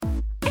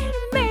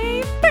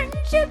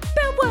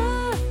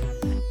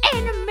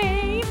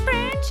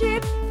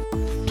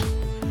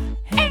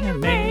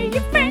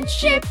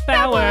Friendship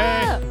Hour.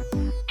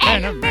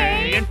 Anime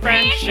and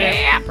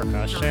friendship.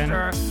 Percussion.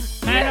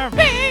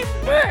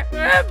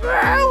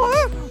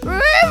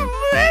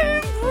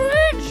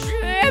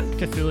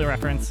 Cthulhu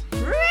reference.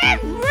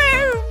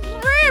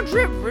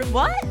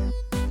 What?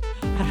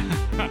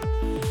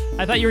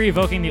 I thought you were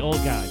evoking the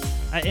old gods.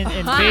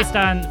 And based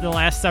on the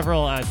last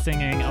several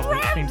singing of the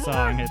theme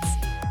song,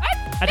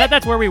 I thought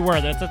that's where we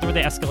were. That's where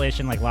the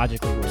escalation, like,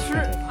 logically was.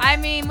 I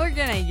mean, we're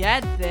gonna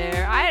get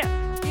there.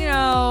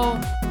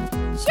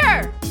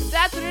 Sure. If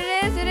that's what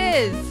it is, it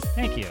is.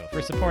 Thank you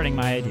for supporting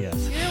my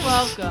ideas. You're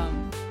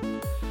welcome.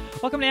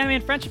 Welcome to Anime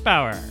and Friendship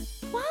Hour.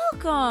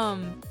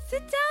 Welcome.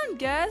 Sit down,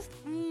 guest.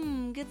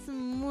 Get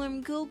some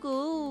warm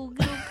cocoa.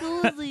 Get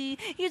all cozy.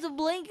 Here's a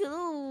blanket.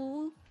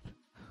 Ooh.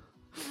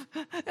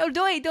 Oh,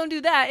 don't do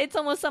that. It's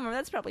almost summer.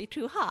 That's probably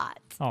too hot.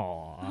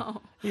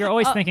 Aww. You're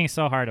always thinking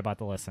so hard about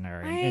the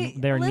listener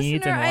and their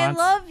needs and wants.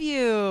 I love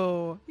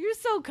you. You're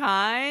so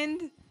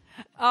kind.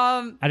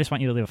 I just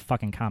want you to leave a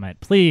fucking comment.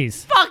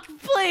 Please. Fuck,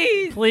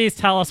 please. Please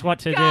tell us what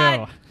to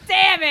God do.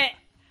 damn it.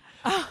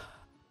 But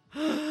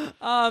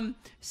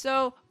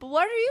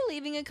what are you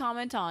leaving a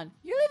comment on?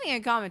 You're leaving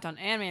a comment on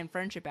Anime and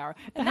Friendship Hour.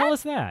 What the hell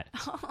is that?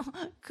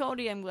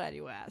 Cody, I'm glad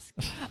you asked.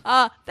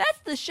 That's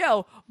the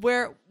show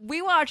where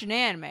we watch an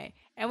anime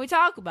and we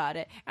talk about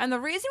it. And the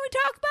reason we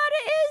talk about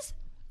it is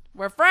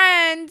we're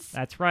friends.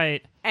 That's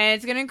right. And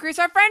it's going to increase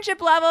our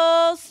friendship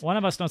levels. One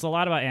of us knows a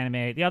lot about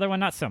anime. The other one,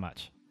 not so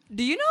much.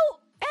 Do you know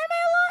anime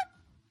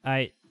a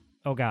lot?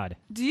 Oh, God.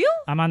 Do you?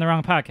 I'm on the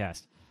wrong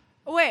podcast.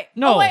 Wait.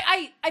 No. Oh, wait,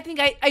 I think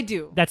I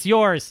do. That's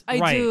yours. I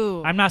right.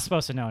 do. I'm not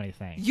supposed to know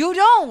anything. You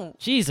don't.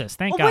 Jesus,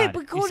 thank Wait, God.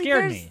 but Cody, you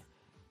scared me.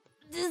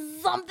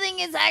 Something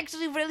is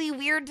actually really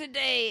weird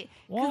today.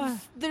 What?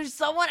 There's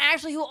someone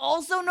actually who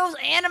also knows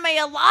anime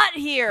a lot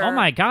here. Oh,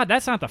 my God.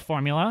 That's not the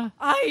formula.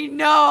 I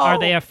know. Are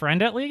they a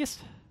friend at least?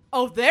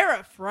 Oh, they're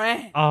a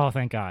friend. Oh,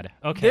 thank God.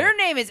 Okay. Their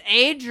name is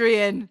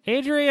Adrian.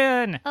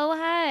 Adrian. Oh,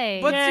 hi.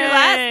 What's your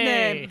last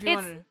name?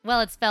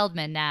 It's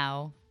Feldman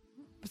now.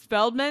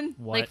 Feldman?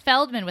 What? Like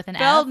Feldman with an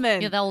Feldman.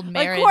 F. Yeah, the old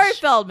marriage. Like Corey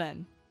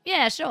Feldman.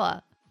 Yeah,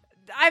 sure.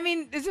 I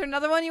mean, is there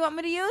another one you want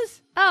me to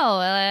use?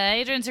 Oh,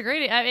 Adrian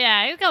Segretti.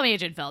 Yeah, you call me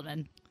Adrian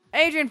Feldman.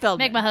 Adrian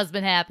Feldman. Make my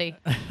husband happy.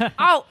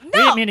 Oh, We no.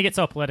 didn't mean to get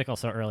so political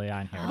so early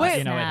on here. Wait,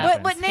 you know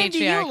snap. what name do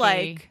you Patriarchy.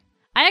 like?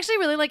 I actually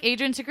really like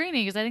Adrian Segrini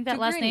because I think that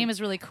last Segrini. name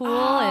is really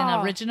cool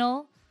and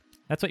original.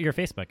 That's what your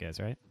Facebook is,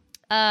 right?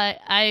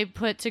 I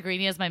put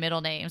Tegrini as my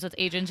middle name, so it's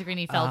Adrian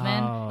Tegrini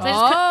Feldman. Oh.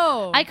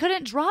 So I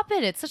couldn't drop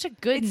it. It's such a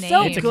good It's name.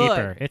 so It's a good.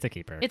 keeper. It's a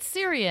keeper. It's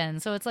Syrian,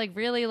 so it's like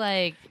really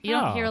like you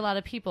don't hear a lot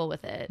of people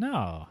with it.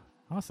 No.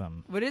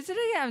 Awesome. What is it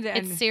again?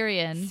 It's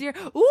Syrian.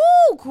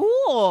 Ooh,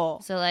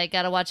 cool. So like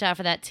gotta watch out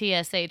for that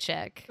TSA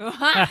check.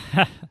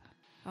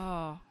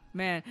 Oh,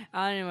 man.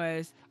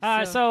 Anyways.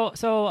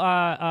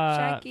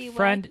 Shaky,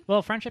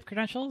 friendship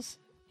credentials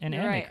and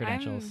You're anime right,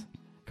 credentials.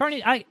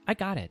 Courtney, I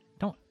got it.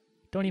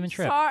 Don't even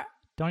trip. Sorry.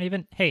 Don't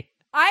even. Hey.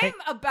 I'm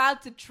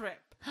about to trip.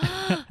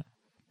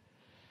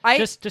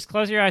 Just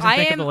close your eyes and I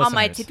think am of the on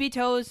my listeners. tippy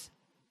toes.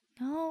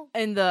 No,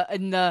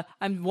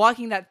 I'm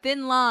walking that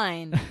thin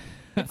line.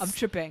 I'm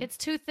tripping. it's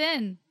too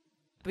thin.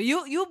 But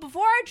you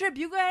before I trip,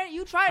 you go ahead,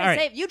 you try to All right.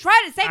 save. You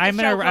try to save I'm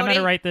the show, gonna Cody.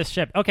 write this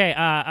ship. Okay.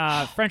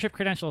 Friendship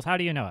credentials. How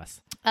do you know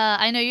us?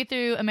 I know you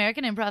through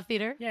American Improv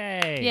Theater.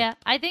 Yay. Yeah,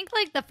 I think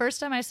like the first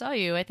time I saw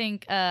you, I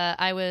think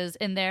I was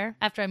in there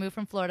after I moved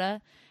from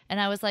Florida, and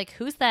I was like,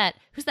 "Who's that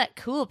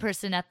cool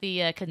person at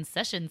the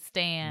concession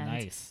stand?"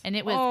 Nice. And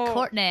it was Oh,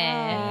 Courtney. Oh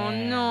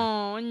Yeah.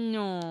 no.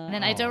 And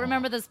then I don't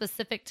remember the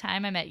specific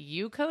time I met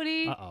you,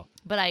 Cody. Uh-oh.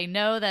 But I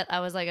know that I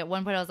was like, at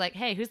one point, I was like,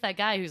 "Hey, who's that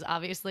guy who's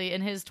obviously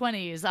in his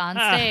 20s on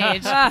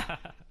stage?"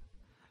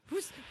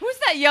 Who's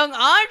that young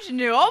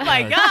ingenue? Oh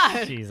my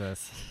god.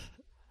 Jesus.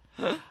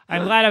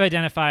 I'm glad I've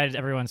identified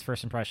everyone's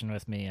first impression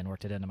with me and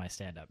worked it into my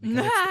stand-up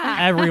because it's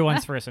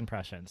everyone's first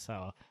impression.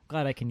 So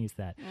glad I can use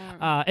that.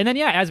 And then,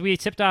 as we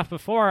tipped off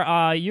before,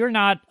 you're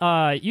not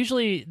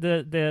usually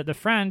the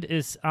friend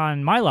is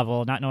on my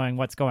level, not knowing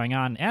what's going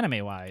on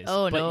anime-wise.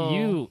 Oh, but no.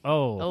 you,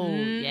 Oh,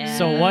 yeah.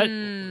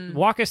 So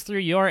walk us through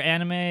your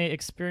anime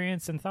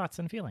experience and thoughts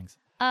and feelings.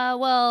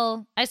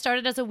 Well, I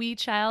started as a wee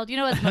child. You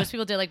know, as most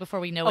people did, like before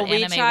we know what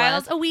wee anime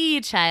child? was. A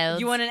wee child.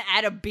 You want to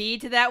add a B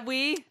to that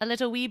wee? a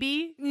little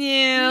weebie?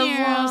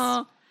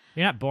 Yeah.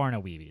 You're not born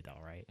a weeby, though,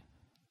 right?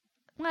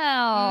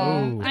 Well,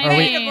 Ooh. I Are we-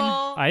 mean,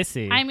 Debatable. I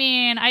see.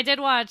 I did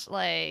watch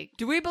like.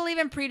 Do we believe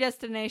in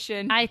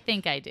predestination? I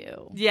think I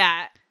do.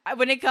 Yeah.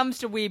 When it comes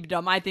to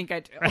weebdom, I think I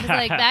do. It was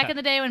like back in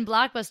the day when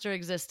Blockbuster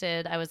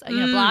existed. I was,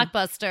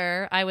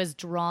 Blockbuster. I was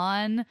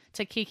drawn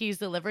to Kiki's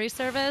Delivery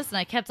Service, and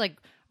I kept like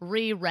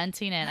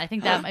re-renting it. I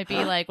think that might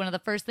be like one of the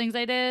first things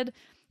I did.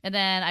 And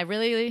then I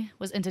really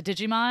was into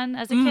Digimon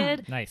as a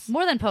kid. Nice.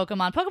 More than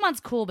Pokemon. Pokemon's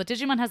cool, but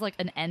Digimon has like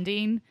an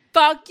ending.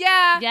 Fuck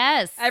yeah.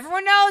 Yes.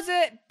 Everyone knows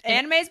it.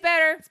 Anime's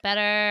better. It's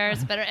better.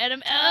 It's better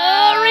anime.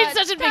 Oh, reach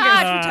touching fingers.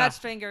 Touch, we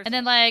touched fingers. And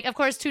then, like, of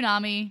course,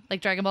 Toonami,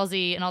 like Dragon Ball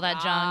Z and all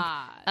that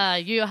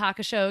junk. Yu Yu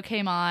Hakusho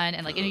came on,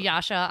 and like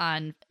Inuyasha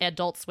on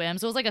Adult Swim.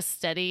 So it was like a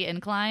steady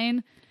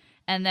incline.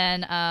 And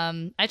then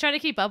I try to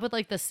keep up with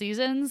like the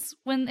seasons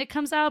when it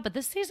comes out, but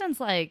this season's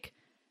like,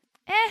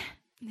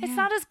 it's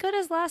not as good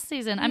as last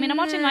season. I mean, I'm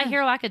watching My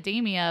Hero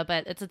Academia,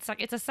 but it's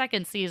a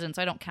second season,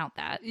 so I don't count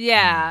that.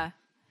 Yeah.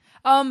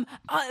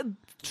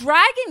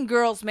 Dragon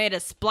Girls made a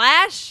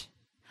splash.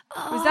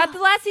 Was that the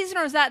last season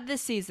or was that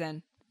this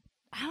season?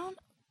 I don't.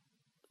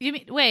 You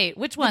mean wait?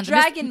 Which one?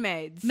 Dragon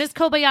Maids. Miss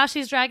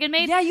Kobayashi's Dragon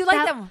Maid. Yeah, you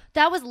like that one.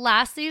 That was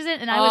last season,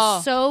 and I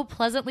was so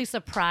pleasantly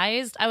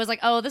surprised. I was like,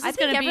 "Oh, this is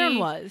going to be." Everyone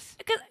was.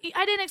 Because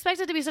I didn't expect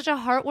it to be such a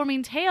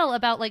heartwarming tale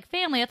about like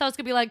family. I thought it was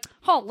going to be like,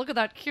 "Oh, look at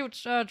that cute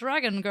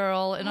dragon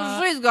girl," and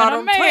she's got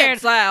her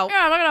tits out.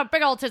 Yeah, look at that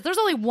big old tits. There's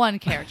only one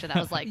character that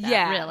was like that,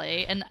 Yeah.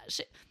 really, and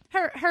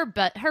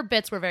her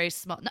bits were very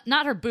small.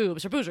 Not her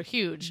boobs. Her boobs were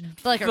huge,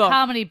 but like her Fuck.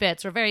 comedy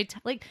bits were very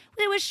like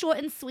it was short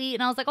and sweet.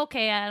 And I was like,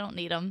 okay, I don't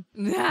need them,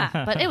 Yeah.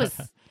 but it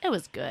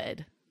was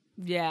good.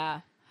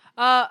 Yeah.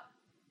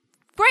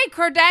 Great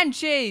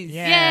credentials.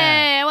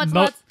 Yeah. Yay, what's-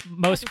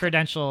 most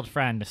credentialed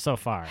friend so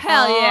far.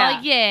 Hell yeah.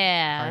 Aw,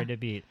 yeah. Hard to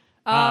beat.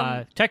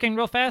 Um, Checking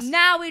real fast.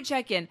 Now we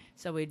check in.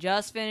 So we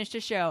just finished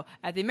a show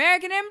at the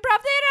American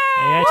Improv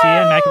Theater. AIT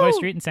and Woo! McAvoy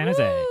Street in San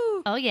Jose.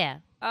 Woo! Oh yeah.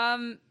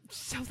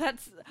 So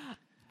that's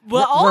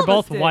well, all We're of us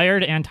both did.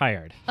 wired and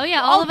tired. Oh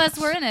yeah. All of us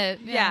were in it.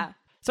 Yeah.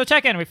 So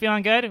check in. We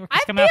feeling good? We're I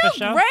just coming off the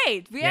feel show.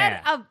 great. We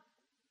had a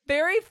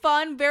very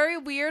fun, very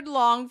weird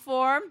long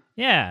form.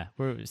 Yeah,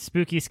 we're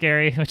spooky,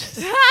 scary, which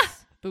is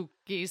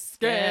Spooky,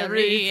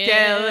 Scary scary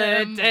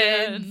skeletons.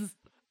 skeletons.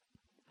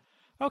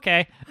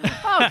 okay.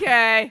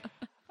 Okay.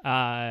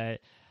 Yeah.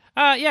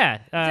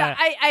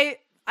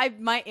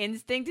 My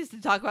instinct is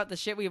to talk about the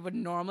shit we would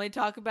normally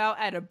talk about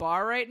at a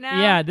bar right now.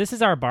 Yeah, this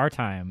is our bar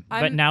time,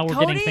 but now we're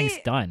getting Cody- things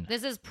done.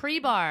 This is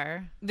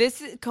pre-bar.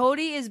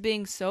 Cody is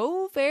being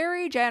so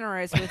very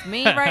generous with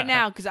me right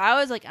now because I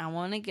was like, I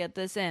want to get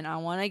this in. I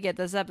want to get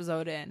this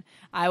episode in.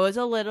 I was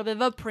a little bit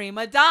of a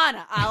prima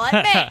donna, I'll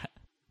admit.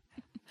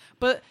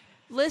 But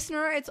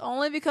listener, it's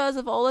only because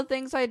of all the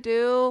things I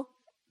do.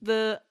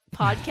 The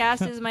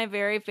podcast is my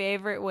very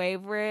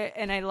favorite,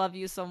 and I love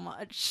you so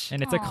much.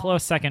 And it's a Aw.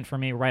 close second for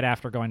me right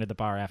after going to the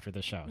bar after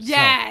the show. So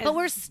Yes, But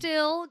we're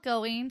still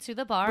going to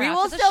the bar. we after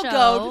will the still show.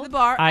 go to the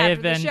bar I after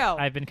have been the show.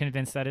 I've been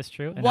convinced that is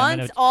true. And I'm Once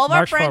gonna all of our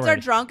march friends are forward.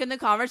 drunk in the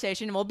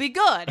conversation, we'll be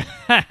good.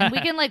 And we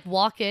can like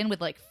walk in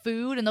with like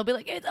food, and they'll be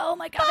like, "Oh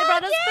my god, they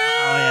brought us Oh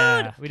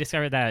food!" yeah, we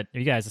discovered that.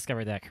 You guys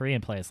discovered that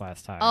Korean place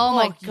last time. Oh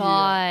my Fuck yeah.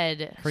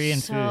 god, Korean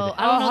so, food.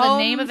 I don't know the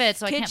name of it,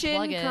 so I can't Kitchen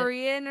plug it.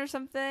 Korean or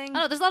something. I don't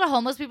know. There's a lot of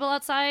homeless people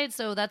outside,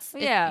 so that's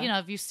Yeah. You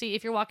know,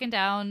 if you're walking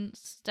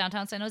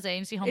downtown San Jose and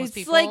you see homeless It's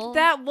people, like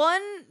that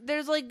one.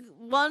 There's like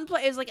one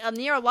place. It's like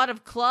near a lot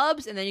of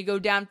clubs, and then you go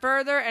down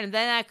further, and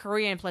then that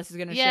Korean place is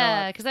gonna show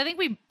Yeah, up. because I think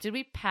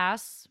we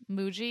pass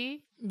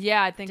Muji?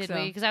 Yeah, I think Did so.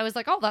 we? Because I was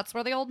like, oh, that's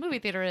where the old movie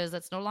theater is.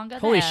 That's no longer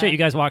Holy there. shit! You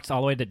guys walked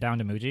all the way down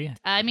to Muji.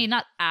 I mean,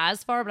 not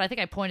as far, but I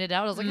think I pointed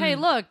out. I was like, hey,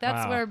 look,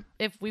 that's Wow. where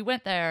if we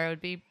went there, it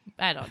would be.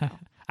 I don't know.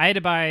 I had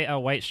to buy a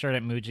white shirt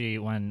at Muji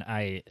when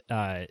I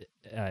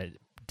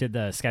did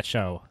the sketch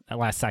show at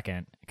last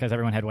second because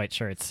everyone had white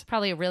shirts.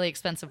 Probably a really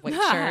expensive white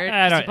I shirt.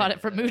 don't- 'cause you bought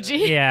it from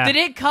Muji. Yeah, Did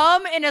it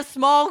come in a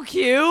small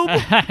cube?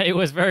 it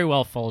was very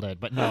well folded,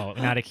 but no,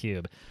 not a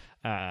cube.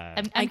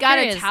 I'm I got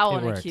curious, a towel It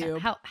in a worked.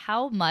 cube.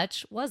 How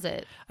much was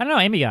it? I don't know.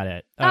 Amy got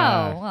it. Oh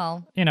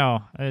well. You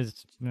know,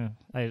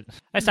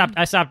 I stopped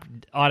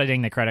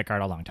auditing the credit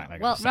card a long time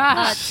ago. Well,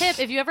 so. tip: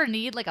 if you ever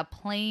need like a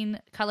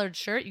plain colored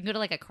shirt, you can go to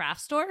like a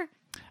craft store,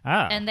 Oh.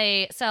 and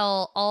they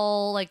sell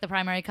all like the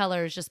primary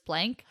colors just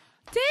blank.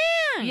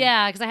 Damn.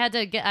 Yeah, because I had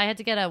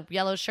to get a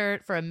yellow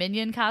shirt for a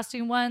Minion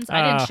costume once.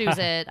 I Oh. didn't choose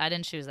it. I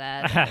didn't choose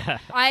that.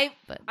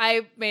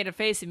 I made a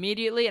face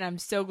immediately, and I'm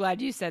so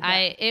glad you said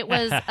that. It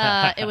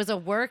was a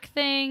work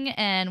thing,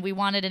 and we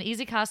wanted an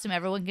easy costume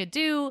everyone could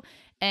do.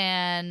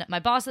 And my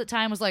boss at the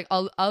time was like,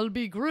 "I'll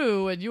be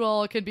Gru, and you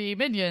all could be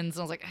Minions."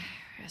 And I was like,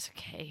 "It's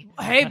okay."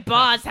 Hey,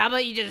 boss, how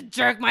about you just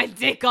jerk my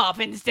dick off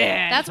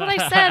instead? That's what I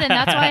said, and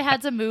that's why I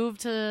had to move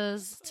to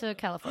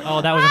California.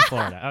 Oh, that was in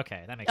Florida.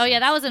 Okay, that makes Oh sense. yeah,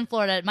 that was in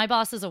Florida. My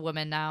boss is a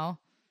woman now,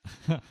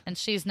 and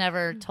she's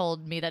never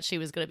told me that she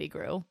was going to be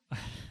Gru.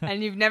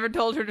 And you've never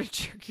told her to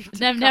jerk your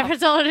dick Never off.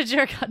 told her to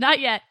jerk. Not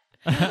yet.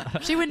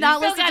 She would not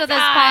still listen got to this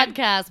time.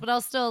 podcast, but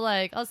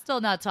I'll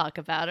still not talk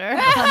about her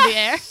on the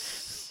air.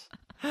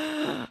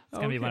 It's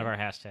gonna be one of our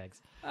hashtags.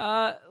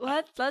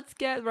 Let's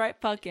get right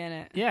fuck in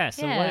it. Yeah.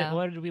 So Yeah.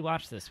 what did we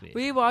watch this week?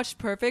 We watched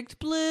Perfect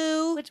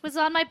Blue. Which was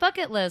on my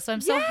bucket list, so I'm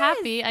so Yes,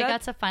 happy I got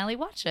that's- to finally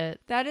watch it.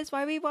 That is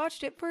why we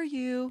watched it for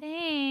you.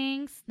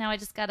 Thanks. Now I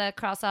just gotta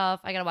cross off.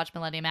 I gotta watch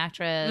Millennium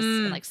Actress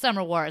and like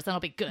Summer Wars. Then I'll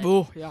be good.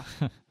 Oh yeah.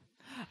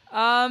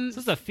 Is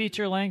this a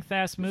feature length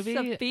ass movie?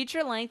 It's a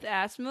feature length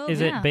ass movie.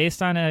 Is Yeah. it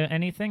based on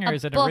anything or A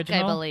is it book,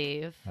 original? I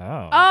believe.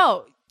 Oh.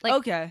 Oh, Like,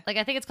 okay. Like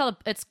I think it's called.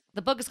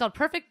 The book is called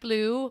Perfect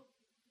Blue,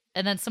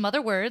 and then some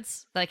other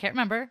words that I can't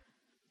remember.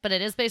 But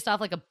it is based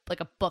off like a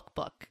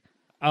book.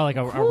 Oh, like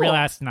a Cool. real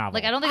ass novel.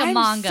 Like I don't think a I'm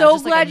manga. so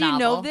just like a glad you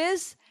know novel.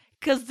 this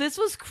because this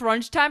was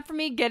crunch time for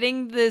me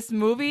getting this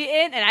movie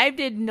in, and I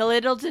did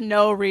little to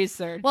no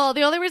research. Well,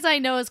 the only reason I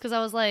know is because I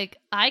was like,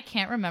 I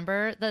can't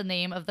remember the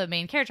name of the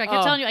main character. I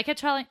kept telling you, I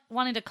kept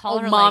wanting to call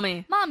her Mommy.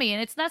 like Mommy,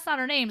 and that's not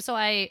her name. So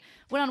I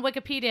went on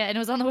Wikipedia, and it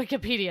was on the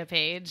Wikipedia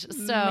page.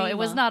 So it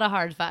was Mima. not a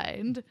hard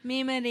find.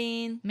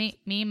 Mimadine.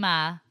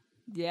 Mima,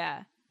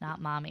 Yeah. not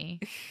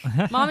Mommy.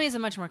 Mommy is a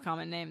much more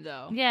common name,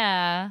 though.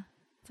 Yeah,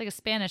 it's like a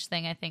Spanish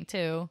thing, I think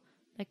too.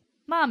 Like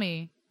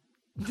Mommy.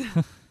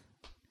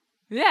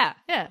 Yeah.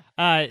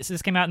 Yeah. So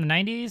this came out in the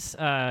 90s.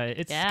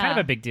 It's Yeah. kind of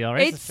a big deal,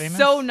 right? It's famous?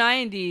 so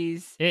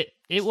 90s.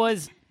 It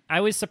was. I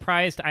was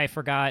surprised. I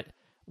forgot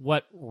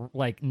what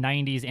like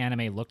 90s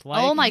anime looked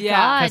like. Oh my Yeah.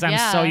 god. Because I'm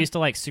yeah. so used to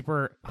like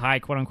super high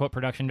quote unquote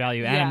production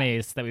value Yeah.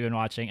 animes that we've been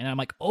watching, and I'm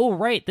like, oh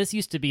right, this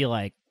used to be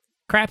like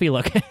crappy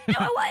looking. No, it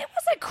wasn't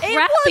It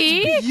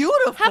crappy. was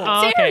beautiful.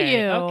 How dare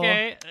okay, you?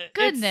 Okay.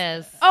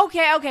 Goodness.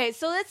 Okay.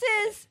 So this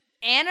is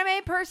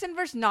anime person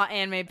versus not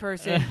anime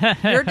person.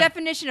 Your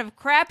definition of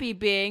crappy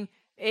being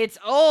it's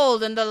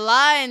old and the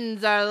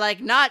lines are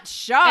like not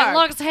sharp. It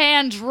looks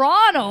hand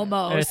drawn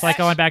almost. It's like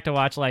going back to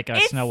watch like a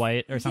It's- Snow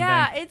White or something.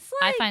 Yeah, it's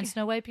I like find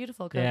Snow White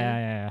beautiful. Cody.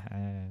 yeah.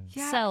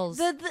 yeah, cells.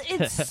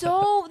 It's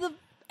so the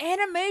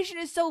animation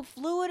is so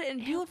fluid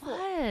and It beautiful.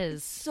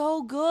 was.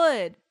 So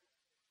good.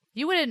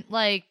 You wouldn't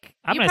like.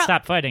 I'm you gonna prob-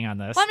 stop fighting on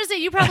this. Well, I'm just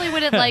saying you probably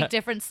wouldn't like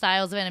different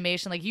styles of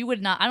animation. Like you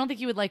would not. I don't think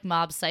you would like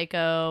Mob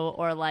Psycho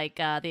or like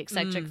the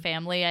Eccentric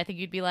Family. I think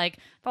you'd be like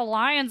the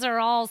lions are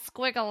all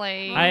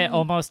squiggly. I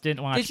almost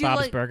didn't watch Did you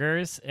Bob's like-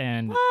 Burgers,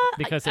 and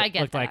because I it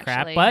get looked that, like crap.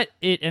 actually. But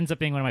it ends up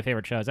being one of my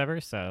favorite shows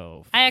ever.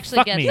 So I actually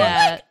fuck get me.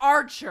 that.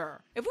 Archer.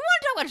 If we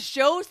want to talk about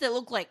shows that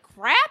look like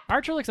crap,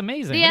 Archer looks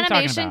amazing. The What are you talking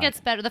animation about? gets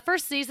better. The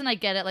first season, I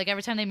get it. Like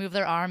every time they move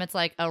their arm, it's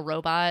like a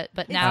robot.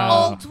 But it's now,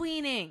 all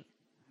tweening.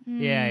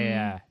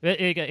 Yeah.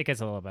 It gets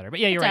a little better. But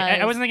yeah, you're It right. I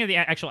does. wasn't thinking of the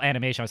actual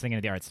animation. I was thinking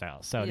of the art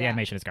style. So the Yeah.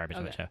 animation is garbage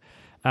in the Okay.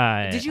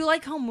 show. Did you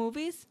like home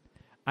movies?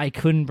 I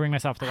couldn't bring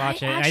myself to watch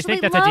it. And I actually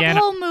think that's love at the end.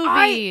 home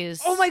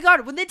movies. Oh my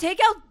god! When they took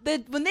out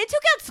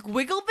Squiggle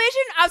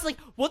Vision, I was like,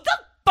 "What the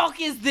fuck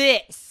is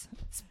this?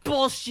 It's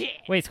bullshit."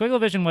 Wait, Squiggle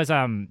Vision was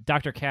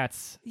Dr.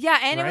 Katz. Yeah,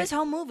 and it Right? was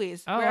home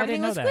movies Oh, where I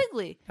everything didn't was know that.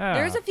 squiggly. Oh.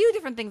 There's a few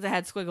different things that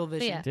had Squiggle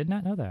Vision. Yeah. Did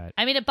not know that.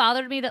 I mean, it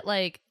bothered me that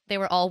like they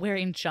were all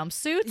wearing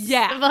jumpsuits.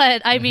 Yeah.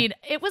 But I mean,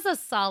 it was a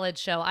solid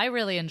show. I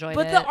really enjoyed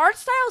But it. the art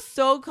style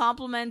so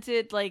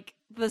complemented like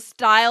the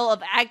style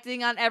of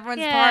acting on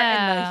everyone's part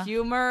and Yeah. the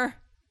humor.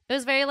 It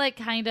was very like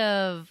kind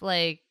of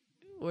like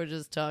we're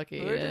just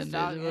talking We're just and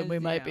talking, we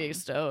might yeah. be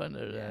stoned.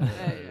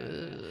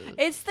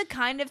 It's the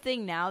kind of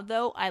thing now,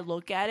 though, I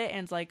look at it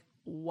and it's like,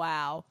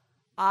 wow,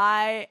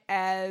 I,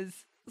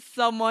 as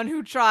someone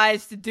who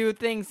tries to do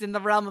things in the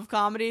realm of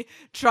comedy,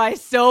 try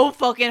so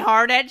fucking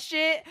hard at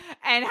shit.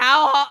 And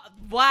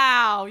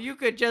wow, you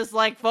could just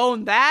like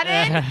phone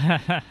that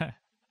in?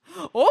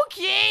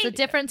 Okay. It's a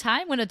different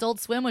time when Adult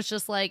Swim was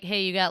just like,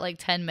 hey, you got like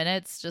 10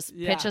 minutes, just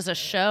Yeah. pitch us a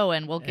show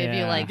and we'll give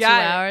you Yeah. like You 2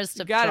 got it. hours to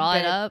You got it, draw it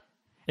babe. up.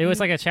 It was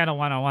like a Channel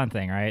 101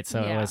 thing, right?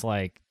 So it Yeah. was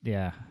like,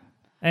 yeah.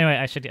 Anyway,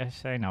 I should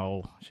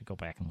know. I should go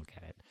back and look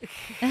at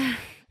it.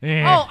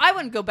 Yeah. Oh, I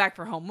wouldn't go back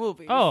for home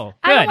movies. Oh,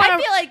 I don't good. wanna- I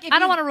feel like if I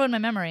don't you- want to ruin my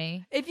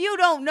memory. If you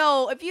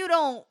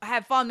don't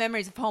have fond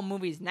memories of home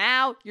movies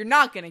now, you're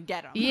not gonna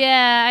get them.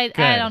 Yeah, I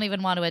Good. don't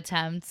even want to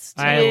attempt.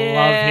 To. I Yeah.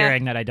 love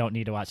hearing that I don't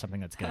need to watch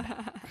something that's good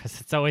because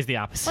it's always the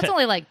opposite. Well, it's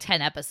only like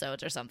 10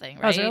 episodes or something,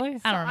 Oh, right? is it really?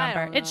 I don't I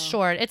remember. don't It's know.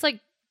 short. It's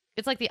like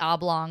the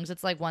Oblongs.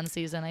 It's like one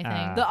season, I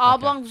think. The Okay.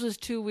 Oblongs was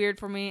too weird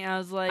for me. I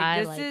was like, I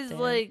this liked is it.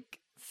 like,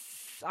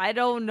 I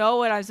don't know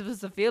what I'm supposed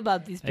to feel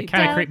about these It people.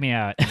 kind of Down- creeped me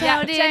out.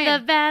 Down in same.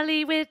 the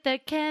valley with the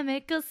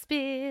chemical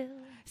spill.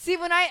 See,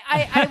 when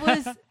I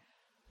was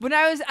when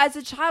I was as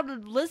a child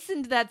would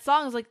listen to that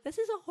song, I was like, this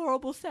is a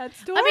horrible, sad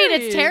story. I mean,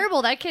 it's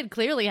terrible. That kid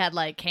clearly had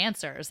like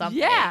cancer or something.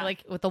 Yeah.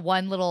 Like with the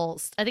one little,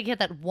 I think he had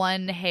that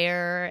one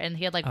hair and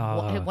he had like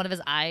Oh. one of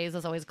his eyes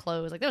was always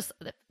closed. Like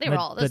they were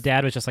all. The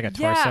dad was just like a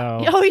Yeah.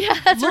 torso. Oh yeah,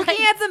 that's Looking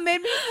right. at them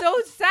made me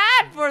so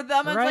sad for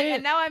them. It's like, Right?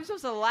 and now I'm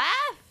supposed to laugh.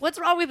 What's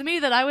wrong with me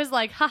that I was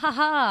like, ha ha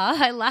ha?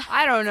 I laughed.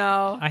 I don't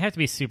know. I have to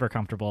be super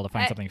comfortable to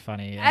find I- something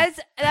funny. As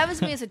that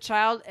was me as a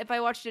child. If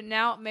I watched it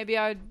now, maybe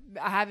I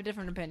have a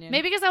different opinion.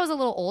 Maybe because I was a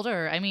little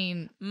older. I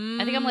mean,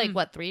 I think I'm like Mm.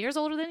 what 3 years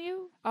older than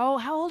you. Oh,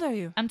 how old are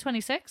you? I'm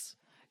 26.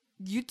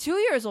 You 2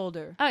 years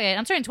older. Okay,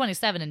 I'm turning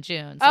 27 in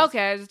June. So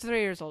Okay, I was 3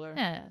 years older.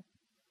 Yeah.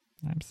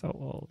 I'm so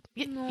old.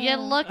 You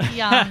look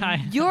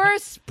young. You're a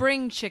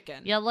spring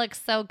chicken. You look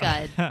so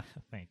good.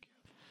 Thank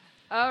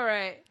All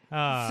right. you.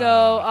 Ah.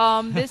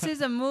 So, this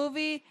is a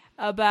movie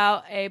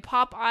about a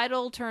pop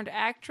idol turned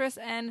actress,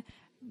 and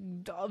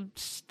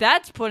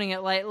that's putting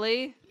it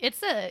lightly.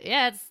 It's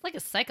like a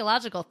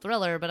psychological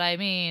thriller, but I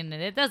mean,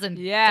 it doesn't.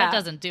 Yeah. That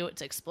doesn't do it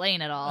to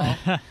explain it all.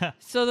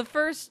 So the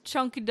first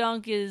chunky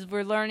dunk is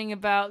we're learning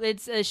about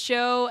it's a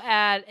show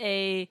at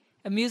a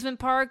amusement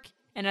park,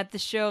 and at the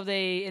show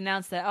they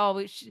announced that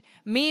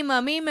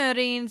Mima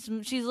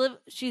Reens,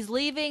 she's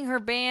leaving her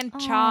band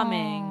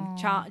Charming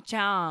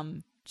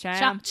Cham.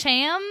 Cham?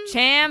 Cham. It's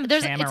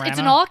in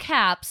Chamarama? all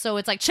caps, so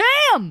it's like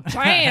Cham.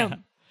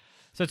 Cham.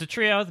 So it's a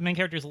trio. The main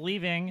character's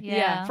leaving.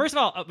 Yeah. First of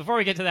all, before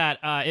we get to that,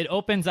 it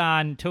opens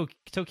on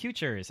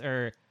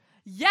Tokutures,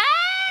 Yeah.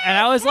 and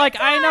I was like,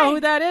 I know who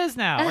that is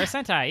now, or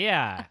Sentai.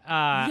 Yeah.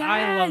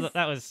 I love Yes.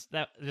 that. Was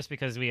just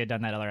because we had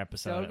done that other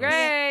episode. So It was-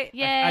 great.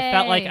 Yay. I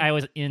felt like I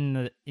was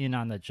in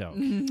on the joke.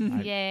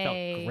 I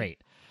Yay. felt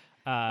great.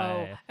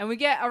 Oh, and we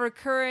get a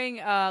recurring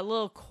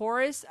little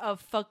chorus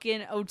of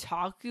fucking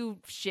otaku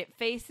shit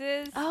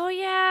faces. Oh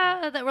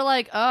yeah, that we're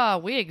like, oh,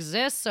 we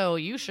exist, so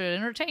you should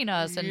entertain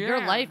us, and your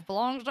Yeah. life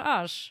belongs to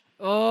us.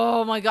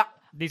 Oh my god.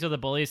 These are the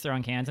bullies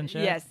throwing cans and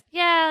shit. Yes.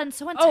 Yeah, and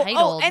so Oh,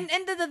 entitled. and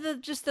the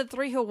just the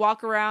three who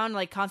walk around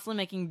like constantly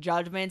making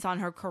judgments on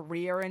her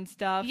career and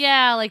stuff.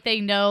 yeah, like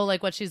they know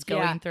like what she's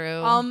going Yeah.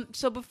 through.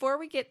 So before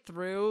we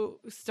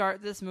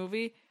start this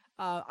movie,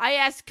 I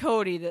asked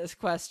Cody this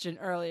question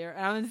earlier,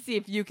 and I'm gonna see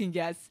if you can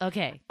guess.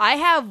 Okay. I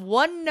have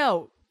one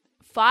note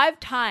 5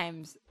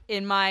 times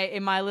in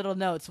my little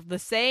notes. The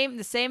same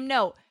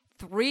note,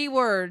 3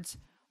 words.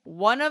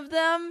 One of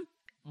them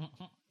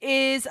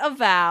is a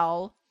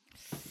vowel.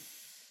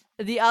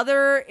 The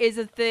other is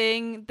a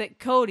thing that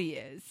Cody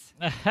is.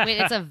 Wait,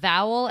 it's a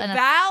vowel and a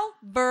Vowel,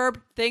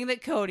 verb, thing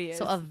that Cody is.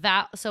 so a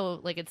vowel. So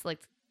like it's like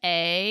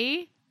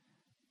a.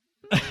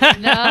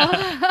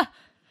 No.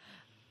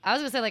 I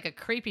was gonna say like a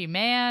creepy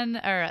man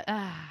or.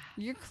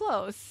 You're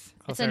close.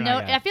 It's Closer a than I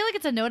note. got. I feel like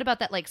it's a note about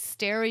that like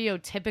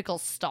stereotypical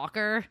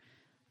stalker.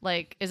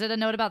 Like, is it a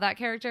note about that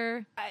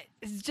character?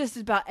 It's just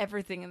about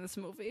everything in this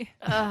movie.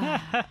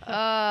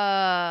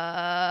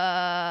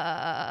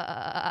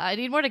 I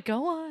need more to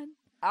go on.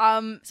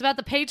 It's about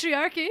the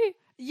patriarchy.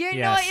 You know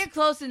Yes. what? You're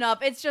close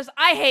enough. It's just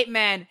I hate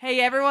men. Hey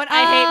everyone,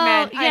 I hate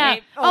men. Yeah. I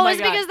hate. Oh, my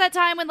it's God. because that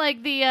time when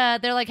like the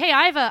they're like, hey,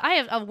 I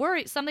have a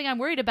worry, something I'm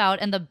worried about,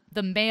 and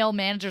the male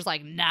manager's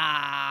like,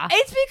 nah.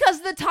 It's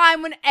because the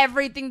time when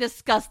everything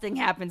disgusting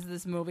happens in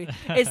this movie.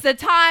 It's the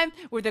time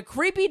where the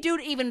creepy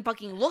dude even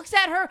fucking looks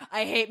at her.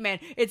 I hate men.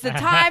 It's the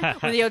time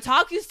when the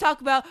otakus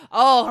talk about,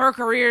 oh, her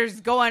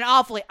career's going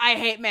awfully. I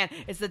hate men.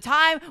 It's the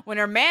time when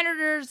her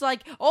manager's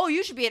like, oh,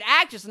 you should be an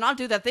actress and not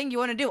do that thing you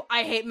want to do.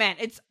 I hate men.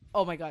 It's,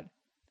 oh my God.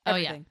 Oh,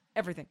 yeah. Everything.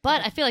 Everything.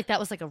 But I feel like that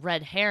was like a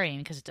red herring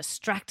because it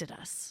distracted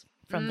us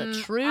from the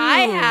truth. I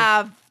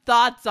have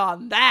thoughts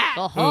on that.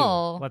 the Ooh,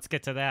 whole. let's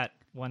get to that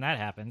when that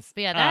happens.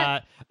 But yeah,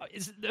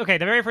 that- okay,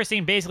 the very first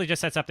scene basically just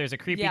sets up there's a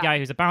creepy Yeah. guy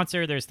who's a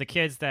bouncer, there's the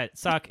kids that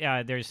suck,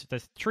 there's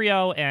the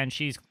trio, and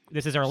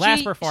this is her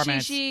last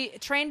performance. She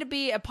trained to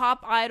be a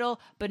pop idol,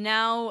 but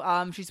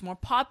now she's more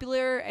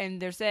popular,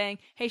 and they're saying,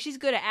 "Hey, she's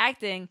good at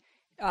acting.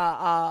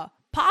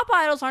 Pop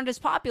idols aren't as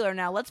popular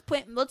now. Let's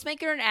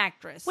make her an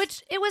actress."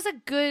 Which it was a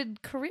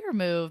good career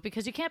move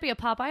because you can't be a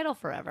pop idol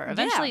forever.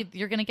 Eventually,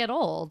 you're gonna get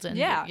old, and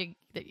Yeah.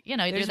 you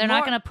know There's they're not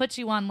more- gonna put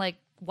you on like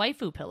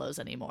waifu pillows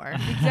anymore.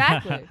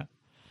 exactly.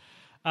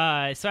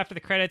 So after the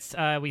credits,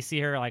 we see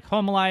her like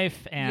home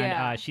life, and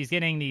Yeah. she's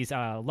getting these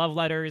love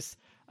letters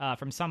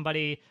from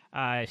somebody.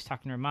 She's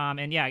talking to her mom,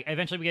 and yeah,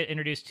 eventually we get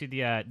introduced to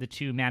the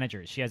two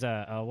managers. She has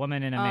a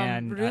woman and a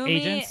man Rumi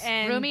agents.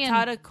 and Rumi and-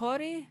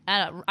 Tadakori.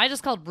 I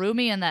just called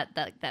Rumi and that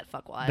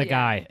fuckwad. the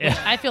guy.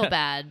 I feel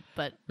bad,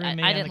 but I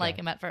Rumi and didn't the like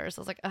guy. him at first.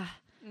 I was like, ugh.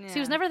 Yeah. So he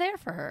was never there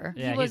for her.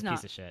 Yeah, was he's a not.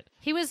 piece of shit.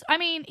 He was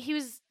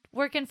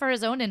working for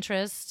his own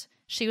interest.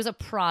 She was a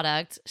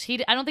product.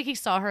 I don't think he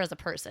saw her as a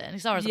person. He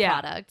saw her as a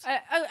product.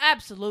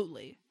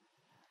 Absolutely.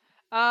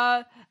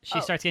 She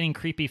starts getting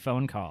creepy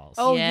phone calls.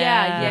 Oh,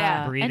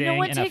 yeah. Breathing And no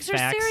one and takes her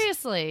effects.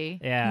 seriously.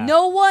 Yeah.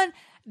 No one.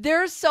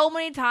 There's so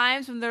many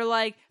times when they're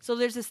like, so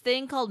there's this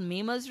thing called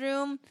Mima's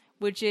Room,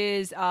 which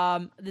is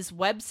this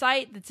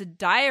website that's a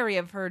diary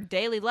of her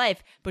daily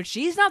life, but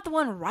she's not the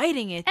one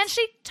writing it. And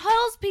she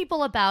tells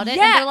people about it.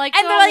 yeah, And they're like,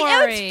 don't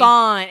worry. it's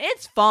fine.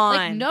 It's fine.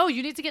 Like, no,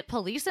 you need to get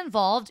police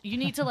involved. You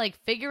need to like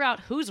figure out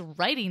who's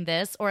writing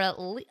this, or at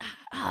least.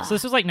 So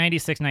this was like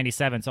 96,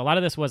 97. So a lot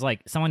of this was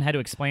like someone had to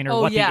explain her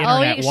Oh, what yeah. the Oh,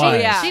 internet she,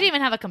 was. yeah. she didn't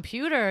even have a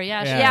computer.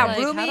 Yeah, she Yeah. was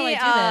Yeah, like, Rumi, how do I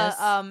do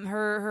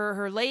this?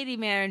 her lady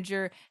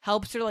manager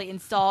helps her like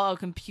install a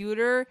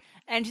computer,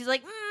 and she's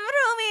like,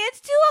 Rumi,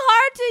 it's too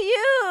hard to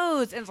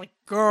use. And it's like,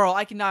 girl,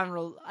 I cannot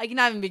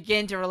even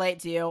begin to relate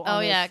to you. Oh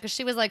on yeah, this. because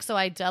she was like, so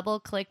I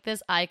double clicked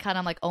this icon.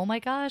 I'm like, oh my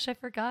gosh, I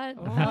forgot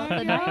Oh about my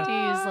the God.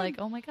 90s. Like,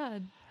 oh my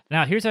god.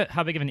 Now, here's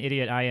how big of an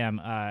idiot I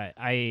am.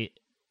 I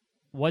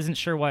wasn't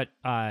sure what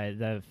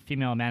the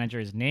female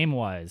manager's name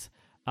was.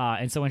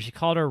 And so when she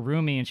called her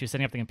Rumi and she was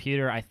setting up the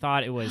computer, I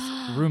thought it was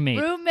roommate.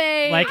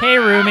 Roommate. Like, hey,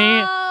 Rumi.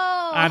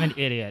 Oh. I'm an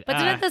idiot. But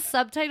didn't the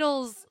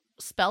subtitles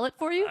spell it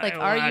for you? Like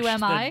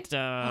R-U-M-I?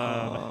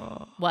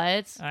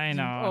 What? I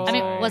know. Oh. I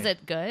mean, I'm was sorry.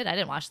 it good?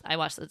 I watched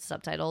the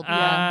subtitled.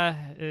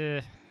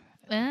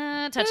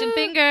 Uh, Touching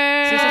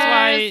fingers. So this is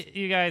why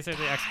you guys are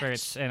the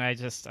experts, and I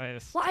just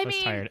Well, I was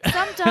mean, tired.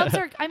 some dubs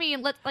are. I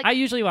mean, I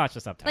usually watch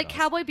the subtitles. like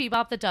Cowboy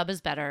Bebop, the dub is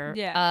better.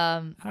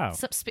 Yeah. Oh.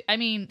 I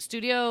mean,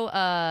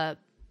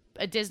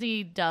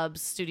 Disney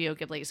dubs Studio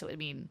Ghibli, so I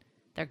mean,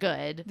 they're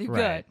good. They're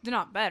Right. good. They're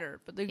not better,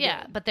 but they're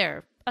Yeah, good. but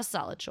they're a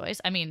solid choice.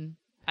 I mean,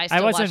 I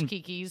still watch wasn't-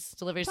 Kiki's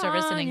Delivery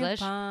Service in English.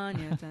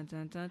 Ponyo, dun,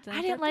 dun, dun, dun,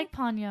 I didn't dun, like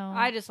dun. Ponyo.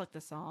 I just like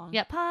the song.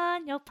 Yeah,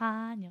 Ponyo.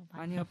 Ponyo,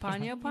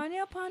 Ponyo,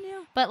 Ponyo,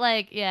 Ponyo. But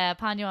like, yeah,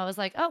 Ponyo, I was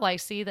like, oh, I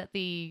see that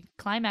the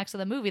climax of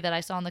the movie that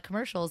I saw in the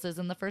commercials is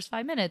in the first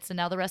 5 minutes, and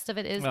now the rest of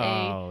it is Oh,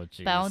 a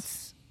jeez.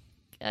 bounce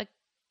a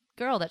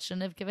girl that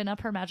shouldn't have given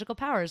up her magical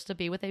powers to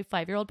be with a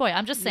 5-year-old boy.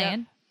 I'm just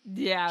saying.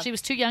 Yeah. She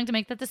was too young to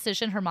make that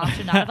decision. Her mom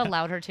should not have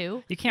allowed her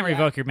to. You can't Yeah.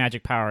 revoke your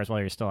magic powers while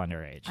you're still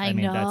underage. I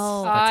mean, know. That's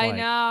I like,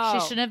 know. She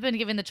shouldn't have been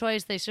given the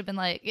choice. They should have been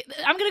like,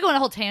 I'm going to go on a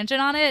whole tangent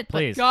on it. But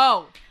Please.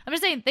 Go. I'm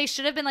just saying, they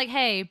should have been like,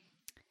 hey,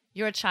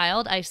 you're a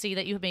child. I see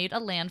that you made a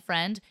land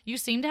friend. You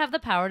seem to have the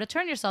power to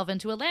turn yourself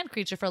into a land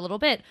creature for a little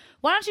bit.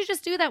 Why don't you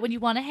just do that when you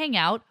want to hang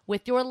out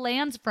with your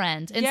land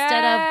friend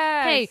instead of,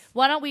 hey, Yes.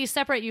 why don't we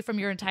separate you from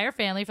your entire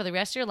family for the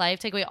rest of your life,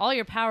 take away all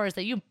your powers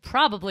that you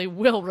probably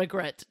will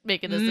regret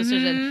making this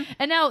decision.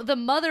 And now the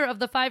mother of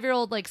the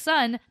 5-year-old like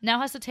son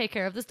now has to take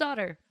care of this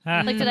daughter.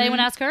 Ah. Like, did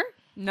anyone ask her?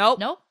 Nope.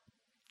 Nope.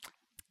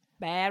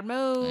 Bad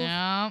move.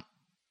 No.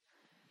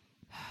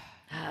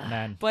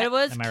 Man. But it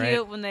was Am I cute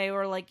right? when they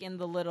were like in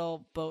the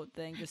little boat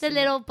thing. Just The in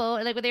little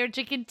boat, like when they were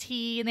drinking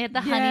tea and they had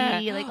the Yeah.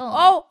 honey. Like,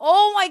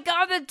 oh my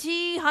god, the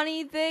tea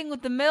honey thing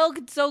with the milk,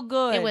 it's so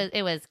good.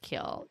 It was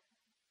cute.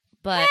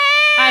 But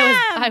Ham!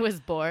 I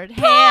was bored. Ponyo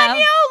Ham.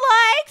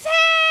 likes ham.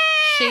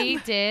 She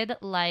did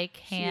like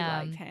She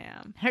ham. liked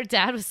ham. Her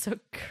dad was so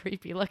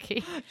creepy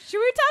looking. Should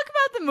we talk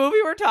about the movie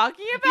we're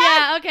talking about?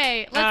 Yeah,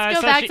 okay. Let's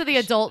go so back she- to the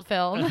adult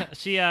film.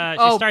 She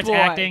Oh, starts boy.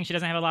 acting. She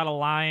doesn't have a lot of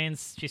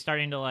lines. She's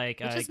starting to like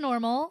Which is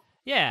normal.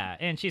 yeah,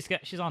 and she's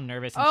all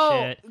nervous and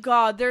Oh shit.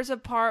 god, there's a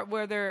part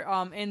where they're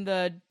in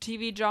the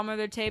TV drama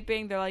they're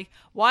taping. They're like,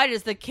 "Why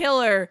does the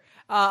killer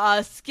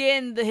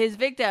skin his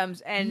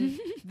victims?" And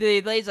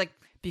the lady's like,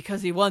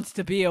 "Because he wants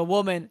to be a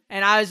woman."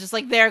 And I was just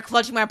like there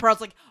clutching my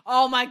pearls, like,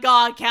 "Oh my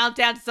god,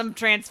 countdown to some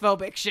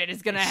transphobic shit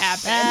is gonna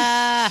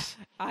happen."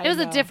 I It was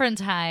a know. different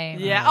time.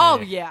 Yeah. Oh,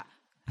 Oh yeah.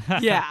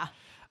 Yeah.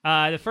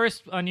 The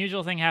first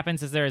unusual thing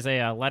happens is there's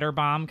a letter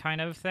bomb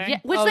kind of thing. Yeah,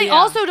 which Oh, they yeah.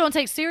 also don't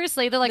take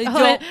seriously. They're like, They oh,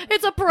 don't.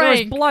 it's a There was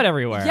prank. blood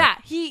everywhere. Yeah.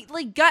 He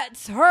like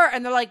guts her,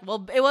 and they're like,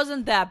 "Well, it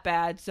wasn't that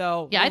bad."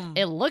 So Yeah,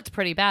 it looked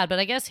pretty bad, but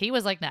I guess he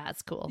was like, nah,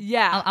 it's cool.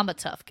 Yeah. I'm a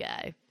tough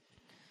guy.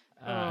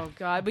 Oh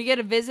god, we get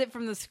a visit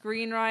from the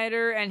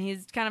screenwriter, and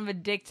he's kind of a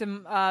dick to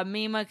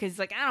Mima because he's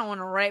like, I don't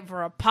want to write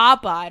for a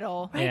pop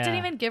idol. Right? Yeah. Didn't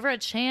even give her a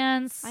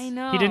chance. I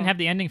know He didn't have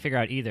the ending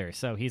figured out either,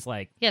 so he's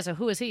like Yeah, so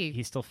who is he?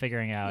 he's still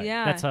figuring out.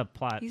 Yeah. That's a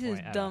plot. He's point.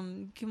 just I don't-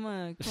 dumb. Come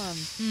on.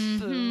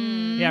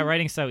 Mhm. Yeah,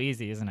 writing's so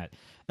easy, isn't it?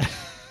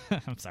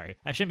 I'm sorry.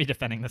 I shouldn't be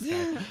defending this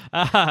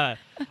guy.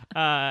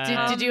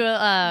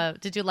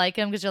 Did you like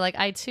him? Because you're like,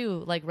 I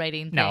too like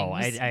writing things. No,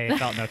 I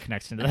felt no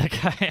connection to that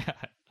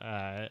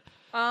guy.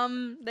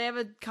 They have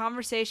a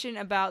conversation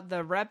about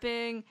the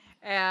repping,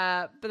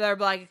 but they're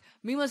like,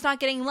 Mima's not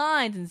getting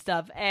lines and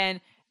stuff,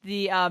 and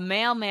the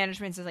male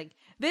management says like,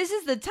 this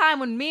is the time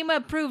when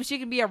Mima proves she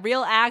can be a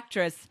real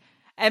actress.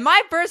 And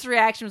my first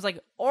reaction was like,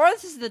 or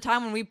this is the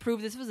time when we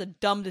prove this was a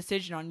dumb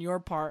decision on your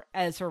part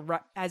as her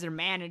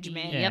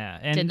management. Yeah. Yep.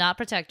 and- Did not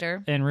protect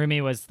her. And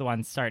Rumi was the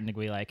one starting to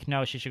be like,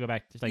 no, she should go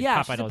back to like Yeah,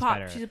 Pop she's Idol a is pop.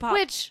 better. She's a pop.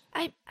 Which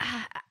I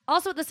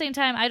also at the same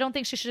time, I don't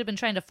think she should have been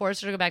trying to force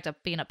her to go back to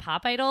being a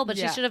pop idol, but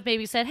Yeah. she should have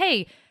maybe said,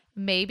 hey,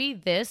 maybe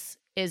this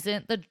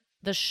isn't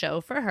the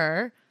show for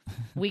her.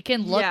 We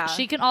can look. Yeah.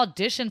 She can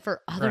audition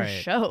for other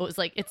Right. shows.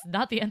 Like it's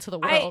not the end of the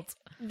world.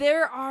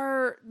 There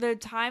are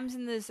times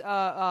in this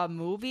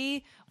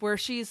movie where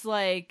she's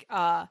like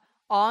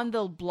on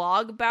the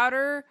blog about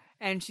her,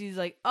 and she's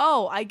like,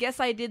 "Oh, I guess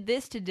I did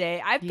this today."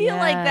 I feel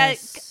like that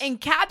Yes.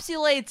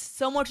 encapsulates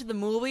so much of the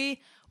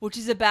movie, which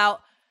is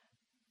about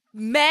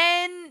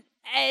men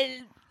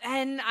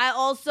and I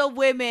also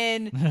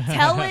women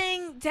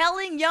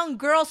telling young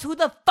girls who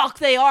the fuck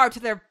they are to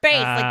their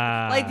face,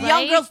 like the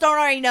young Right? girls don't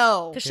already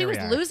know. Because she Here was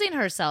we are. losing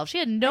herself. She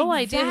had no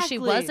idea who she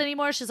was Exactly.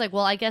 anymore. She's like,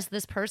 well, I guess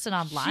this person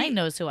online She-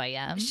 knows who I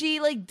am. She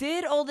like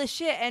did all this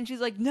shit, and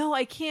she's like, no,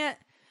 I can't.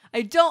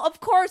 I don't. Of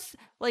course,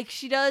 like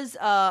she does.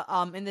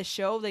 In the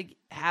show, they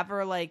have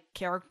her like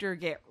character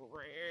get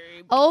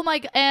raped. Oh my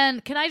god!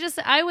 And can I just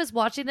say, I was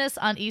watching this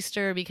on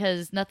Easter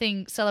because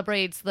nothing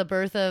celebrates the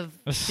birth of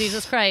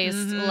Jesus Christ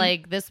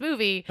like this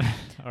movie.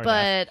 Or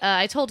But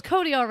I told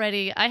Cody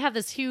already. I have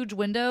this huge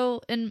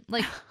window in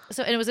like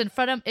so, and it was in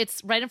front of.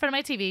 It's right in front of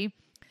my TV.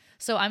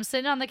 So I'm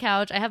sitting on the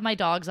couch. I have my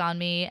dogs on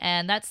me,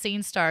 and that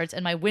scene starts,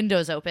 and my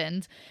window's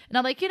opened, and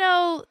I'm like,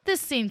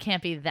 this scene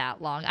can't be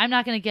that long. I'm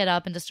not going to get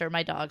up and disturb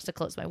my dogs to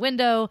close my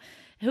window.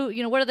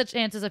 What are the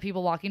chances of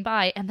people walking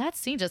by? And that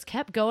scene just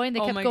kept going.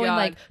 They Oh kept my going God.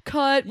 like,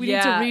 cut. We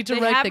Yeah, they need to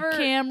redirect have the her-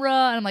 camera,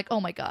 and I'm like, oh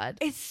my god.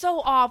 It's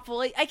so awful.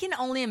 Like, I can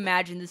only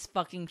imagine this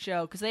fucking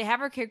show because they have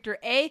her character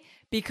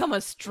become a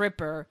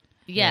stripper,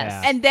 Yes.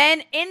 Yeah. and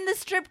then in the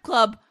strip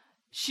club,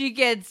 she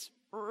gets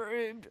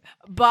raped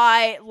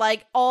by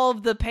like all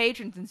of the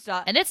patrons and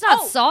stuff. And it's not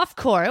Oh!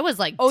 softcore. It was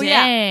like, Oh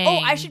dang. yeah. Oh,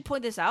 I should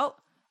point this out.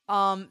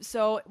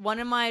 So one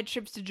of my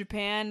trips to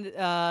Japan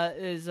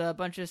is a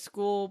bunch of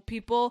school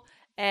people,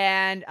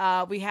 and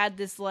we had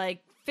this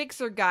like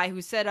fixer guy who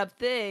set up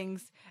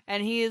things,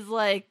 and he is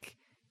like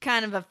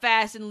kind of a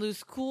fast and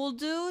loose, cool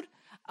dude.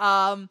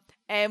 And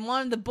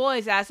one of the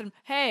boys asked him,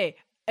 "Hey,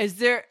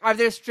 are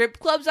there strip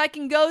clubs I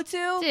can go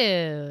to?"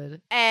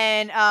 Dude.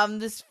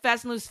 And this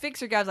fast and loose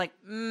fixer guy was like,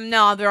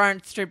 "No, there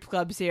aren't strip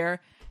clubs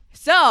here."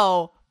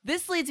 So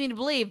this leads me to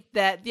believe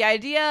that the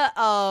idea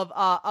of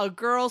a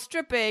girl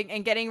stripping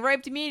and getting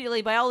raped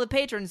immediately by all the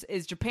patrons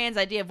is Japan's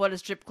idea of what a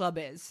strip club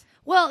is.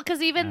 Well,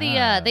 because even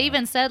they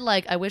even said,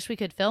 like, I wish we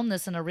could film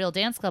this in a real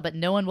dance club, but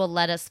no one will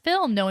let us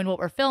film knowing what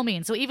we're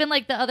filming. So even,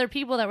 like, the other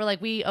people that were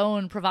like, we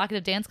own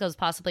provocative dance clubs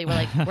possibly were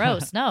like,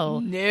 gross, no.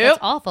 Nope. That's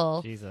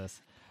awful.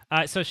 Jesus.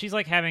 So she's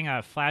like having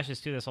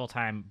flashes too this whole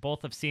time,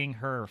 both of seeing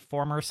her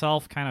former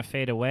self kind of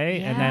fade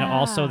away, and then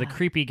also the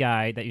creepy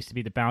guy that used to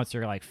be the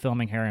bouncer, like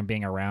filming her and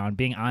being around,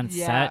 being on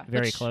set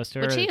very close to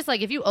her. Which is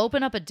like, if you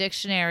open up a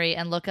dictionary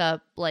and look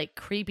up like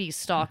creepy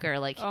stalker,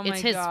 like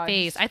it's his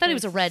face. I thought he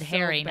was a red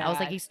herring. I was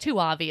like, he's too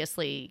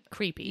obviously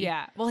creepy.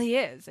 Yeah, well, he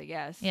is, I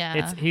guess.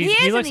 Yeah,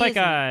 he looks like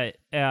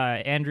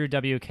Andrew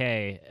WK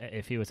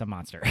if he was a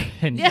monster.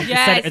 And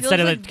yes, instead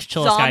of like the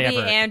chillest guy zombie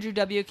ever. Andrew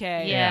WK.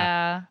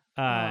 Yeah.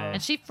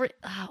 And she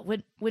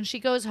when she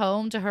goes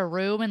home to her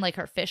room and like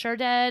her fish are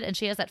dead and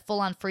she has that full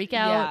on freak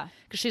out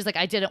because she's like,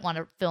 I didn't want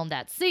to film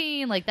that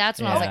scene. Like that's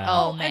when I was like,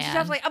 oh man. And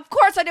she's like, of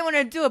course I didn't want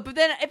to do it, but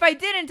then if I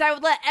didn't, I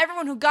would let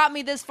everyone who got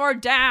me this far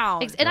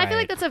down. And I feel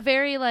like that's a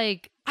very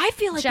like I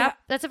feel like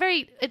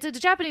it's a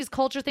Japanese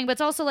culture thing, but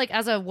it's also like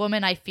as a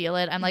woman I feel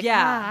it. I'm like,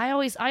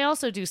 I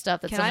also do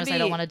stuff that sometimes I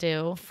don't want to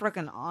do.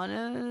 Freaking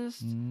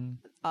honest.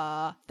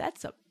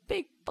 That's a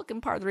big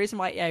fucking part of the reason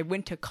why I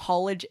went to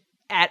college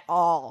at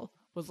all.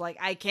 Was like,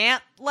 I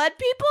can't let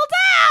people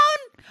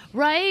down.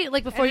 Right?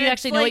 Like before you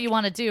actually know what you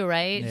want to do,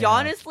 right? Yeah.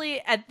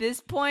 Honestly, at this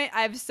point,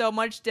 I have so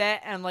much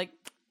debt, and I'm like,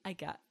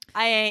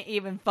 I ain't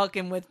even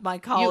fucking with my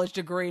college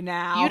degree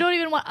now. You don't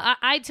even want.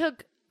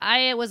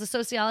 I was a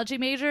sociology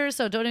major,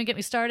 so don't even get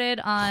me started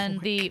on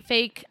the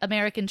fake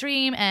American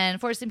dream and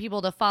forcing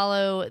people to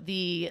follow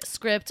the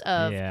script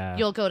of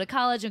you'll go to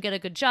college and get a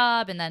good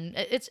job, and then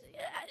it's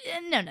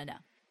no.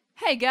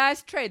 Hey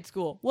guys, trade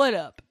school. What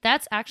up?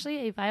 That's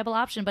actually a viable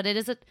option, but it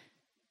is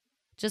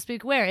just be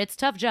aware, it's a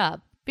tough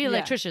job. Being an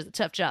electrician is a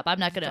tough job. I'm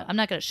not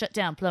gonna shut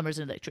down plumbers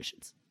and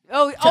electricians.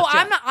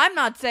 I'm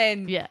not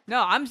saying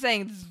no, I'm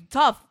saying it's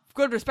tough,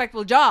 good,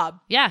 respectable job.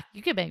 Yeah,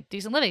 you could make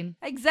decent living.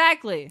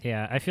 Exactly.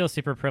 Yeah, I feel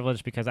super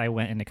privileged because I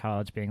went into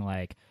college being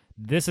like,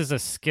 this is a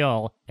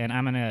skill and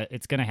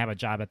it's gonna have a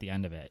job at the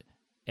end of it.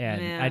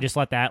 And I just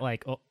let that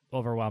like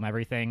overwhelm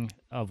everything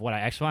of what I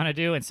actually want to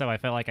do, and so I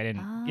felt like I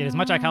didn't get as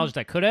much out of college as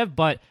I could have,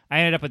 but I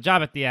ended up with a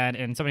job at the end,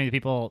 and so many of the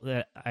people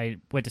that I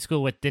went to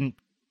school with didn't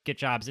get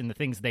jobs in the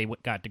things they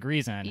got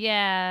degrees in,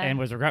 and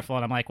was regretful,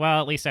 and I'm like, well,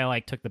 at least I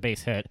like took the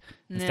base hit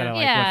instead of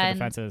like went for the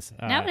fences.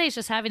 Nowadays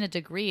just having a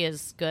degree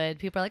is good.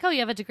 People are like, oh, you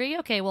have a degree?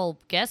 Okay, well,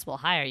 guess we'll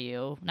hire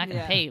you. I'm not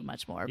going to pay you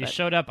much more. You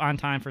showed up on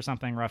time for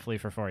something roughly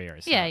for 4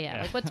 years. So,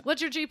 Like,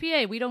 what's your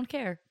GPA? We don't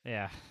care.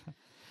 Yeah.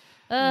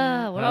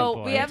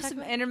 We have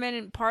some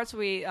intermittent parts where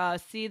we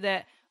see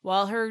that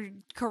while her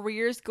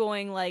career's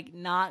going like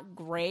not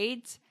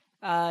great,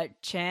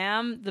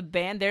 Cham, the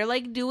band, they're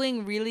like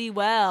doing really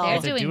well.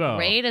 They're doing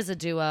great as a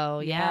duo.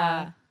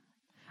 Yeah.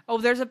 Oh,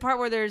 there's a part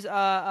where there's they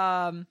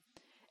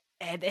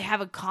have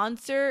a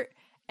concert,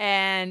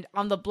 and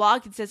on the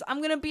block it says,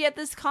 "I'm gonna be at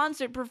this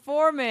concert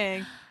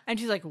performing," and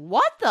she's like,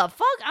 "What the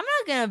fuck? I'm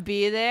not gonna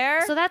be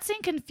there." So that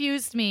scene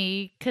confused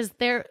me because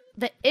the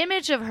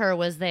image of her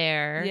was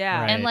there,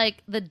 and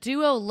like the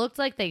duo looked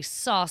like they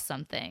saw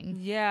something,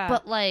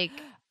 but like.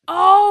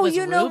 Oh, was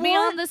you know Ruby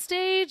what? on the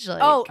stage?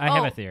 Like, I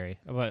have a theory.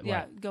 What?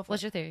 Go for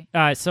What's your theory?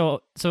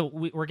 So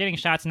we're getting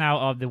shots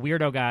now of the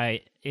weirdo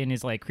guy in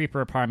his like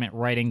creeper apartment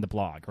writing the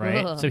blog,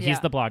 right? So he's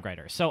the blog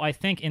writer. So I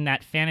think in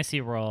that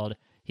fantasy world,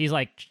 he's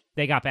like,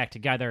 they got back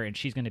together and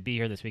she's going to be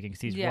here this weekend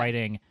because he's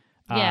writing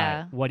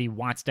what he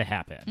wants to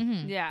happen.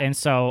 Mm-hmm. Yeah. And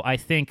so I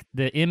think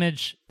the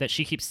image that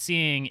she keeps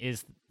seeing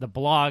is the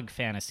blog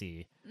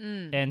fantasy.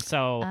 And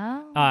so,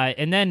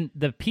 and then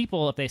the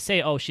people, if they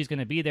say, "Oh, she's going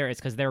to be there," it's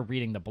because they're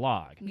reading the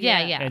blog.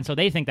 Yeah. And so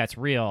they think that's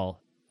real.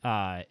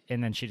 And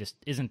then she just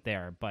isn't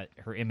there, but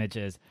her image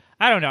is.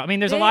 I don't know. I mean,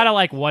 there's a lot of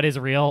like, what is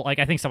real? Like,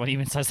 I think someone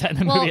even says that in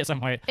the movie at some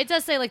point. It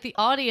does say like the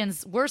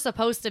audience were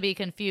supposed to be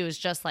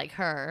confused, just like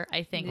her.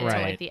 I think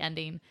until like the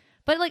ending.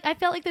 But like, I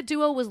felt like the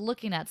duo was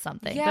looking at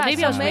something. Yeah. But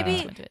maybe so I was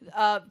maybe.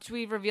 Should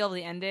we reveal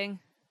the ending?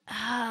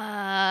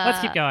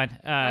 Let's keep going.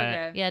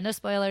 Okay. Yeah, no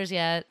spoilers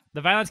yet.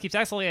 The violence keeps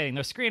escalating.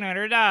 The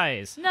screenwriter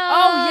dies. No.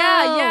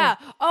 Oh yeah.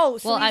 Oh,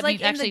 so he's like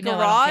in the no,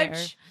 I don't care.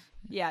 garage.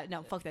 Yeah,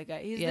 no, fuck that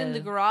guy. He's in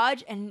the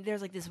garage, and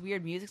there's like this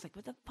weird music. It's like,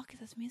 what the fuck is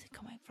this music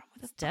coming from?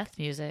 What the fuck? Death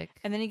music.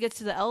 And then he gets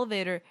to the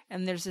elevator,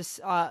 and there's this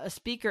a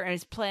speaker, and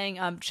it's playing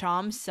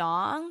Cham's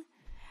song,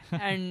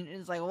 and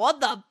it's like, what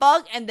the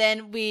fuck? And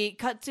then we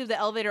cut to the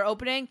elevator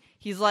opening.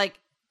 He's like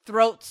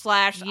throat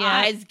slashed,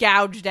 eyes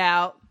gouged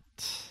out.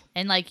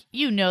 And like,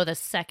 the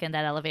second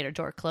that elevator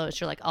door closed,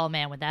 you're like, oh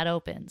man, when that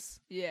opens,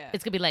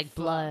 it's gonna be like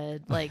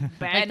blood, like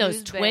Bad those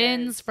news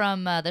twins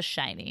from The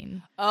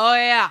Shining. Oh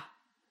yeah.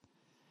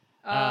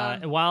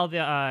 While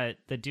the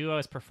duo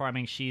is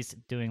performing, she's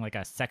doing like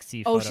a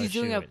sexy. Oh, photo she's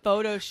doing a shoot.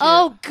 photo shoot.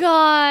 Oh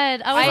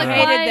God! I was I like,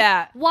 hated why,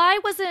 that. Why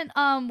wasn't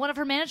one of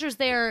her managers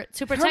there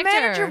to protect her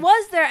manager her?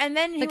 was there, and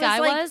then he The was guy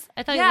like, was?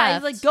 I thought he yeah,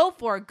 left. he's like, go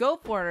for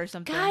it, or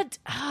something. God,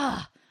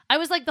 I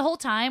was like the whole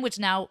time, which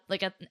now,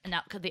 like,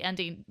 now the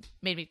ending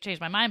made me change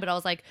my mind. But I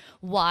was like,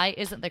 why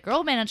isn't the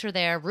girl manager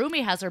there?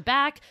 Rumi has her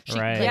back. She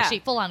Right. like, Yeah. she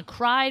full on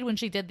cried when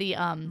she did the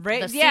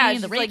Rape, the scene, yeah, the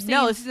she's rape like, scene.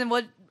 no, this isn't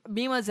what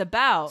Mima's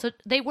about. So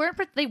they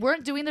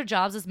weren't doing their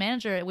jobs as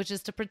manager, which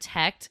is to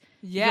protect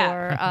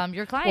Yeah.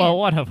 your client. Well,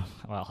 one of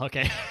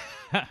okay.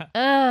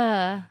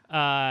 Ugh.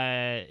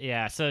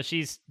 Yeah. So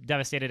she's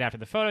devastated after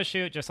the photo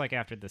shoot, just like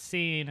after the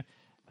scene.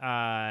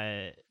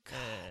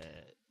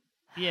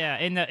 Yeah,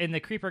 and the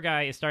creeper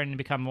guy is starting to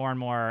become more and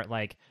more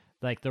like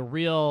the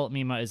real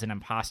Mima is an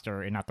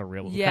imposter and not the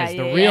real, Yeah, because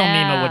the yeah, real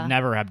yeah. Mima would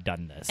never have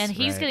done this. And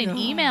he's right? getting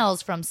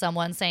emails from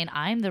someone saying,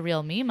 I'm the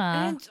real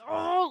Mima. And it's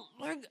all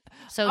like,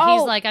 So Oh.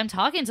 he's like, I'm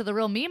talking to the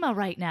real Mima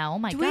right now. Oh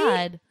my do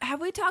God. have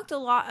we talked a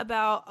lot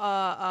about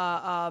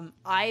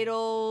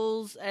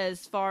idols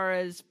as far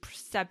as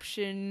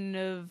perception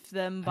of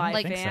them by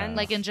Like, think so. fans?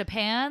 like in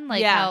Japan?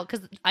 Like Yeah. how,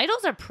 because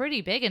idols are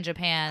pretty big in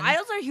Japan.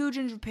 Idols are huge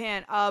in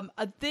Japan.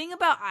 A thing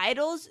about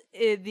idols,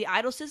 the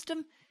idol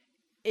system,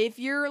 if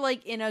you're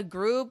like in a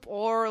group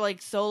or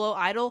like solo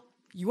idol,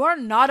 you are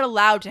not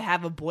allowed to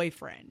have a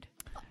boyfriend.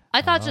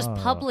 I thought just Oh.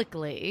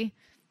 publicly.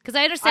 Because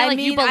I understand I like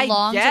you mean, I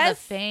belong to the guess,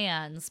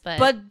 fans, but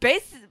But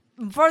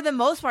for the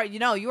most part,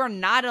 you are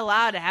not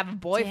allowed to have a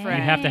boyfriend.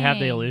 You have to have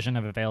the Dang. illusion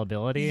of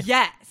availability.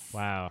 Yes.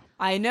 Wow.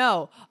 I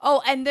know.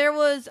 Oh, and there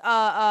was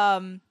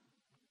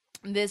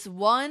this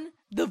one,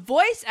 the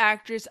voice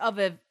actress of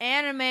an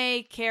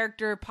anime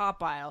character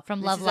Popeye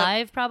from This Love is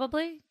Live,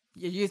 probably.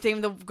 you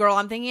think the girl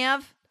I'm thinking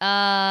of?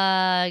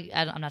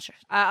 I'm not sure.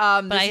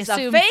 But This I is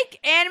assume- a fake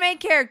anime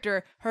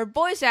character. Her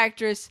voice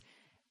actress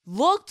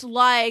looked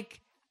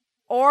like,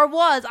 or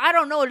was, I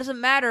don't know, it doesn't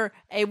matter,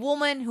 a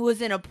woman who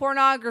was in a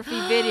pornography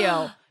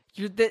video.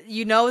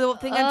 You know the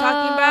thing I'm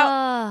talking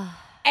about?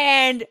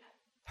 And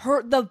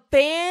the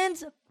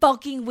fans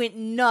fucking went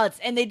nuts,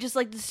 and they just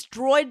like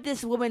destroyed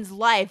this woman's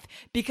life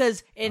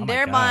because in Oh my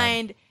their God.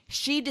 mind,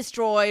 she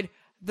destroyed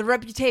the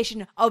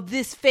reputation of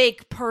this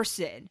fake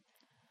person.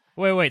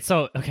 Wait.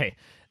 So okay,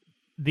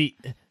 the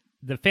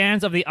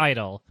fans of the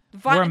idol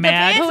Fi- were the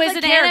mad. fans- Who is the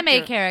an anime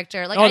character.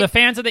 character? Like, Oh, I- the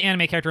fans of the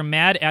anime character were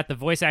mad at the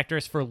voice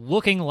actress for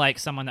looking like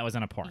someone that was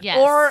in a porn. Yes.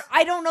 Or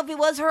I don't know if it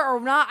was her or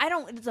not.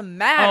 It doesn't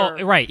matter.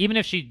 Oh, right. Even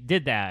if she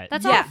did that,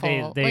 That's Yeah.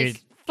 awful. They-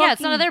 Like, yeah,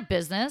 it's none fucking- of their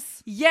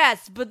business.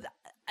 Yes, but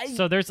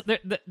so there's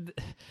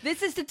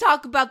this is to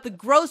talk about the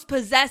gross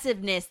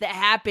possessiveness that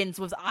happens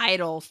with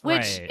idols. Which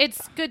Right.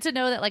 it's good to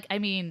know that, like, I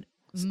mean,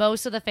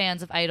 most of the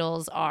fans of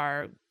idols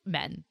are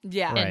men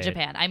Yeah. in Right.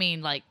 Japan. I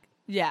mean, like,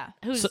 Yeah.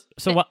 who's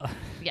so what?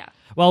 yeah.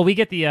 Well, we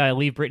get the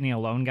leave Britney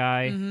alone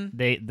guy. Mm-hmm.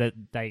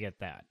 They get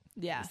that.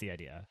 Yeah. That's the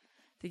idea.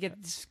 They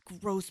get this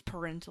gross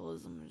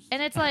parentalism.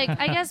 And it's like,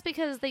 I guess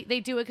because they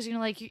do it because,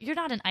 like, you're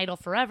not an idol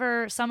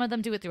forever. Some of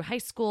them do it through high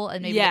school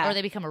and maybe, Yeah. or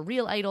they become a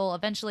real idol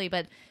eventually,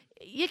 but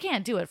you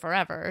can't do it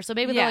forever. So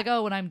maybe Yeah. they're like,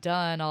 oh, when I'm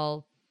done,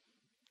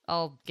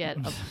 I'll get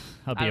a,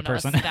 I'll be I a don't know,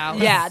 person. spouse.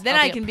 Yeah, then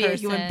I'll I can be a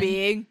human person,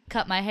 being.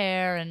 cut my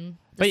hair and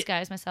But-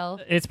 disguise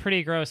myself. It's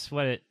pretty gross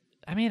what it.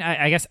 I mean,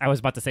 I guess I was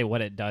about to say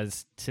what it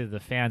does to the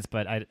fans,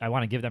 but I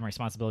want to give them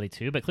responsibility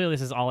too. But clearly,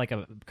 this is all like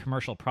a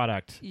commercial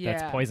product Yeah.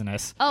 that's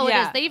poisonous. Oh, it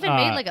Yeah. is. They even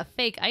made Uh, like a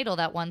fake idol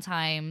that one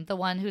time, the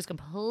one who's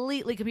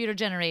completely computer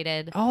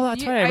generated. Oh,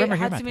 that's You- right. I remember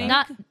hearing Hatsune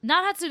about that.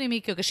 Not Hatsune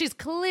Miku, because she's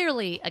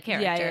clearly a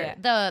character. yeah.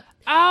 The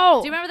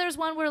Oh, do you remember there was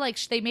one where like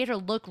they made her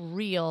look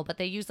real, but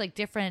they used like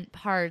different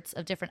parts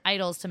of different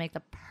idols to make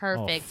the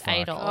perfect fuck.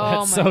 idol, Oh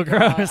That's my so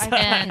God. gross.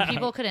 and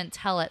people couldn't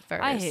tell at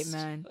first. I hate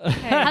men.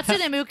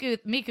 Hatsune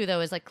Miku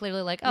though is like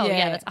clearly like, oh Yeah.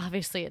 yeah, that's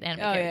obviously an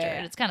anime Oh, yeah, character, yeah.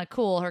 and it's kind of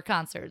cool. Her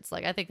concerts,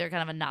 like I think they're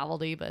kind of a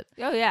novelty, but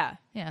Oh yeah.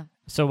 yeah,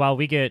 So while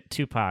we get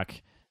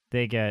Tupac,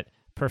 they get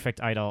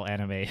perfect idol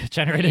anime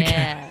generated.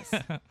 yes.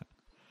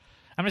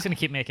 I'm just gonna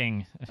keep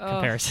making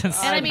comparisons.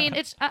 And I mean,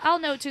 I'll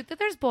note too that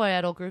there's boy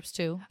idol groups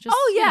too. Just,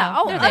 Oh you yeah.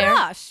 know, Oh they're my there.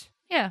 gosh.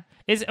 Yeah.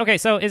 Is okay.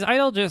 So is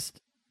idol just?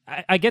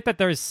 I get that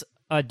there's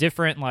a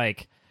different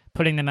like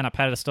putting them in a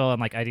pedestal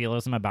and like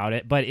idealism about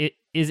it, but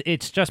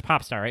it's just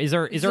pop star. Is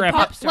there a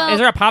pop star. is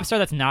there a pop star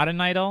that's not an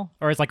idol,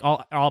 or is like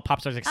all pop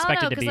stars I don't know,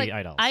 expected to 'cause, be like,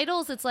 idols?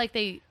 Idols, it's like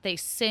they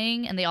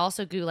sing and they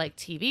also do like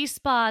TV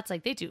spots.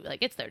 Like they do, like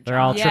it's their job. They're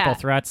all Yeah. triple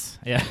threats.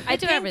 Yeah. I I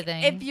do think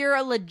everything. If you're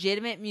a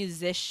legitimate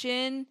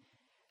musician,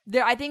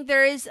 I think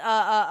there is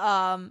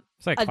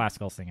It's like a-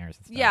 classical singers.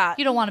 And stuff. yeah.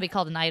 You don't want to be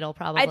called an idol,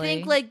 probably. I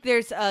think like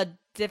there's a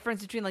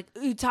difference between like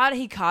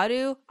Utada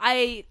Hikaru.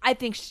 I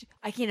think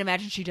I can't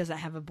imagine she doesn't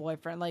have a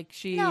boyfriend. Like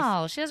she's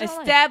no, she has her own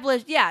life.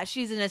 established. Yeah,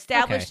 she's an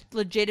established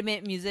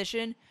legitimate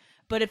musician.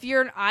 But if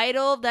you're an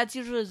idol, that's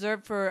usually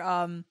reserved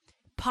for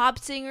pop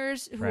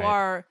singers who Right.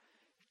 are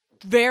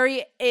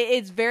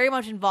it's very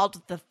much involved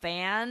with the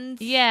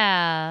fans.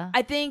 Yeah.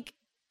 I think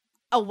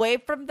away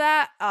from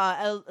that,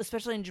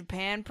 especially in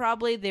Japan,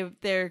 probably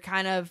they're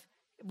kind of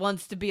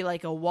wants to be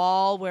like a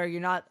wall where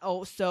you're not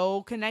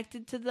so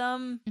connected to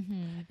them.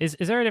 Is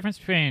there a difference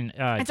between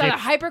It's either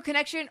hyper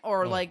connection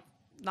or like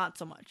not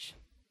so much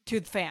to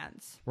the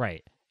fans.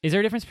 right? Is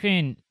there a difference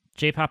between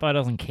J-pop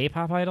idols and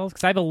K-pop idols?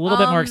 Because I have a little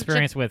bit more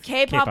experience with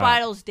K-pop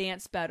idols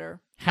dance better.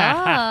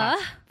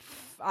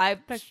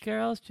 The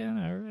girls'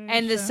 generation.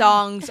 And the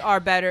songs are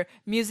better.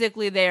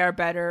 Musically, they are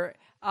better.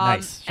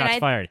 Nice. Shots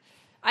fired.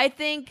 I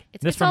think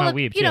This from all, a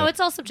weeb, you know, too. it's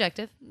all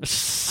subjective.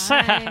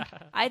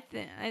 I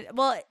think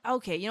well,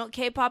 okay, you know,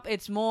 K-pop,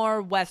 it's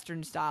more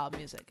Western style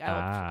music.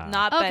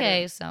 Not better.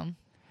 Okay, so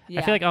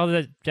Yeah. I feel like all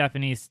the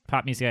Japanese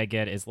pop music I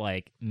get is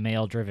like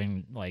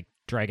male-driven, like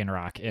dragon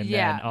rock, and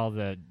then all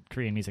the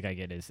Korean music I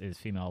get is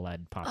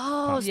female-led pop. Oh,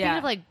 pop. speaking Yeah.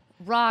 of like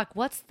rock,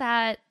 what's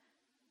that?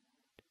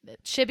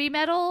 Chibi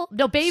metal?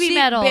 No, baby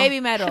metal. Baby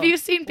metal. Have you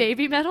seen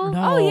baby metal?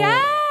 No. Oh yeah,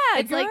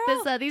 It's like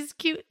girl. this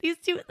these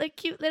two like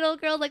cute little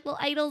girls, like little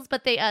idols,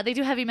 but they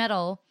do heavy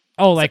metal.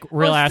 Oh, like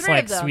real ass three of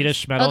like them.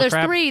 Swedish metal. Oh, there's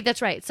crap? 3. That's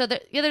right. So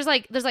there's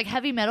like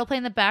heavy metal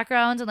playing in the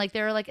background, and like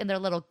they're like in their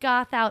little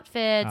goth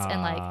outfits,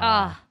 and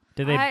like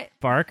Do they I-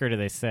 bark or do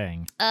they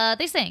sing?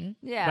 they sing.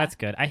 Yeah. That's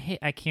good.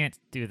 I can't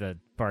do the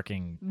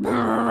barking.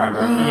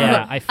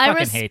 Yeah, I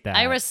fucking hate that.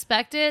 I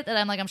respect it. That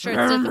I'm sure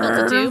it's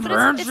difficult to do, but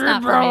it's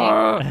not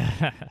for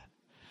me.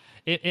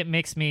 It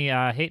makes me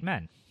hate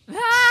men.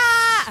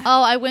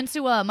 Oh, I went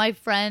to my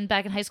friend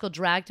back in high school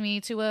dragged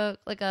me to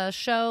a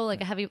show,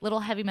 like a little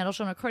heavy metal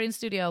show in a recording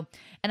studio,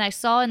 and I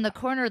saw in the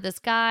corner this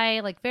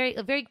guy, like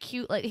very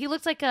cute, like he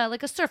looks like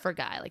a surfer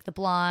guy, like the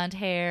blonde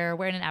hair,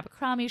 wearing an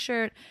Abercrombie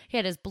shirt. He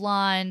had his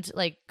blonde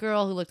like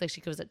girl who looked like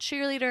she was a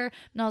cheerleader,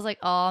 and I was like,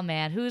 oh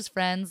man, who's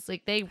friends?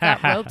 Like they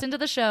got roped into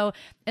the show,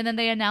 and then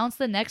they announced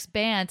the next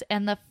band,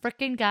 and the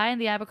freaking guy in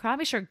the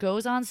Abercrombie shirt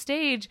goes on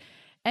stage.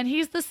 And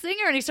he's the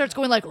singer, and he starts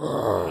going like, and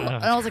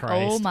I was like, Christ.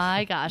 oh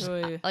my gosh.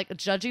 Oy. Like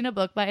judging a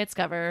book by its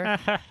cover.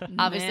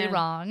 Obviously Man.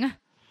 wrong.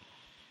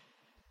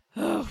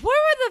 Where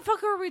the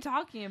fuck were we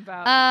talking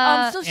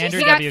about? So Andrew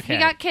he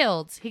got WK.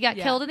 killed. He got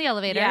Yeah. killed in the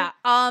elevator. Yeah.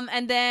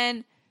 And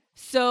then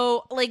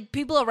so like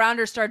people around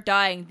her start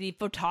dying. The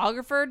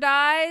photographer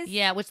dies.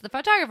 Yeah, which the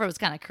photographer was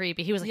kind of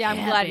creepy. He was like, Yeah,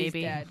 I'm glad he's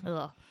baby. dead.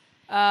 Ugh.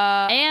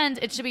 And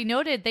And it should be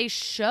noted, they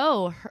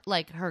show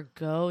her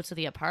go to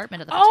the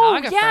apartment of the oh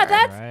photographer. yeah,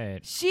 that's Right.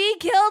 she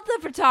killed the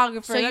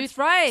photographer. That's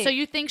right. So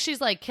you think she's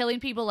like killing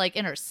people like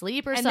in her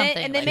sleep or And they- something?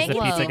 and they like, She's make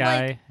the it pizza seem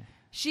guy. like-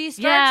 she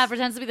starts. yeah,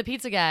 pretends to be the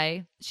pizza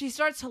guy. She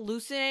starts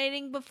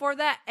hallucinating before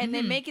that, and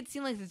they make it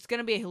seem like it's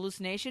gonna be a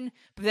hallucination.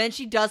 But then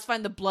she does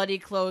find the bloody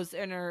clothes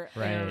in her.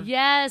 in her- Right.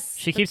 Yes.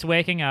 She keeps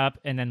waking up,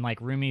 and then like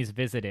Rumi's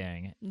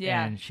visiting,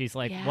 Yeah. and she's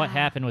like, Yeah. "What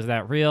happened? Was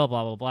that real?"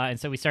 Blah blah blah. And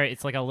so we start.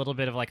 It's like a little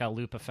bit of like a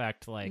loop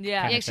effect, like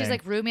Yeah. kinda Yeah, she's thing.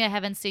 like, Rumi, I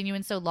haven't seen you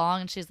in so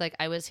long. And she's like,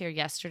 I was here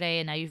yesterday,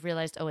 and now you've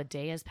realized, oh, a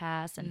day has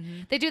passed.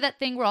 And they do that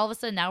thing where all of a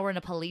sudden now we're in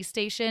a police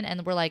station,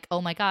 and we're like,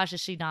 oh my gosh, is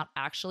she not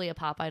actually a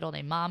pop idol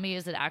named Mommy?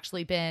 Has it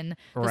actually been this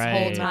whole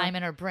Right. time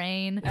in her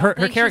brain? I Her don't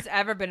think character. she's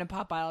ever been a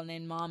pop idol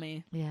named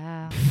Mommy.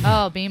 Yeah.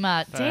 Oh,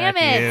 Mima. Damn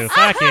Fuck you. it.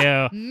 Fuck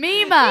you.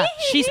 Mima.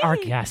 She's our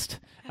guest.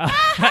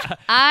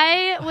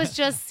 I was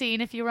just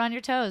seeing if you were on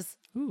your toes.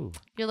 Ooh.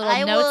 Your little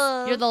I notes.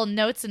 was. Your little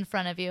notes in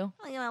front of you.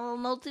 I got a little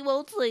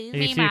multi-multi. You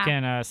two Mima.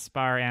 can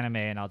spar anime,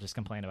 and I'll just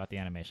complain about the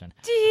animation.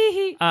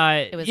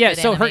 It was yeah.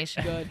 good So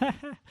animation.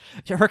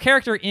 her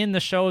character in the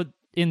show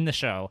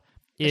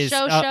is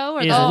show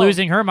or is the-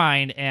 losing her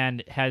mind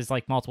and has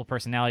like multiple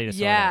personality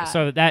disorder. Yeah.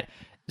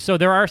 So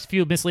there are a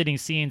few misleading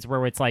scenes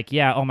where it's like,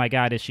 yeah, oh my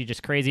god, is she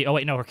just crazy? Oh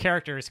wait, no, her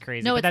character is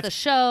crazy. No, but it's the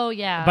show.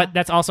 Yeah. But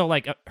that's also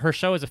like her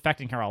show is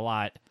affecting her a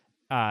lot,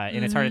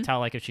 and it's hard Mm-hmm. to tell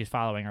like if she's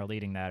following or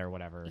leading that or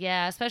whatever.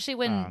 yeah, especially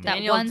when that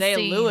Daniel one scene.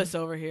 Day-Lewis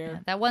over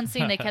here. That one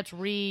scene they kept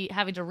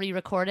having to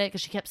re-record it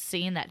because she kept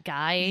seeing that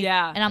guy.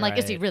 Yeah. And I'm like,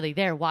 is he Right. really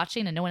there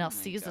watching and no one else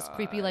sees this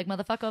creepy like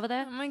motherfucker over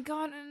there? Oh my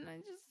god! And I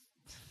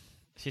just.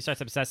 She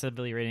starts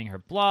obsessively reading her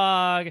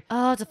blog.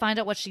 Oh, to find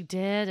out what she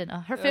did, and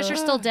her fish are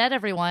still dead.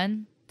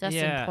 Everyone. That's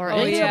important.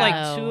 Oh, I think yeah.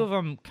 like two of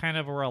them kind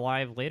of were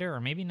alive later,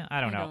 or maybe not. I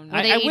don't know. don't know.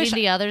 Were they I eating wish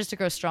the others to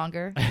grow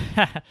stronger?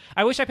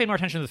 I wish I paid more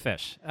attention to the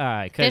fish.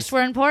 'Cause- Fish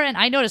were important.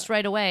 I noticed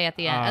right away at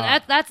the end.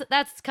 And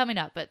that's coming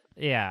up, but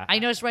yeah. I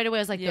noticed right away.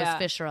 I was like, Yeah. those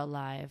fish are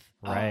alive.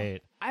 Right.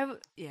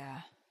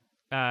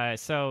 Yeah.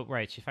 So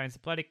right, she finds the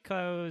bloody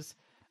clothes.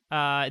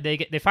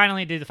 They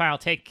finally do the final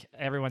take.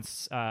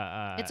 Everyone's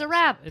It's a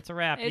wrap. It's a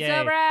wrap. It's Yay.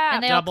 a wrap.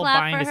 And they all Double clap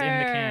bind for is in the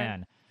her.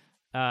 can.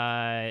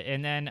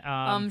 And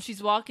then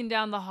She's walking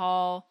down the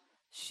hall.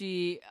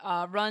 She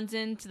runs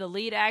into the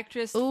lead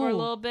actress for a Ooh.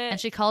 little bit. And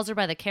she calls her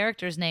by the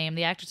character's name.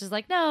 The actress is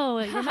like, no,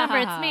 remember,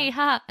 it's me.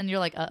 Ha. And you're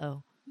like,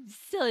 uh-oh.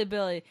 Silly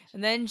Billy.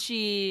 And then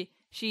she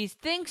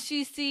thinks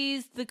she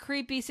sees the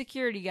creepy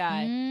security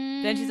guy.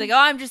 Then she's like, oh,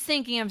 I'm just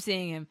thinking I'm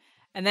seeing him.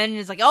 And then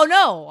it's like, oh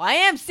no, I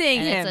am seeing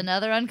And him. it's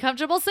another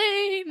uncomfortable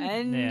scene.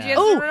 And Yeah. she has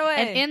to Oh, run away.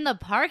 and in the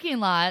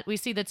parking lot, we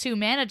see the two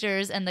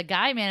managers, and the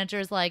guy manager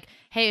is like,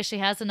 "Hey, she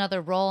has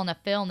another role in a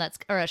film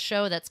or a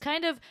show that's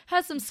kind of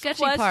has some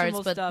sketchy parts,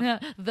 questionable but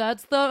stuff.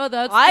 that's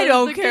I the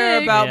don't care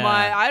gig." about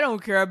Yeah. I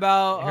don't care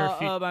about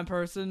Her my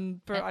person.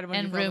 I don't And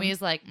want to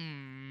Rumi's like,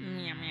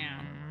 meow meow.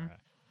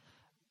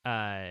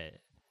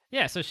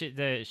 yeah, so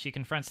she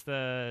confronts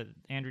the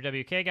Andrew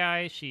WK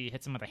guy. She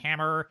hits him with a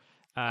hammer.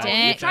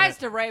 Dang. He tries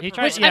to rape He her.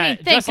 tries- Which, I yeah,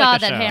 mean, thank just like God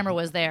the that show. hammer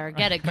was there.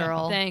 Get it,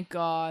 girl. Thank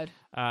God.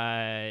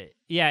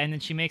 Yeah, and then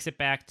she makes it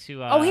back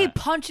to. Oh, he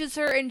punches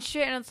her and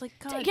shit, and it's like,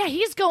 God. Yeah,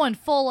 he's going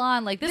full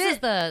on. Like, this is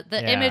the Yeah.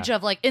 image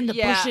of, like, in the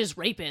Yeah. bushes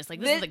rapist.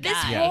 Like, this is the guy.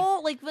 This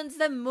whole, like, when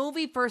the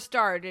movie first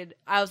started,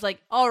 I was like,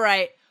 all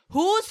right,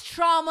 whose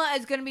trauma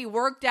is going to be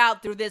worked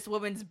out through this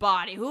woman's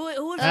body? Who's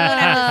going to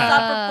have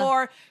to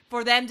suffer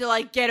for them to,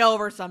 like, get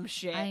over some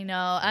shit? I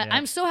know.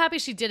 I'm so happy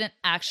she didn't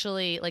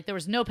actually, like, there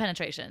was no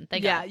penetration.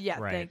 Thank God. Yeah,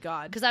 Right. thank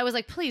God. Because I was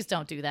like, please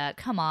don't do that.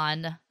 Come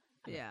on.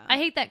 Yeah. I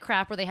hate that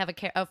crap where they have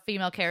a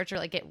female character,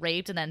 like, get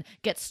raped and then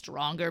get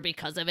stronger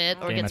because of it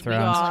or Game gets of weak.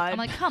 Thrones. I'm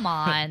like, come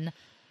on.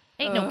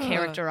 Ain't no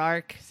character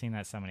arc. Seen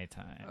that so many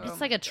times.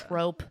 It's like a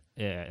trope.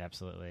 Yeah,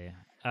 absolutely.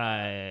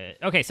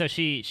 Okay, so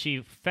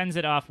she fends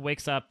it off,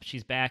 wakes up,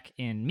 she's back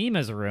in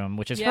Mima's room,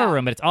 which is Yeah. her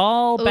room, but it's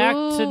all back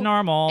to Ooh,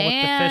 normal with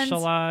the fish and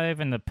alive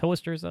and the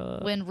posters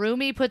up. When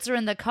Rumi puts her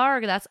in the car,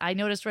 I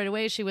noticed right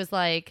away she was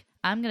like,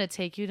 I'm going to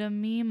take you to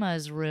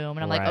Mima's room.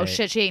 And I'm like, oh Right.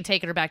 shit, she ain't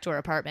taking her back to her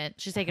apartment.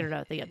 She's taking her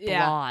to the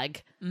Yeah. blog.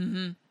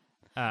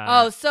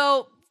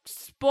 So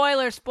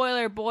spoiler.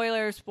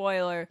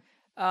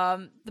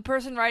 The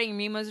person writing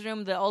Mima's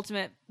room, the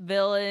ultimate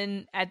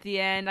villain at the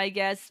end, I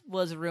guess,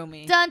 was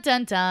Rumi. Dun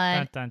dun dun.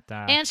 Dun, dun,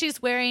 dun. And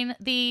she's wearing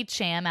the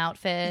Cham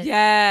outfit.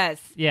 Yes.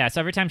 Yeah,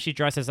 so every time she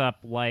dresses up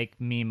like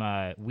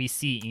Mima, we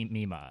see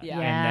Mima. Yeah.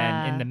 And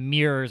Yeah. then in the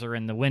mirrors or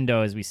in the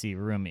windows, we see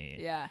Rumi.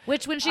 Yeah.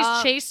 Which when she's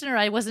chasing her,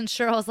 I wasn't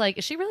sure. I was like,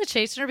 is she really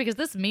chasing her? Because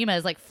this Mima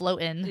is like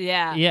floating.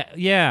 Yeah.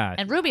 Yeah.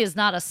 And Ruby is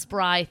not a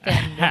spry,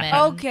 thin woman.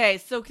 Okay,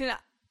 so can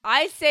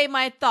I say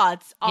my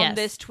thoughts on Yes.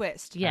 this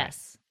twist?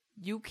 Yes.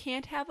 You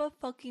can't have a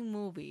fucking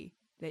movie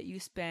that you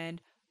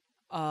spend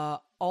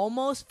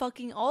almost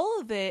fucking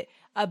all of it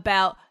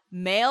about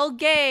male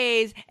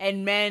gaze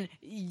and men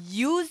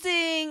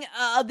using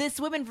this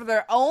woman for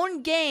their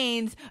own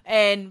gains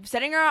and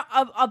setting her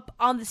up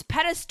on this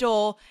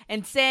pedestal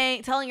and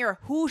telling her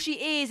who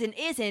she is and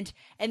isn't,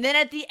 and then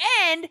at the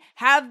end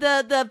have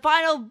the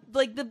final,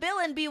 like, the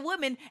villain be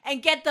women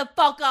and get the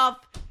fuck off.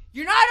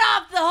 You're not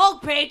off the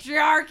hook,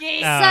 patriarchy.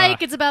 Psych,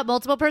 it's about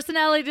multiple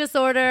personality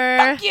disorder.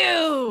 Fuck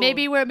you.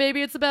 Maybe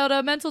it's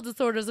about mental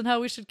disorders and how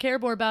we should care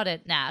more about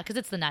it. Nah, because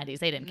it's the 90s.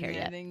 They didn't care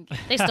yet.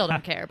 They still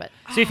don't care, but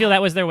So you feel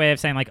that was their way of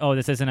saying, like, oh,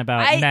 this isn't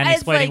about men it's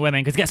exploiting like-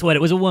 women, because guess what?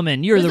 It was a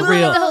woman. You're the the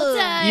real. whole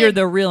time. You're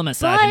the real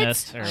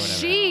misogynist. Or But whatever.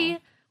 she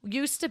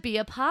used to be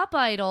a pop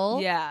idol.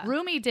 Yeah.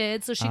 Rumi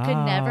did, so she could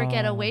never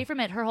get Oh. away from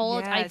it. Her whole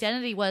Yes.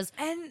 identity was,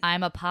 And-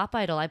 I'm a pop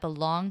idol. I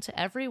belong to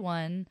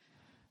everyone.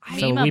 So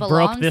Mima we broke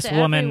belongs this to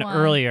woman everyone.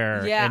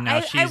 earlier, Yeah, and now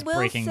I she's will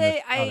breaking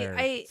say the other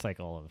I-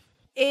 cycle of.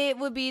 It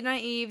would be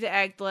naive to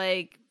act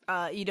like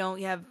you don't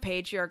have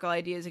patriarchal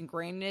ideas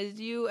ingrained as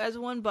you as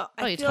one, but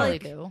Oh, I you feel totally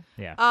like do.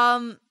 Yeah.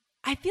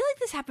 I feel like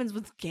this happens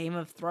with Game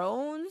of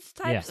Thrones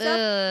type Yeah.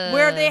 stuff,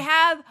 where they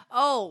have,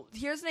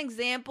 here's an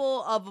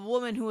example of a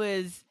woman who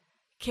is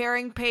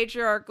carrying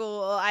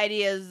patriarchal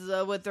ideas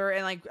with her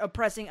and, like,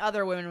 oppressing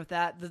other women with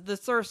that. The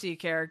Cersei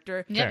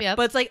character. Yep, Sure. yep.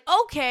 But it's like,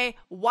 okay,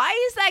 why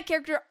is that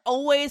character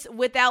always,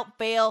 without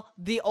fail,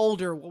 the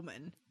older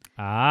woman?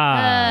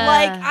 Ah.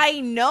 Like, I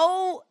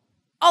know,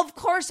 of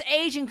course,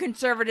 Asian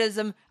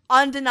conservatism,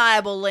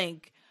 undeniable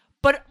link.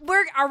 But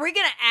are we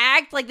going to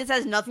act like this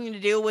has nothing to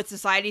do with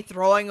society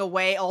throwing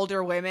away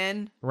older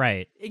women?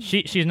 Right.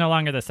 She's no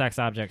longer the sex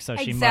object, so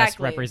she must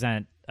Exactly.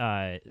 represent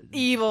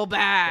Evil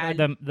bad.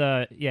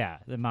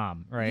 the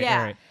mom, right?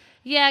 Yeah. Right.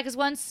 Yeah, because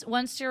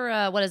once you're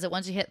what is it?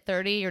 Once you hit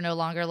 30, you're no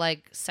longer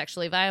like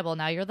sexually viable.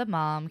 Now you're the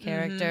mom Mm-hmm.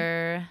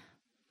 character.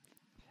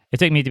 It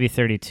took me to be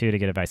 32 to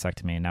get a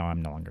vasectomy, and now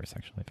I'm no longer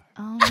sexually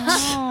Oh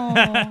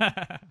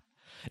no!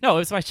 No, it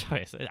was my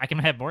choice. I can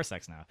have more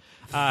sex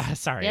now.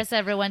 Sorry. Yes,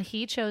 everyone,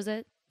 he chose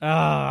it Oh,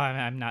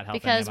 I'm not helping.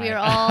 because am we I? are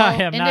all I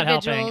am not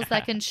individuals helping.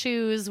 that can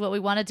choose what we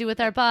want to do with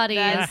our bodies.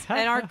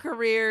 And our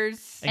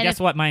careers. And And guess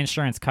if- what? My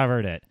insurance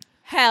covered it.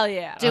 Hell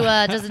yeah.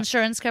 Does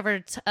insurance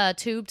cover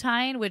tube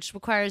tying, which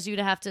requires you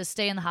to have to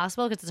stay in the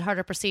hospital because it's a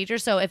harder procedure?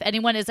 So if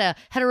anyone is a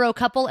hetero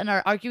couple and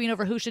are arguing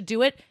over who should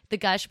do it, the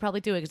guy should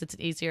probably do it because it's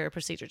an easier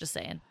procedure. Just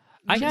saying.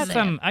 I got Just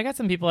saying.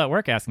 some people at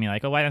work asking me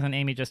like, "Oh, why doesn't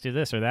Amy just do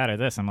this or that or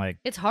this?" I'm like,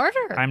 It's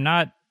harder. "I'm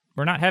not.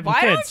 We're not having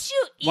Why kids." don't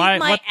you eat Why-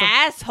 my what the-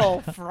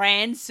 asshole,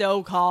 friend,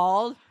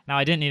 so-called? Now,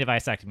 I didn't need a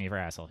vasectomy for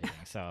asshole heating,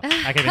 so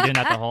I could have been doing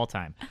that the whole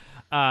time.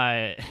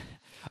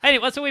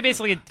 Anyway, so we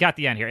basically got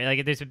the end here.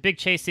 Like, there's a big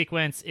chase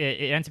sequence.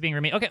 It ends up being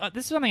Remy. Okay,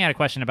 this is something I had a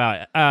question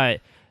about.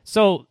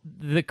 So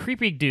the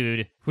creepy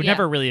dude who Yeah.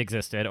 never really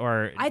existed,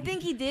 or I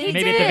think he did.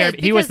 maybe at the very,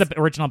 he was the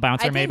because original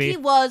bouncer. I think maybe he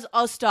was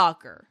a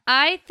stalker.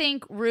 I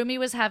think Rumi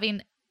was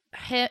having.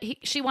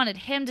 She wanted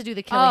him to do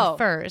the killing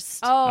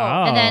first.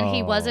 Oh. And then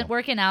he wasn't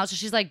working out, so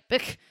she's like,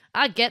 "Bick,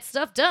 I get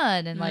stuff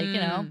done," and like you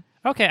know.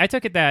 Okay, I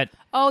took it that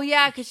Oh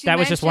yeah, because that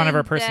was just one of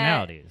her mentioned that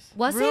personalities.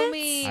 Was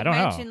Rumi it? I don't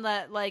know. mentioned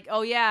that, like,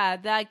 oh yeah,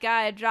 that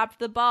guy dropped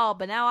the ball,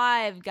 but now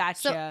I've got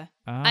So- you.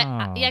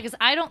 Oh. Yeah, because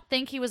I don't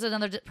think he was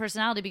another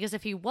personality. Because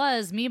if he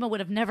was, Mima would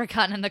have never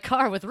gotten in the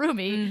car with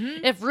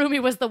Rumi if Rumi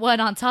was the one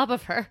on top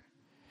of her.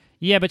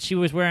 Yeah, but she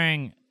was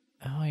wearing.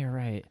 Oh, you're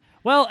right.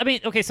 Well, I mean,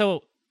 okay,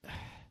 so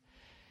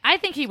I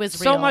think he was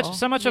so real.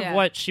 much of Yeah.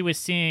 what she was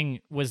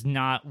seeing was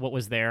not what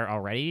was there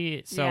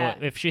already. So Yeah.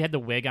 if she had the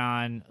wig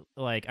on,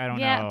 like, I don't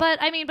Yeah, know.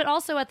 but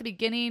also at the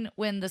beginning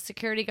when the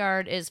security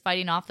guard is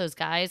fighting off those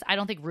guys, I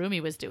don't think Rumi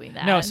was doing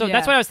that. No, so Yeah.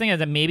 that's what I was thinking,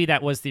 that maybe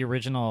that was the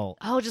original.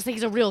 Oh, just think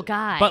he's a real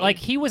guy. But like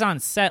he was on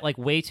set like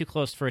way too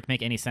close for it to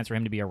make any sense for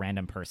him to be a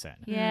random person.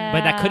 yeah,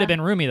 But that could have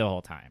been Rumi the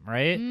whole time,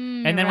 right?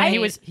 and then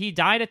you're when right. he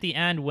died at the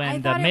end I when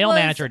the thought it male was-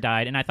 manager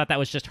died, and I thought that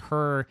was just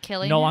her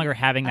Killing no him? longer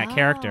having that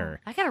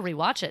character. I gotta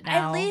rewatch it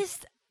now. At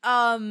least,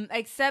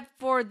 except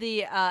for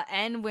the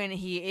end when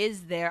he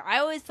is there, I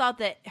always thought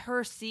that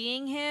her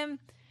seeing him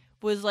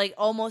was like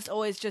almost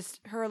always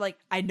just her like,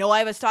 I know I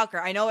have a stalker.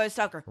 I know I have a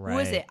stalker. Who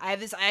is Right. it? I have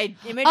this. I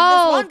imagine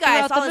Oh, this one guy.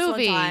 I throughout saw the this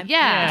movie. one time.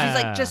 Yeah.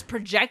 She's Yeah. like just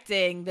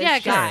projecting this Yeah,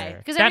 guy.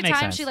 because That every makes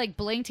time sense. she like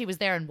blinked, he was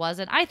there and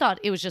wasn't. I thought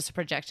it was just a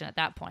projection at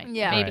that point.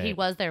 Yeah. maybe he Right.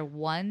 was there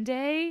one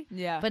day,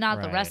 Yeah. but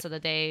not the Right. rest of the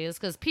days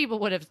because people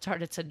would have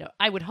started to know.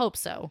 I would hope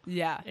so.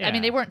 Yeah. I mean,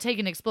 Yeah. they weren't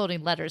taking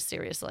exploding letters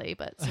seriously,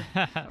 but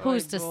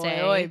who's to boy,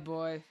 say? Oy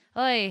boy.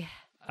 Oy.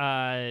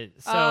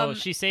 So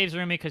she saves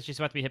Rumi because she's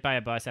about to be hit by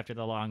a bus after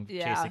the long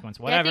Yeah. chase sequence.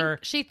 Yeah, I think Whatever.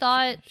 she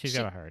thought She's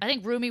got hurt. I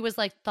think Rumi was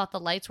like thought the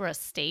lights were a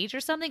stage or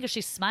something because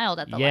she smiled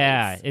at the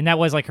Yeah, lights. and that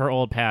was like her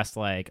old past.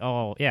 Like,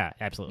 oh yeah,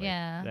 absolutely.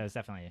 Yeah. that was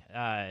definitely.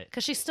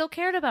 Because she still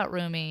cared about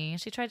Rumi.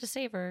 She tried to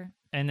save her.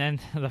 And then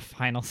the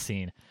final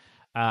scene.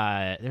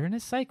 They're in a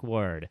psych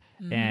ward,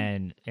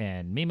 and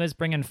Mima's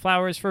bringing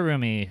flowers for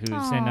Rumi, who's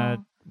in a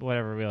Aw.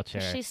 whatever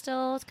wheelchair. She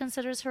still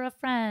considers her a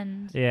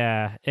friend.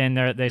 Yeah, and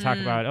they talk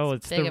about, oh,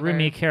 it's big the of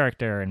Rumi her.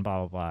 character and blah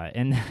blah blah.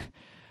 And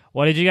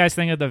what did you guys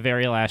think of the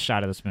very last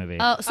shot of this movie?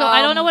 Oh, so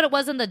I don't know what it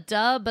was in the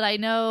dub, but I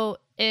know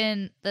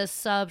in the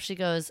sub she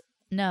goes,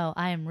 "No,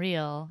 I am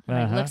real."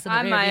 And like, looks in the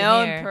I'm my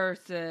rearview own mirror.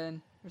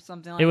 person or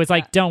something like it was that.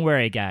 like, don't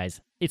worry, guys,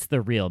 it's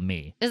the real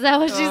me. Is that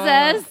what she Oh.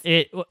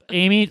 says?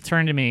 Amy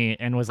turned to me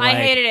and was like,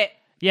 I hated it.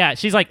 Yeah,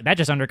 she's like, that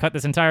just undercut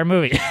this entire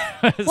movie.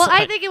 It's Well, I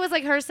like- think it was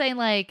like her saying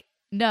like,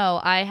 "No,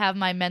 I have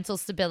my mental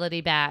stability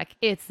back.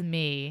 It's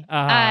me.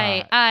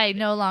 Uh-huh. I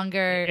no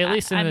longer. At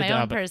least in I'm the my own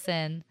dub.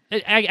 person."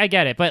 I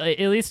get it, but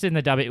at least in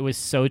the dub, it was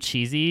so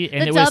cheesy,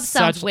 and The it dub was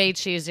sounds such. way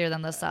cheesier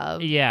than the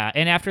sub. Yeah,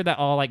 and after that,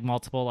 all like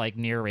multiple like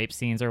near rape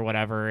scenes or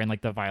whatever, and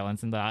like the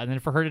violence and and then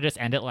for her to just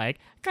end it like,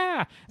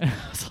 ah,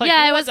 it's like,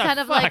 Yeah, it what was the kind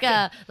of fuck? like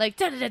a like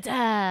da da da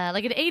da,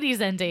 like an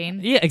 '80s ending.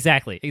 Yeah,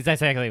 exactly.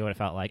 Exactly what it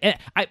felt like. And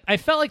I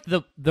felt like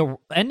the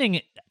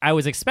ending I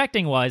was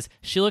expecting was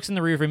she looks in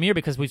the rearview mirror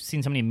because we've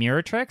seen so many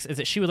mirror tricks. Is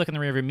that she would look in the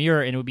rearview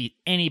mirror and it would be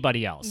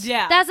anybody else?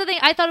 Yeah. That's the thing.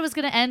 I thought it was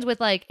going to end with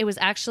like it was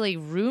actually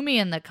Rumi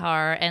in the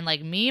car and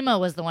like Mima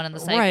was the one in the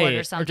psych ward right.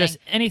 or something. just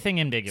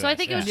anything ambiguous. So I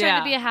think it was yeah. trying Yeah.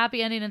 to be a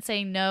happy ending and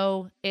saying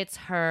no, it's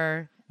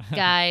her,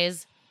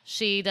 guys.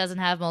 She doesn't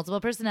have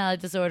multiple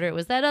personality disorder. It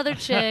was that other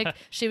chick.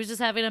 She was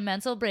just having a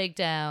mental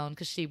breakdown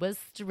because she was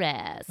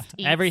stressed.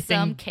 Eat Everything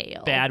some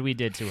kale. bad we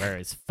did to her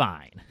is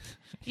fine.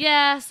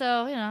 Yeah.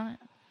 So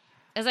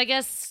as I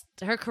guess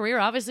her career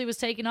obviously was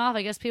taking off.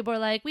 I guess people are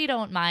like, we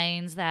don't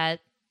mind that.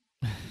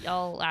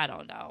 Oh, I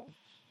don't know.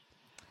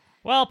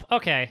 Well,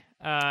 okay.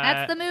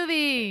 That's the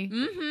movie.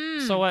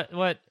 So what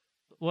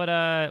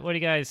do you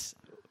guys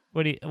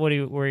where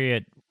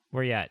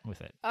you at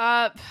with it?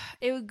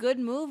 It was a good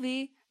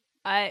movie.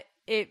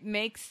 It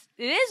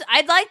is.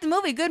 I like the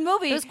movie. Good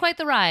movie. It was quite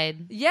the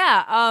ride.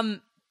 Yeah.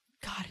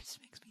 God, it just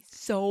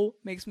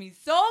makes me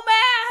so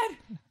mad.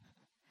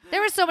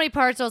 There were so many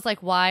parts. I was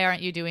like, why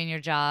aren't you doing your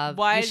job?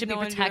 Why you is should no be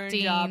one doing their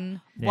protecting. job?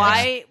 Yeah.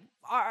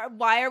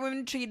 Why are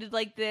women treated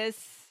like this?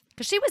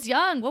 Because she was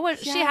young. What was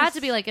she had Yes.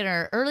 to be like in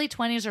her early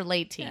 20s or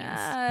late teens.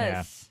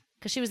 Yes.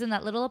 Because she was in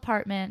that little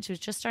apartment. She was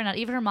just starting out.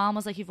 Even her mom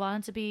was like, you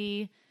wanted to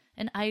be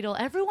an idol.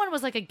 Everyone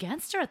was like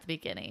against her at the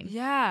beginning.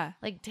 Yeah.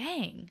 Like,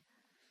 dang.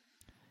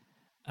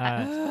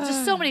 Uh,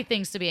 Just so many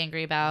things to be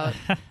angry about.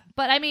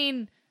 But I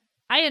mean,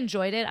 I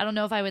enjoyed it. I don't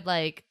know if I would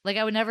like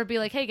I would never be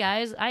like, hey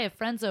guys, I have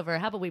friends over.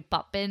 How about we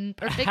pop in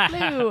Perfect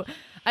Blue?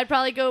 I'd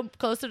probably go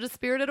closer to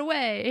Spirited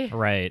Away.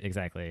 right,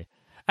 exactly.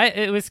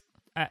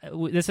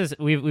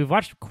 We've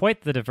watched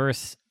quite the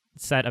diverse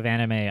set of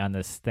anime on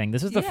this thing.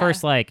 This was the Yeah.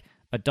 first like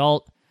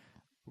adult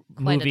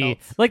Quite movie.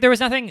 adults. Like there was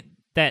nothing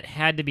that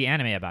had to be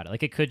anime about it.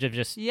 Like it could have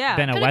just Yeah.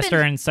 been a Could've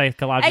Western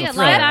psychological live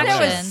thriller. action. There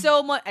was action.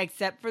 so much,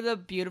 except for the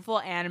beautiful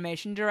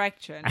animation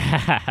direction.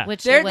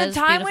 Which There's was the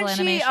time beautiful when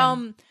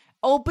animation. she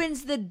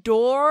opens the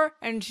door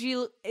and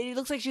it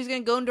looks like she's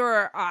gonna go into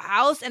her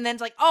house, and then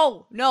it's like,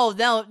 oh no,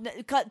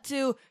 cut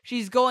to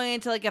she's going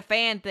into like a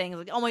fan thing. It's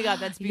like, oh my god,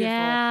 that's beautiful.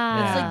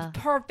 Yeah. It's Yeah. like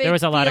perfect. There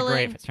was a lot of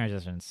feeling. great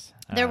transitions.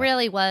 There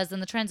really was,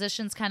 and the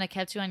transitions kind of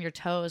kept you on your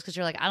toes because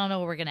you're like, I don't know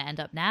where we're gonna end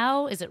up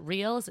now. Is it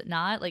real? Is it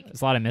not? Like,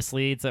 There's a lot of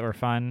misleads that were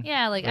fun.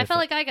 yeah, like I There's felt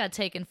like I got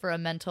taken for a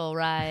mental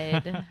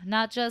ride,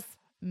 not just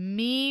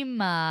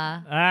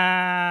Mima.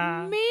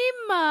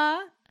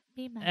 Mima.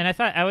 And I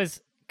thought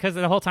because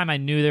the whole time I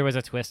knew there was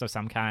a twist of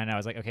some kind. I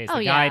was like, okay, is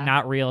the guy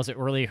not real? Is it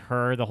really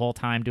her the whole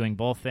time doing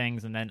both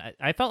things? And then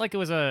I felt like it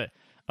was at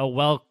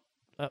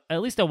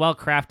least a well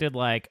crafted,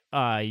 like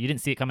you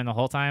didn't see it coming the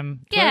whole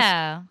time.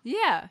 Yeah.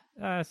 Yeah.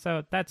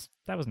 So that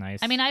was nice.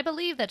 I mean, I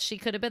believe that she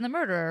could have been the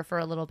murderer for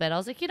a little bit. I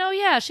was like,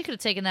 she could have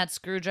taken that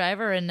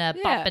screwdriver and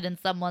popped it in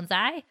someone's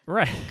eye.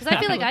 right? Because I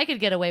feel like I could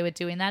get away with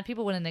doing that.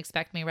 People wouldn't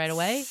expect me right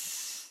away.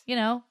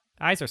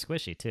 Eyes are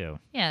squishy too.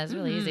 Yeah, it's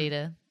really easy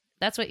to.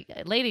 That's what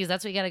ladies.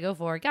 That's what you got to go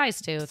for.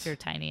 Guys too, if you're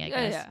tiny, I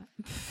guess. Yeah.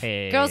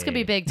 Hey, Girls can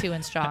be big too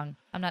and strong.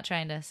 I'm not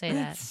trying to say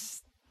that.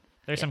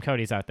 There's some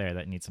Codys out there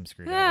that need some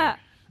screwdriver.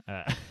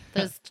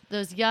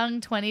 Those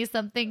young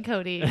 20-something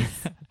Codys.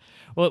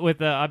 Well, with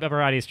the upper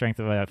body strength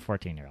of a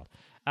 14-year-old.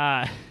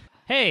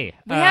 Hey,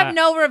 We have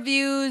no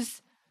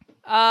reviews.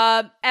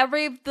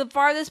 The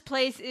farthest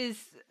place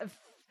is.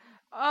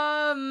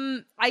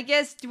 I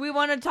guess, do we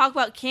want to talk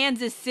about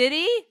Kansas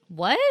City?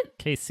 What?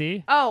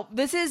 KC. Oh,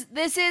 this is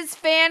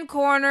fan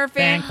corner.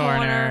 Fan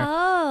corner.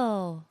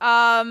 Oh.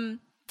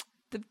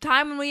 The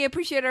time when we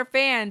appreciate our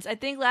fans. I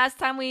think last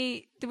time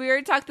did we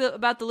already talk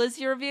about the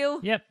Lizzie review?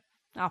 Yep.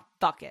 Oh,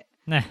 fuck it.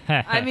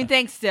 I mean,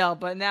 thanks still,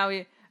 but now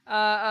we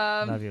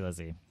love you,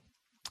 Lizzie.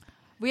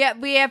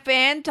 we have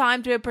fan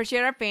time to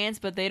appreciate our fans,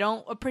 but they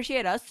don't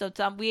appreciate us, so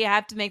we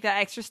have to make that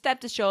extra step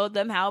to show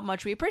them how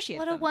much we appreciate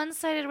What them. a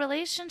one-sided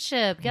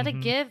relationship. You gotta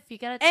give. You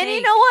gotta take. And you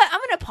know what?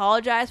 I'm gonna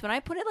apologize when I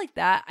put it like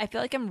that. I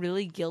feel like I'm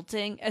really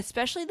guilting,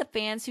 especially the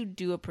fans who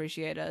do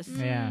appreciate us.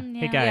 Yeah. yeah.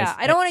 Hey guys. Yeah,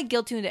 I don't want to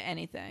guilt you into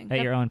anything.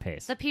 At your own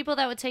pace. The people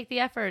that would take the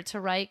effort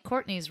to write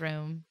Courtney's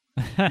room.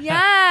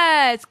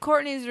 Yes,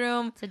 Courtney's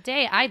room.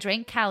 Today I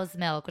drank cow's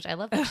milk, which I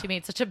love that she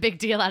made such a big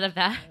deal out of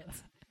that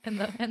in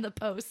the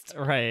post.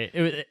 Right.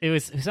 It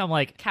was something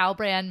like Cow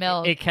brand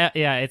milk.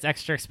 it's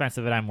extra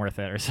expensive, but I'm worth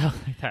it, or something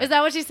like that. Is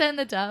that what she said in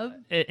the dub?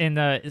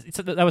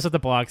 That was what the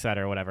blog said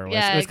or whatever.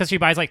 Yeah. It was because she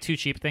buys like 2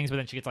 cheap things, but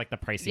then she gets like the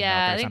pricey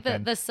Yeah, milk or I think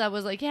something. the sub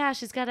was like, I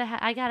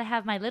gotta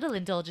have my little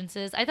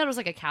indulgences. I thought it was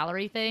like a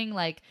calorie thing.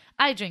 Like,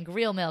 I drink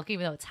real milk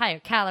even though it's higher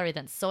calorie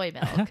than soy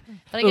milk.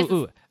 But I guess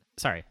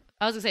sorry.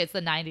 I was gonna say it's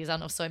the 90s. I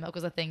don't know if soy milk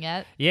was a thing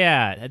yet.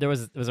 Yeah,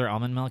 was there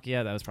almond milk?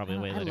 Yeah, that was probably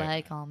way I later.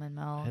 like almond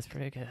milk. That's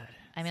pretty good.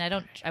 I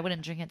mean, I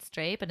wouldn't drink it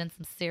straight, but in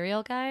some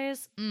cereal,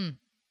 guys. So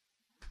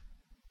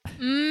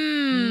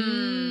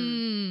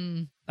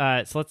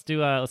let's do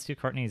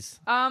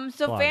Courtney's. So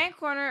blog. fan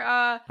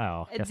corner.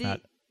 Guess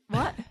not.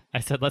 What?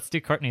 I said let's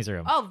do Courtney's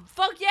room. Oh,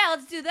 fuck yeah,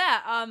 let's do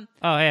that.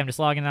 Oh, hey, I'm just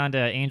logging on to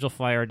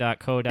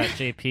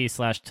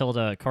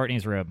angelfire.co.jp/tilde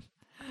Courtney's room.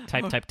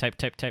 Type.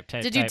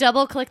 Did you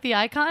double click the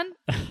icon?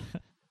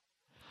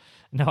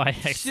 No, I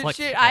should clicked.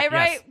 I yes.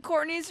 write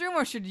Courtney's room,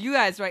 or should you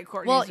guys write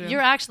Courtney's room? Well,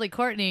 you're actually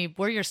Courtney.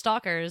 We're your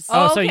stalkers.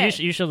 Oh, So okay.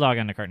 you should log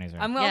on to Courtney's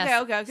room.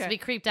 Yes, Okay. to be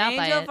creeped out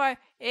by Angel it. Fire.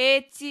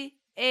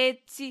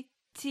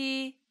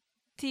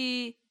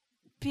 T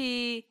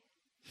P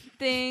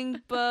thing.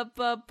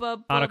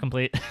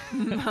 Autocomplete.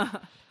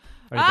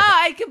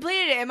 I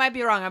completed it. It might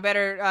be wrong. I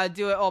better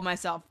do it all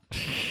myself.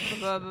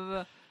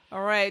 All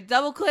right,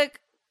 double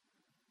click.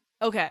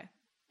 Okay.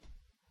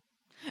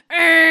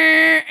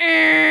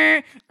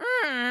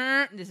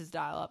 This is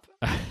dial up.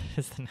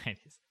 It's the 90s.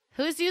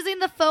 Who's using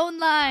the phone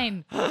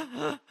line?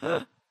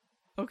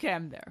 Okay,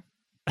 I'm there.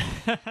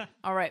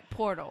 All right,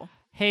 portal.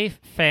 Hey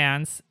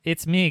fans,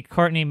 it's me,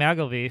 Courtney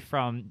Magleby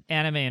from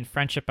Anime and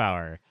Friendship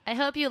Hour. I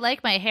hope you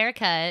like my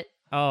haircut.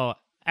 Oh,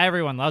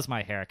 everyone loves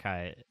my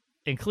haircut,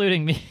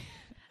 including me.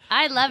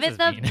 I love This it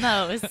the is mean.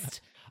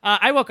 most.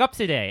 I woke up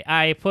today.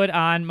 I put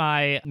on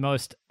my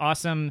most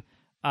awesome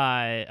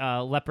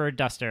leopard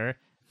duster,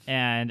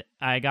 and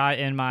I got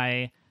in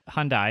my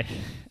Hyundai,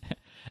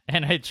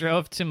 and I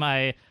drove to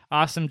my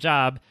awesome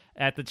job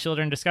at the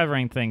Children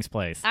Discovering Things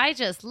place. I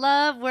just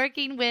love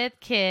working with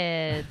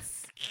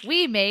kids.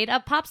 We made a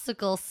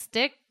popsicle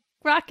stick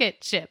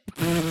rocket ship.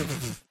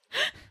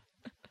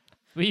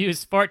 We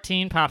used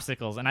 14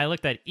 popsicles, and I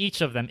looked at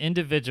each of them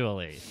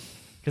individually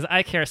because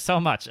I care so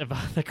much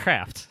about the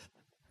craft.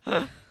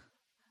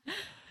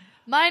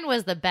 Mine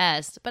was the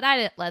best, but I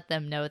didn't let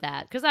them know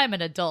that because I'm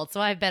an adult, so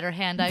I have better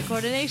hand-eye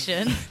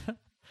coordination.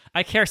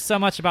 I care so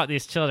much about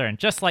these children,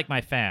 just like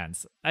my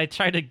fans. I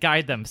try to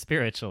guide them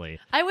spiritually.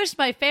 I wish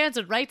my fans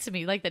would write to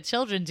me like the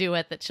children do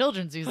at the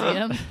Children's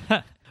Museum.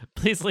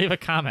 Please leave a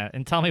comment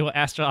and tell me what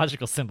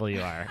astrological symbol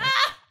you are.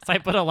 So I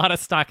put a lot of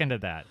stock into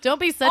that. Don't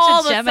be such All a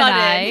of a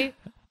Gemini.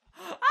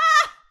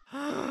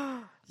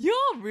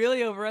 Y'all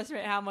really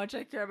overestimate how much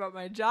I care about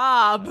my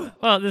job.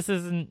 Well, this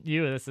isn't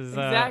you. This is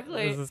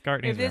Exactly. This is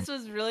Courtney's If this room.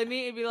 was really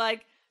me, it'd be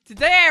like,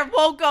 today I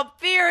woke up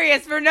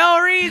furious for no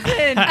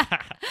reason.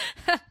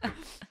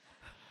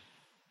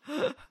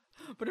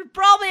 But it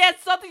probably had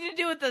something to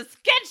do with the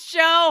sketch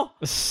show.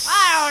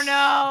 I don't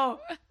know.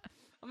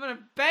 I'm gonna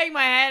bang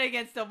my head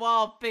against the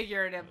wall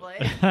figuratively.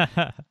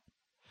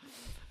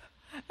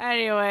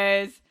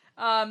 Anyways,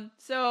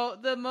 so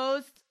the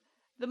most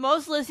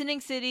listening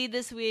city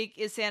this week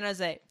is San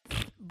Jose.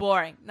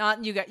 Boring.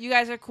 Not you guys. You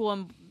guys are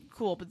cool,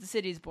 but the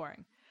city's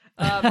boring.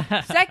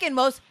 Second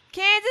most,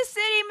 Kansas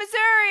City,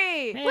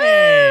 Missouri.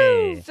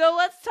 Hey. Woo! So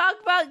let's talk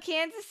about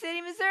Kansas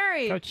City,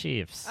 Missouri. Go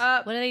Chiefs.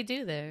 What do they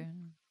do there?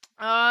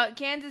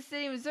 Kansas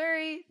City,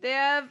 Missouri. They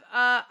have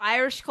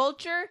Irish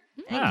culture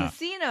and Ah.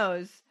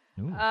 casinos.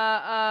 Ooh.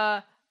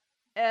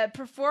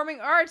 Performing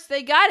arts.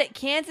 They got it.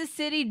 Kansas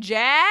City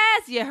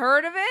Jazz. You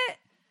heard of it?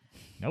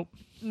 Nope.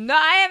 No,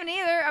 I haven't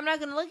either. I'm not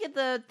going to look at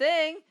the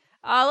thing.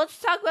 Let's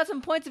talk about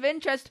some points of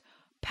interest.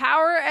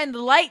 Power and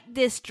Light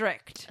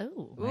District.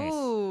 Oh, Nice.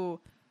 Ooh.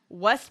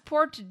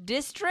 Westport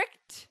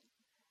District.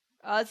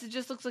 This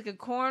just looks like a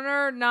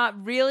corner.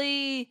 Not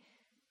really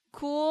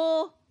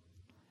cool.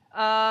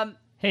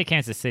 Hey,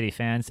 Kansas City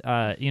fans.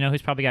 You know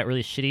who's probably got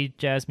really shitty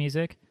jazz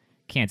music?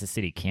 Kansas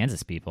City,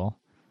 Kansas people.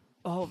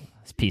 Oh.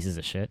 Those pieces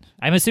of shit.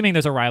 I'm assuming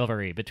there's a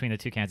rivalry between the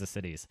two Kansas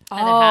cities. and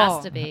it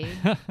has to be.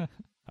 I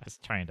was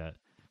trying to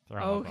throw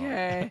them a bone.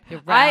 Okay.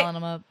 You're riling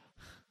them up.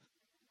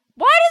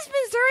 Why does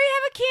Missouri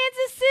have a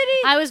Kansas City?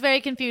 I was very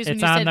confused when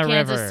It's you on said the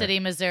Kansas river. City,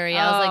 Missouri.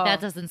 I was like, Oh.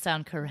 that doesn't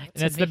sound correct. And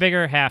to it's me. the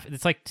bigger half.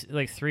 It's like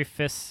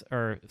 3/5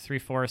 or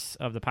 3/4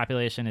 of the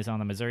population is on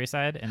the Missouri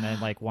side, and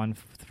then like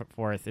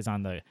 1/4 is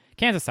on the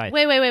Kansas side.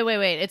 Wait.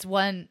 It's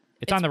one.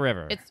 It's on the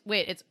river.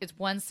 It's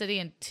one city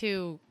and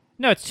two.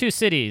 No, it's two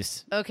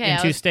cities Okay, in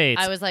I two was-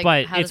 states. I was like,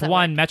 but how does it's that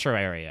one work? metro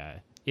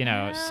area. You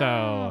know,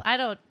 so I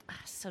don't.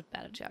 So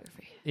bad at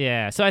geography.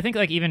 yeah. So I think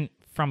like even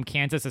from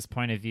Kansas's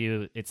point of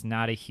view, it's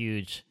not a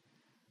huge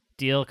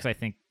deal because I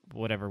think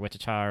whatever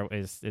Wichita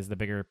is the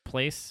bigger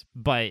place.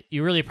 But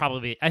you really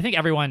probably I think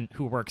everyone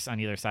who works on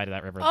either side of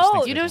that river. just Oh,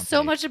 thinks you there's know one so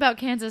city. much about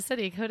Kansas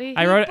City, Cody.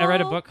 I read a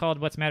people. book called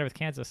 "What's the Matter with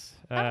Kansas,"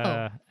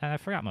 and I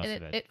forgot most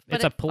of it. But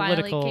It's a it finally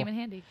political. came in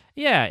handy.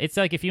 Yeah, it's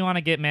like if you want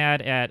to get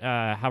mad at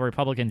how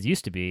Republicans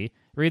used to be,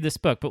 read this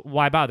book. But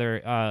why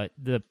bother?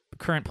 The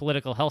current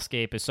political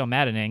hellscape is so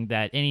maddening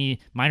that any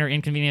minor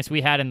inconvenience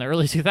we had in the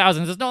early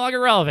 2000s is no longer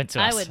relevant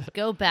to I us. would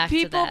go back to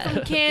People that. from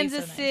It'd be so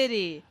Kansas nice.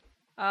 City.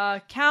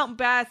 Count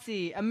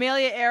Basie,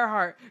 Amelia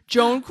Earhart,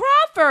 Joan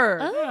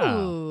Crawford,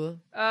 Oh.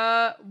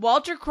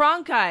 Walter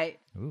Cronkite,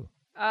 Ooh,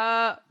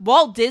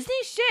 Walt Disney.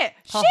 Shit.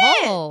 Ho,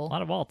 Shit. a ho.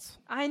 lot of waltz.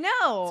 I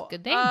know. It's a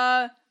good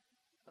name.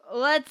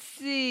 Let's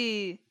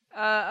see.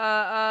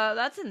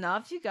 That's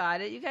enough. You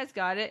got it. You guys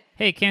got it.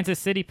 Hey, Kansas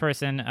City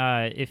person,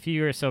 if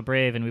you are so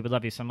brave and we would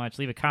love you so much,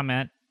 leave a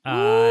comment.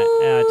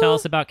 Ooh. Tell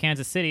us about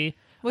Kansas City.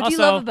 What do you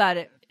Also, love about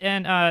it?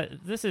 And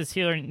this is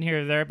here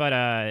or there,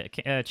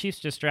 but Chiefs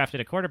just drafted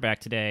a quarterback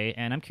today,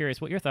 and I'm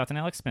curious what your thoughts on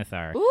Alex Smith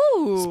are.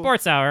 Ooh.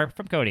 Sports Hour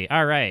from Cody.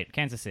 All right,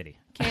 Kansas City.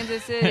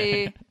 Kansas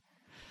City.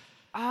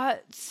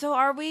 So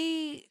are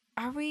we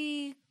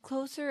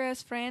closer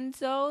as friends,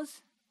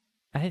 those?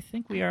 I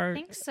think we I are.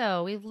 think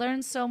so. We've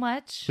learned so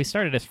much. We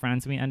started as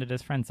friends, and we ended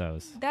as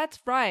friendzos. That's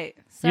right.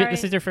 Sorry.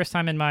 This is your first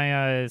time in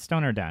my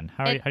stoner den.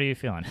 How are you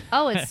feeling?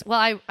 Oh, it's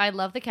well. I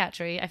love the cat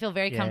tree. I feel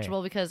very Yay.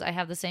 comfortable because I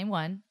have the same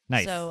one.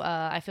 Nice. So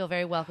I feel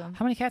very welcome.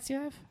 How many cats do you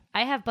have?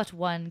 I have but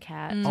one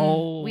cat.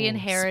 Oh, We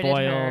inherited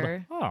spoiled.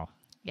 her. Oh,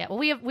 Yeah. Well,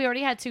 we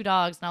already had two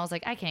dogs, and I was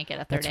like, I can't get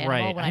a third that's animal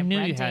right. when I I'm knew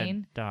renting. you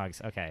had dogs.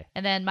 Okay.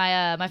 And then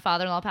my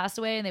father-in-law passed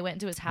away, and they went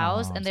into his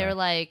house, I'm and they were sorry.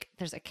 like,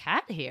 "There's a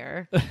cat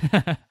here."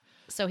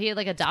 So he had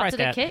like adopted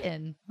cat. a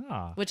kitten,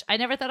 Oh. which I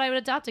never thought I would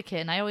adopt a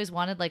kitten. I always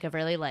wanted like a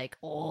really like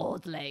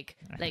old like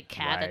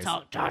cat that Wise.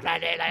 talked like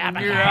this, like I'm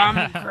a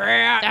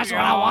cat. That's what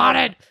I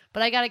wanted.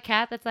 But I got a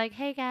cat that's like,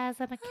 "Hey guys,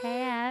 I'm a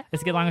cat."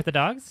 Does it get along with the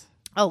dogs?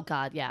 Oh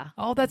God, yeah.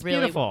 Oh, that's Really,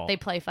 beautiful. They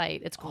play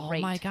fight. It's great.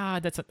 Oh my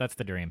God, that's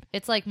the dream.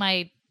 It's like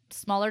my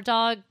smaller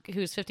dog,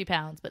 who's 50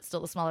 pounds, but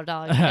still a smaller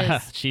dog,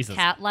 is Jesus.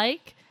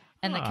 cat-like,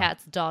 and the Huh.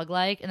 cat's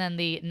dog-like, and then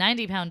the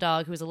 90-pound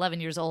dog, who's 11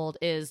 years old,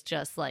 is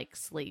just like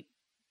Sleep.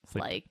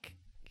 like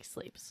he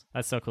sleeps.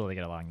 That's so cool to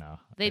get along though.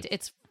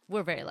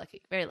 We're very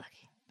lucky, very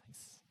lucky.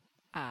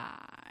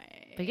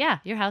 I But yeah,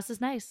 your house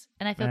is nice,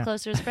 and I feel Yeah.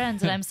 closer as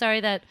friends. And I'm sorry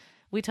that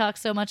we talked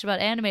so much about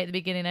anime at the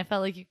beginning. I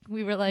felt like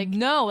we were like,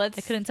 no, let's.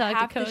 I couldn't talk to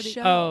half the Cody.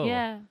 show. Oh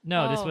Yeah.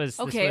 No, this Oh, was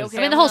okay, This was, okay.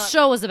 I mean, the whole I'm not-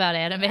 show was about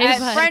anime.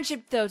 but-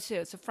 Friendship though too.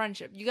 It's a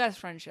friendship. You guys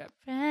friendship.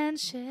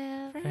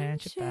 Friendship,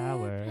 Friendship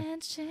hour.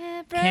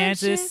 friendship,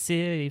 Kansas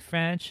City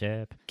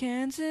friendship,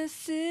 Kansas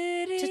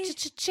City.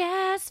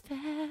 Jazz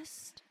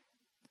Fest.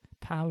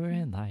 power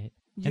and light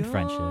and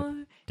friendship.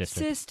 Your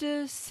District.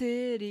 sister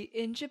city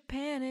in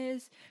Japan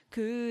is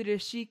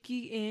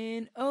Kurashiki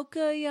in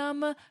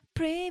Okayama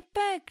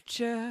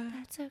Prefecture.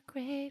 That's a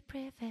great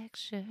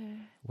prefecture.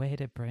 Way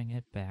to bring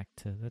it back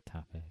to the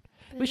topic.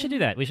 We should do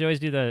that. We should always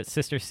do the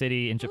sister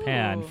city in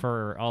Japan Ooh.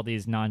 for all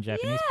these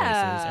non-Japanese places,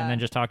 Yeah. and then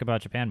just talk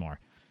about Japan more.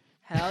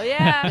 Hell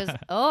yeah. 'Cause-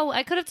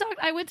 I could have talked.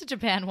 I went to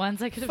Japan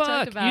once. I could have Fuck,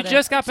 talked about you it.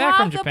 just got back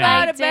from Talk Japan.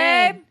 about I it,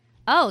 babe. did.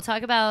 Oh,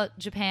 talk about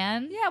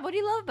Japan. Yeah, what do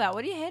you love about it?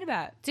 What do you hate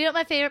about it? Do you know what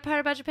my favorite part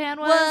about Japan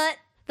was? What?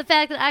 The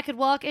fact that I could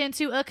walk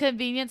into a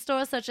convenience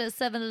store such as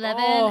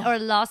 7-Eleven Oh. or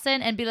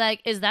Lawson and be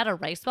like, is that a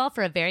rice ball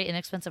for a very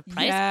inexpensive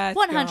price? Yes,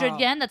 100 girl.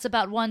 yen, that's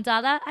about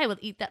 $1. I will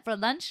eat that for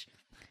lunch.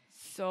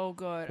 So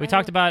good. We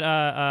talked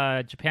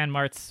about Japan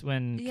Marts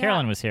when Yeah.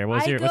 Carolyn was here.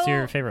 What's I your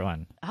go- favorite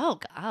one? Oh,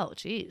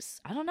 jeez.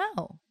 I don't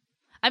know.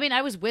 I mean,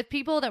 I was with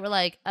people that were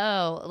like,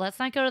 "Oh, let's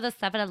not go to the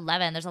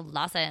 7-Eleven. There's a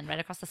Lawson right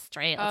across the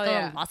street. Let's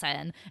go to Lawson."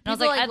 And I was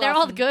People like, like "They're all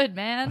Lawson. good,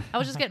 man." I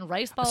was just getting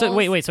rice balls. So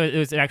wait, so it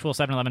was an actual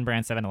 7-Eleven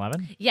brand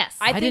 7-Eleven? Yes,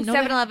 I think didn't know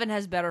that. 7-Eleven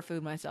has better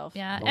food myself.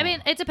 yeah. Oh. I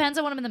mean, it depends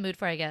on what I'm in the mood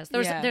for, I guess.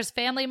 There's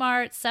Family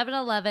Mart,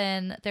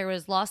 7-Eleven. There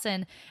was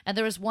Lawson, and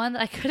there was one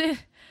that I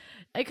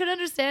couldn't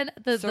understand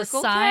the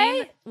Circle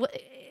sign. K?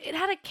 It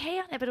had a K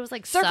on it, but it was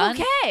like Circle sun.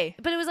 K.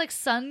 But it was like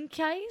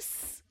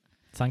Sunkist.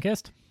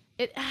 Sunkist?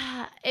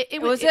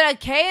 Was it a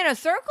K in a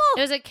circle?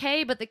 It was a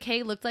K, but the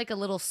K looked like a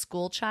little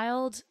school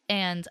child,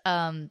 and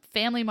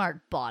Family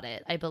Mart bought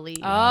it, I believe.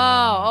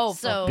 Oh,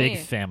 So- Big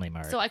Family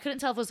Mart. So I couldn't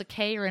tell if it was a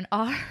K or an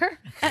R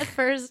at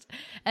first.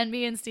 And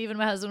me and Steve and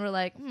my husband were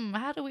like,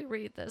 how do we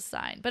read this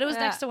sign? But it was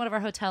next to one of our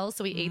hotels,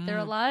 so we ate there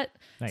a lot.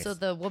 Nice. So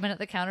the woman at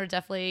the counter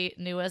definitely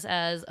knew us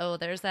as, oh,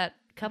 there's that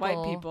couple.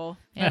 White people.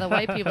 Yeah, the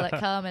white people that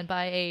come and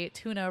buy a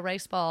tuna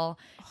rice ball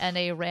and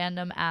a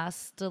random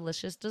ass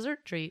delicious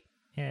dessert treat.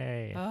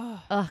 Yay.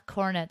 Ugh,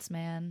 cornets,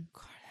 man.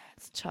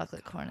 Cornets.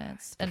 Chocolate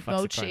cornets. And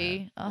fuck's a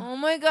mochi. Oh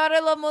my god,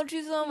 I love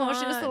mochi so much.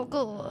 Mochi is so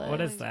good.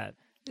 What is that?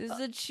 This is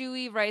a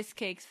chewy rice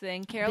cakes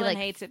thing. Carolyn like-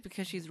 hates it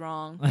because she's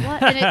wrong.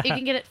 What? And you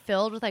can get it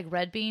filled with like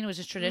red bean, which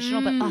is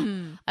traditional.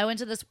 But I went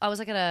to this. I was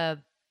like at a.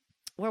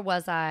 Where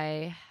was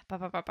I?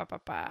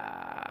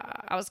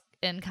 I was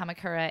in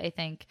Kamakura, I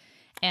think,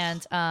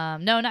 and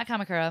no, not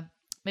Kamakura,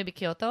 maybe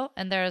Kyoto.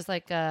 And there was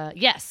like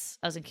yes,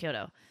 I was in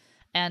Kyoto,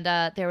 and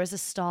there was a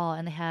stall,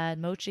 and they had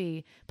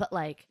mochi, but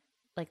like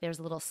there was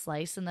a little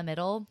slice in the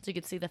middle, so you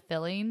could see the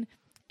filling.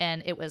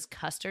 And it was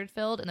custard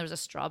filled, and there was a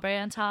strawberry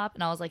on top.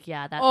 And I was like,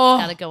 yeah, that's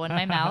gotta go in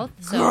my mouth.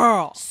 So,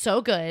 Girl.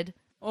 so good.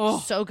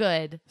 So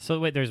good. So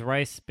wait, there's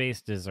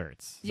rice-based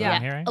desserts. Is that what Yeah.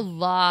 I'm hearing? A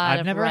lot I've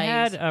of never rice.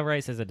 had a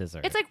rice as a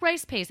dessert. It's like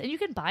rice paste, and you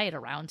can buy it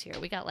around here.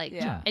 We got like,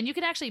 Yeah. and you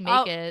can actually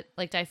make it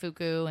like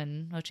daifuku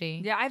and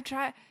mochi. Yeah, I've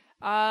tried.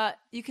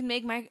 You can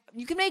make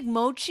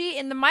mochi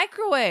in the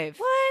microwave.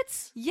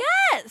 What?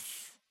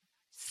 Yes.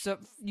 So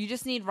you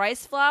just need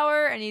rice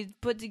flour, and you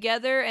put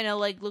together, and it'll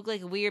like look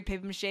like a weird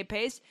paper mache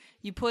paste.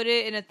 You put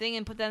it in a thing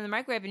and put that in the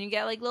microwave, and you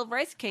get like little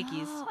rice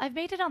cakeys. Oh, I've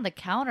made it on the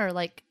counter.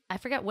 Like I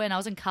forget when I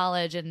was in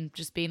college and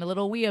just being a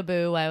little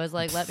weeaboo, I was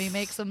like, let me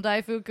make some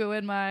daifuku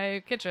in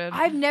my kitchen.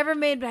 I've never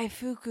made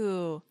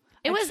daifuku.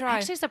 It I was tried.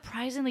 actually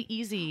surprisingly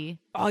easy.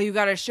 Oh, you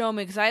gotta show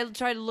me because I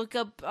tried to look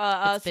up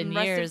It's some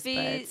been years,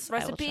 recipes,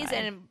 but I will try.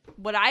 and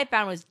what I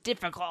found was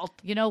difficult.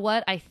 You know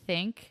what? I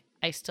think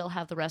I still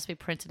have the recipe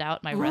printed out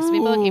in my recipe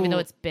book, even though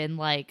it's been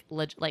like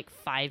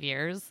 5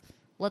 years.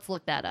 Let's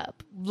look that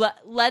up.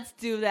 Let's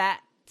do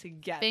that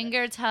together.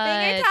 Finger touch.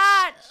 Finger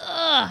touch.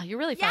 Ugh, you're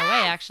really far away,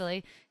 Yes.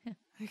 actually.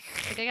 I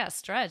think I gotta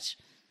stretch.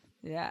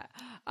 Yeah.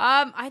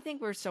 I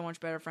think we're so much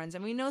better friends,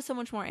 and we know so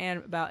much more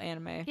about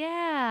anime.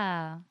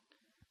 Yeah.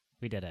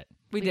 we did it.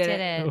 We did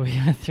it. We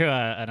went through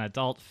an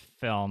adult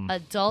film.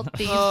 Adult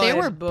themes. Oh, there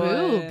were boy.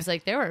 boobs.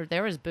 Like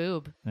there was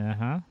boob.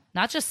 Uh-huh.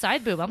 Not just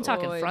side boob. I'm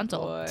talking Oy,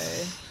 frontal. boy.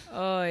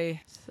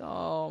 Oy.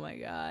 Oh my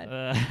god.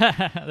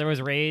 There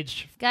was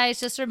rage. Guys,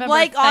 just remember,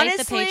 Like, fight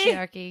honestly- the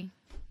patriarchy.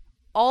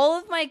 All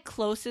of my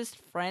closest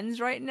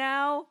friends right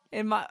now,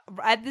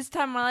 at this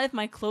time in my life,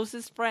 my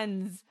closest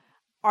friends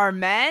are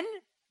men,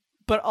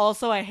 but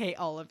also I hate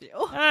all of you.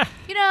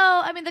 You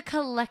know, I mean, the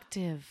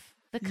collective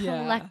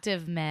Yeah.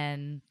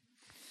 men.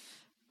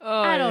 Oy.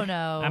 I don't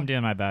know. I'm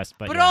doing my best,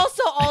 but But yeah.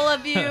 also, all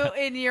of you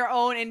in your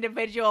own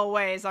individual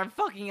ways are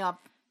fucking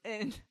up.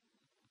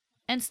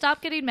 And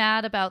stop getting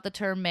mad about the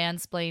term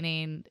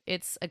mansplaining.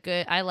 It's a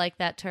good. I like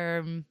that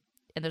term.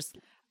 And there's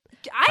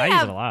I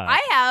use it a lot.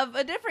 I have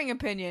a differing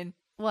opinion.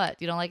 what?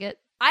 You don't like it?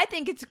 I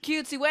think it's a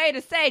cutesy way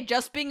to say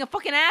just being a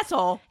fucking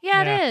asshole.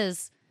 Yeah, Yeah. it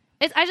is.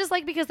 I just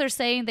like because they're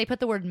saying they put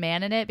the word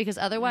man in it because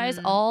otherwise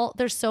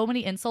there's so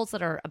many insults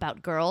that are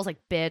about girls like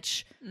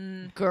bitch,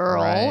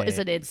 girl Right. is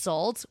an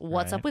insult.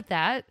 What's Right. up with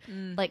that?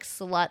 Like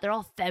slut, they're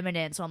all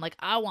feminine. So I'm like,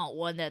 I want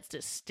one that's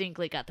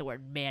distinctly got the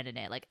word man in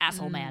it, like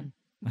asshole man,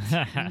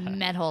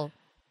 manhole,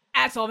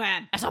 Asshole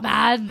man. asshole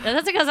man.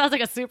 That's like sounds like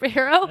a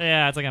superhero.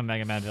 Yeah, it's like a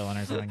Mega Man villain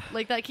or something.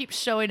 Like that keeps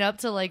showing up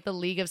to like the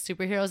League of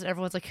Superheroes, and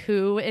everyone's like,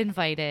 "Who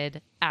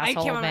invited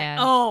asshole I came man?"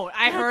 on my own.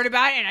 I heard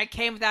about it and I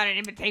came without an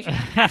invitation.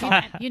 Asshole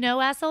man. You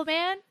know, asshole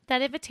man,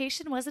 that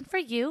invitation wasn't for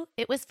you.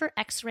 It was for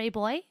X-Ray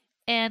Boy,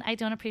 and I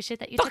don't appreciate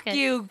that you Fuck took it.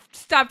 you.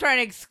 Stop trying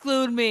to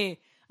exclude me.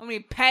 I'm gonna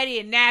be petty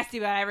and nasty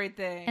about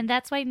everything. And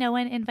that's why no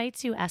one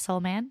invites you,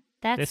 asshole man.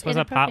 That's This was a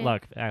inappropriate.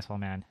 potluck, asshole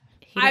man.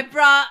 I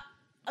brought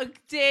a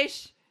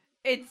dish.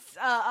 It's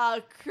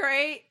a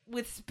crate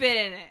with spit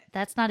in it.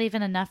 That's not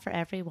even enough for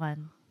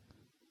everyone.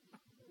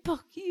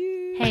 Fuck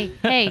you.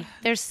 Hey,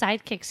 there's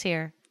sidekicks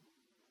here.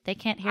 They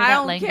can't hear I that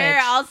don't language. care.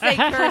 I'll say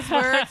curse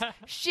words.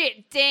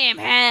 Shit, damn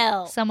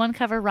hell. Someone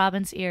cover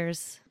Robin's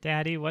ears.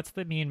 Daddy, what's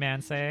the mean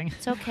man saying?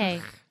 It's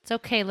okay. It's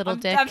okay, little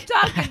dick. I'm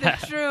talking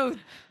the truth.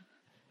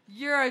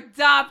 You're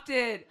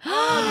adopted. All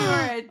of you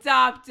are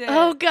adopted.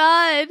 Oh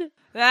God!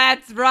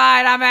 That's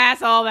right. I'm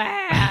asshole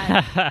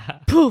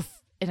man. Poof!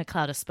 In a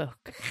cloud of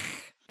smoke.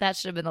 That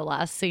should have been the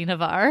last scene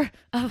of our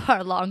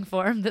long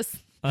form this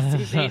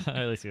evening.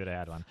 At least we would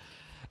have had one.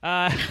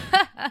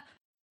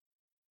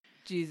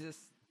 Jesus.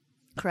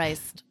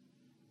 Christ.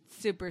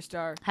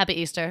 Superstar. Happy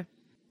Easter.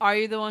 Are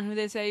you the one who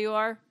they say you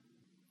are?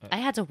 I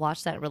had to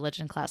watch that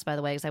religion class, by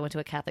the way, because I went to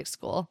a Catholic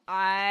school.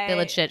 They They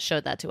legit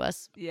showed that to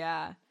us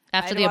Yeah.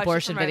 after I the watched it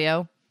abortion for my-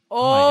 video.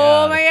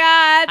 Oh God. my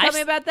God. Tell I've me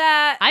s- about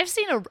that.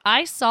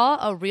 I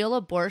saw a real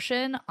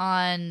abortion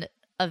on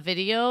a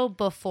video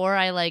before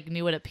I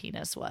knew what a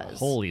penis was.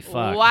 Holy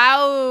fuck.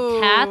 Wow.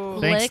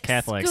 Catholic Thanks,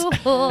 Catholics.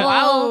 school.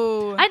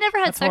 Wow. I never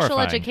had That's sexual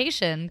horrifying.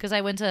 education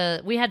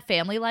because we had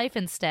family life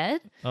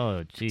instead.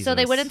 Oh, Jesus. So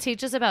they wouldn't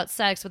teach us about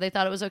sex, but they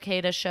thought it was okay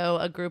to show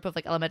a group of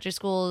elementary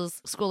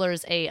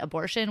schoolers a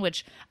abortion,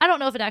 which I don't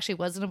know if it actually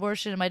was an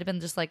abortion. It might have been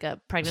just a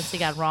pregnancy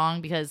gone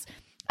wrong, because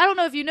I don't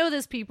know if you know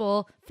this,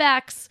 people.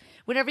 Facts.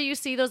 Whenever you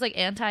see those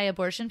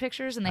anti-abortion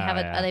pictures and they have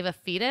yeah. they have a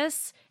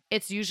fetus,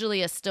 it's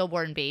usually a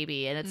stillborn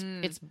baby, and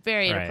it's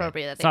very Right.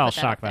 inappropriate that It's they all put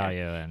that shock up there.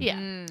 value. And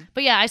Yeah.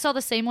 But yeah, I saw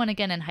the same one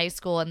again in high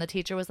school, and the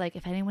teacher was like,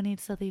 if anyone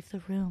needs to leave the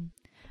room,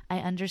 I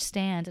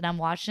understand. And I'm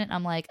watching it, and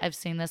I'm like, I've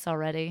seen this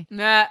already.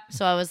 Nah.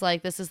 So I was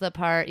like, this is the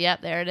part.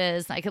 Yep, there it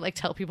is. And I could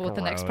tell people what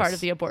the next part Gross. of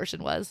the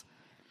abortion was.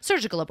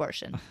 Surgical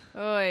abortion.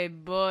 Oy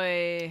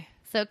boy.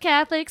 So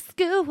Catholic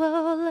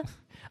school.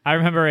 I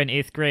remember in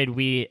 8th grade,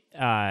 we,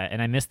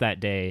 and I missed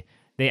that day,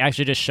 they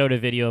actually just showed a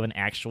video of an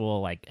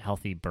actual,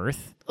 healthy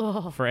birth.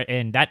 Oh,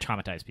 And that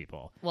traumatized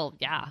people. well,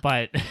 yeah.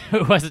 But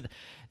it wasn't,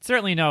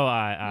 certainly no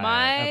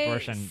My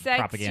abortion sexual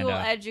propaganda.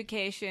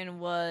 education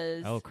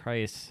was Oh,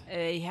 Christ.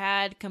 they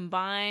had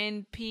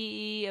combined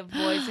PE of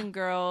boys and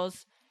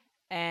girls,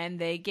 and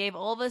they gave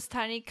all of us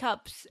tiny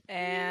cups,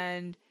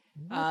 and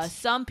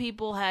some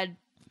people had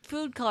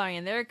food coloring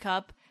in their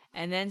cup,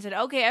 and then said,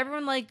 okay,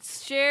 everyone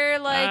share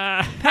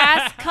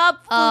pass cup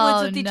fluids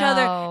Oh, with each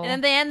other, no. and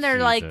then they end there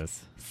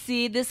Jesus.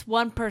 see, this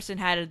one person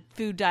had a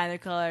food dye in their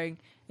coloring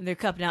in their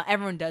cup, now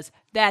everyone does.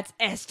 That's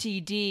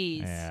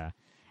STDs. Yeah.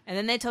 And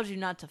then they told you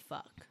not to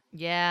fuck.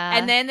 Yeah.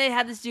 And then they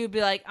had this dude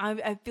be like,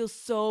 I feel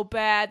so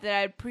bad that I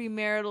had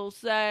premarital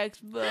sex,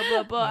 blah,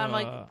 blah, blah. I'm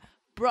like,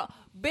 bro,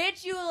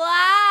 bitch, you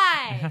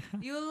lie.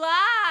 You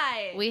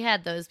lie. we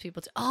had those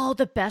people too. Oh,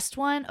 the best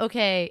one?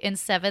 Okay, in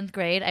 7th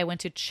grade, I went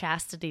to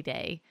Chastity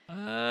Day.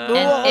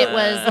 And it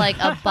was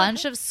a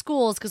bunch of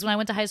schools, because when I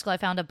went to high school, I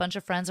found a bunch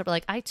of friends that were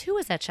like, I too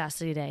was at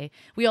Chastity Day.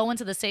 We all went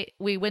to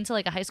we went to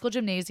a high school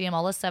gymnasium,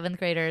 all the 7th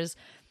graders.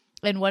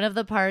 In one of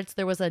the parts,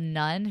 there was a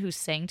nun who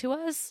sang to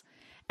us.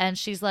 And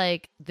she's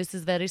like, this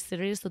is very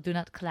serious, so do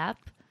not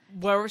clap.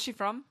 Where was she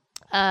from?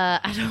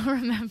 I don't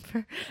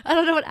remember. I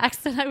don't know what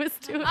accent I was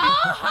doing.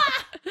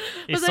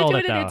 You Was I sold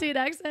doing it, an though. Indian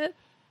accent?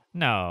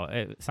 No,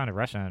 it sounded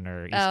Russian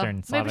or Oh, Eastern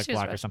maybe Slavic she was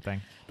bloc or Russian.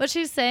 something. But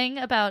she sang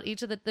about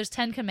each of there's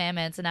 10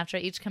 commandments, and after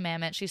each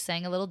commandment, she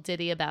sang a little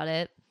ditty about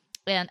it.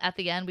 And at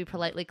the end, we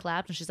politely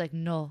clapped, and she's like,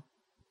 no,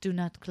 do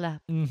not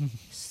clap.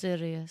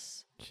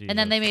 Serious. And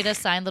then they made us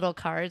sign little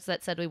cards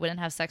that said we wouldn't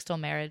have sex till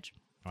marriage.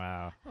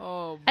 Wow.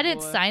 Oh, boy. I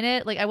didn't sign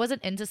it. I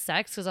wasn't into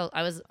sex because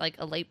I was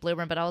a late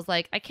bloomer, but I was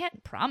like, I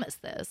can't promise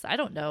this. I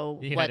don't know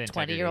You what had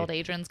 20-year-old integrity.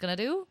 Adrian's going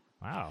to do.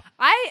 Wow.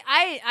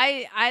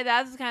 I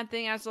that's the kind of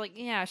thing I was like,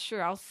 yeah,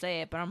 sure, I'll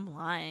say it, but I'm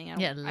lying. I don't,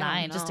 Yeah, I don't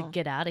lying just to know.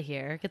 get out of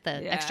here. Get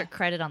the Yeah. extra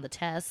credit on the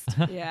test.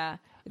 Yeah.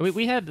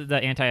 We had the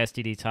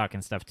anti-STD talk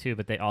and stuff too,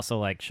 but they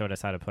also showed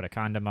us how to put a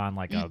condom on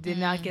You a did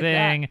not get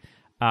thing.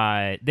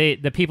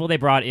 The people they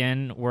brought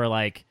in were a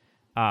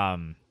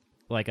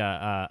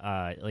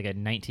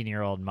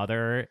 19-year-old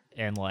mother,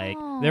 and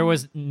there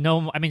was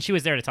no. I mean, she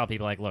was there to tell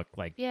people look,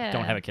 Yeah.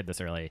 don't have a kid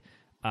this early.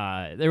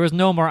 There was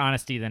no more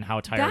honesty than how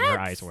tired her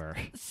That's- eyes were.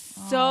 that.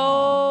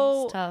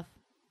 So It's tough.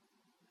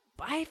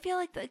 I feel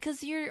like that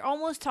because you're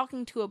almost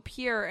talking to a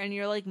peer, and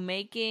you're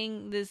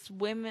making this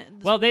women.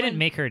 Well, they didn't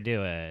make her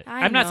do it.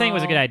 I I'm not saying it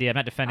was a good know. idea. I'm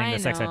not defending I the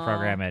sex ed know.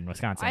 program in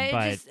Wisconsin, I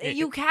but just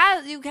you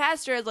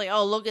cast her as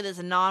oh, look at this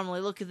anomaly,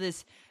 look at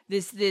this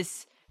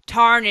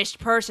tarnished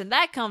person.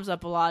 That comes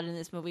up a lot in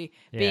this movie,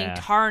 being Yeah.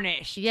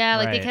 tarnished. Yeah,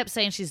 they Right. kept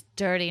saying she's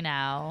dirty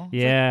now.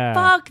 yeah.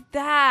 Fuck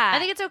that. I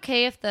think it's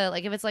okay if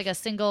if it's a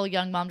single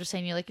young mom just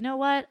saying you know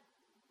what,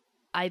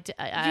 I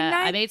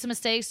made some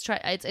mistakes.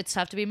 It's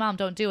tough to be mom.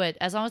 Don't do it.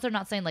 As long as they're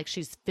not saying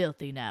she's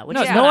filthy now. Which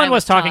No, is no what one I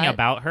was talking taught.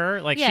 about her.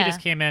 She Yeah. just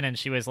came in and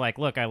she was like,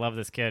 "Look, I love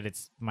this kid.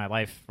 It's my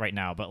life right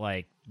now, but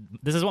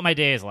this is what my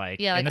day is like.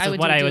 Yeah, and this I is would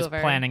what do a I was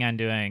do-over. planning on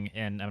doing,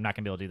 and I'm not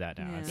gonna be able to do that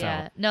now." Yeah. And so,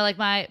 Yeah. No,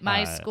 my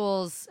uh,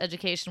 school's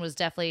education was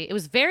definitely it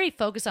was very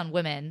focused on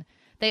women.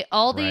 They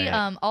all the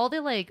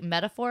Right.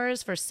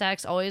 metaphors for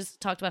sex always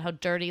talked about how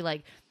dirty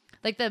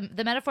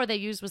the metaphor they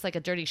used was a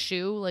dirty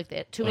shoe.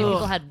 Too many Ugh.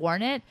 people had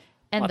worn it.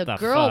 And What the the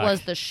girl fuck?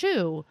 was the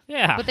shoe.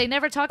 Yeah. But they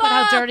never talked about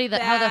how Fuck dirty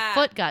how the that.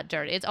 foot got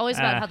dirty. It's always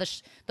about Uh. how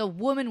the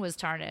woman was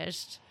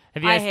tarnished.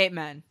 have you I guys hate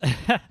men.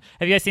 have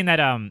you guys seen that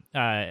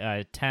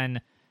 10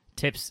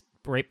 tips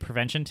rape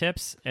prevention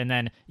tips, and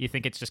then you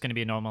think it's just going to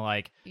be normal,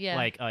 like Yeah.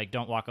 like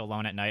don't walk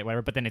alone at night,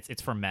 whatever. But then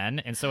it's for men,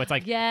 and so it's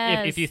like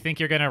Yes. if you think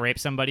you're going to rape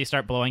somebody,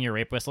 start blowing your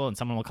rape whistle, and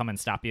someone will come and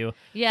stop you.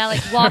 Yeah,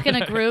 like walk in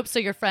a group so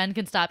your friend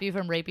can stop you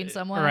from raping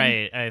someone.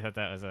 Right. I thought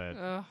that was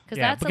a Because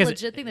Yeah, that's because- a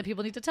legit thing that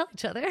people need to tell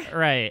each other.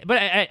 right.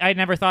 But I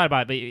never thought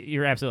about it. But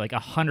you're absolutely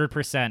like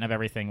 100% of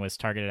everything was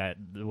targeted at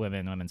the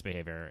women's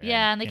behavior.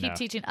 Yeah, and they you keep know,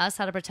 teaching us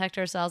how to protect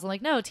ourselves. I'm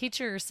like, no, teach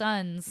your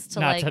sons to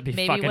not like to be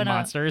maybe fucking when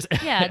monsters.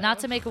 yeah, not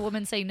to make a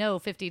woman say no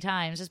 50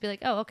 times. Just be like,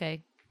 oh,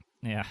 okay,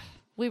 Yeah.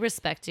 we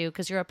respect you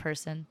because you're a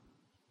person.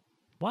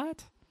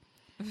 What?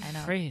 I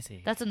know.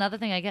 Crazy. That's another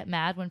thing. I get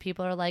mad when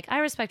people are like, I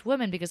respect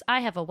women because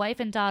I have a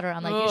wife and daughter.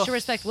 I'm like, you Ugh. should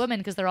respect women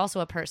because they're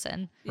also a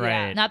person,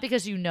 Right. not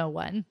because you know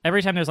one.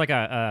 Every time there's like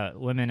a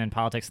women in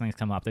politics things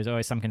come up, there's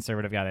always some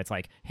conservative guy that's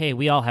like, "Hey,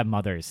 we all have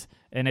mothers,"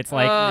 and it's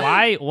like,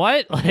 why?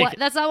 What? Like, What?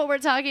 That's not what we're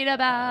talking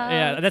about.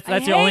 yeah, that's I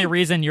the only hate-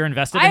 reason you're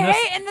invested I in this.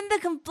 hate, and then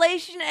the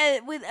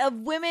conflation of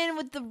women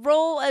with the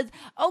role as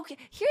okay.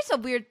 Here's a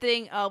weird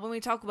thing. When we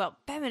talk about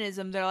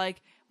feminism, they're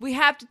like, we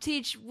have to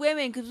teach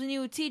women because when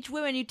you teach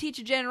women, you teach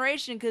a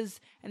generation.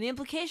 And the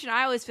implication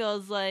I always feel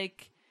is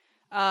like,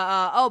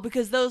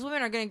 because those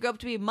women are going to grow up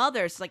to be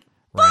mothers. Like,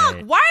 fuck,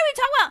 Right. why are we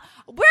talking about?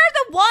 We're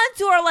the ones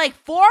who are like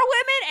for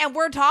women, and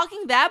we're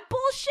talking that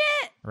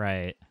bullshit.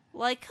 Right.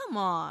 Like, come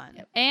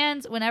on.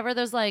 And whenever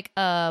there's like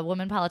a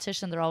woman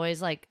politician, they're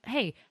always like,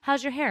 hey,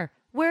 how's your hair?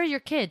 Where are your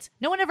kids?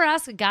 No one ever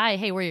asks a guy,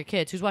 hey, where are your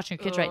kids? Who's watching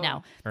your kids right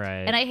now?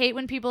 Right. And I hate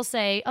when people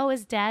say, oh,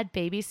 is dad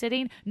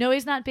babysitting? No,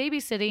 he's not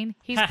babysitting.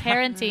 He's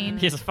parenting.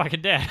 He's a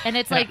fucking dad. And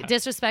it's like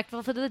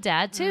disrespectful to the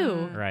dad,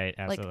 too. right.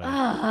 Like, Absolutely.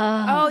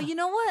 Oh, you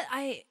know what?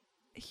 I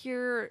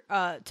hear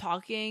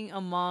talking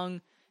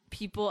among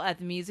people at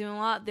the museum a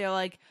lot. They're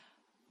like,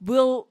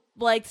 we'll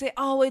like say,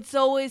 oh, it's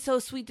always so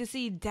sweet to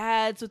see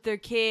dads with their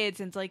kids.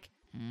 And it's like,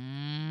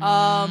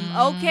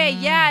 okay,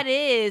 yeah, it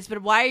is.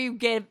 But why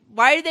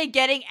are they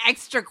getting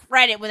extra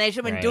credit when they should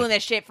have been Right. doing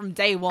this shit from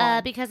day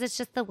one? because it's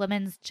just the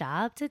woman's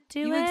job to do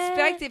you it.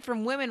 expect it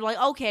from women. Like,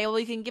 okay, well,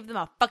 you can give them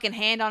a fucking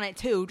hand on it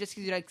too, just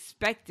because you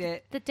expect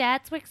it. The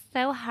dads work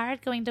so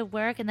hard going to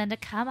work and then to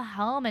come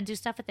home and do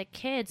stuff with the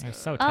kids. They're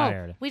so Oh,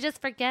 tired. we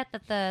just forget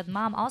that the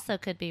mom also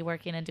could be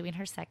working and doing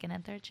her second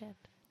and third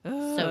shift.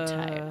 So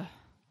tired.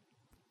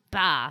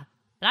 Bah.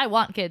 And I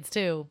want kids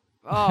too.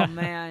 Oh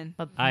man.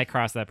 I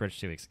crossed that bridge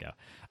 2 weeks ago.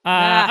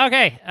 Ah.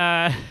 Okay.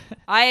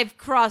 I've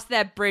crossed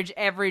that bridge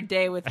every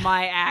day with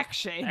my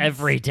actions.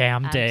 Every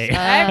damn day.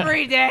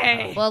 Every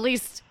day. Well, at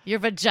least your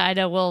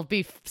vagina will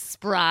be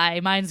spry.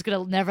 Mine's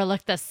going to never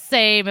look the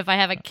same if I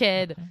have a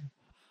kid.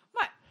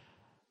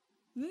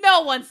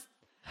 No one's.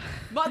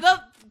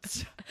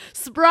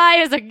 Spry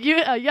as a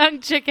young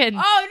chicken.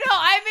 Oh no!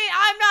 I mean,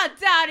 I'm not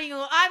doubting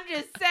you. I'm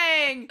just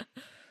saying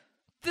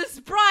the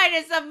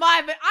spryness of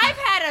my. I've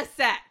had a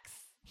sex.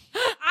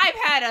 You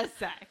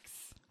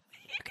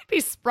could be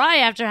spry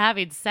after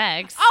having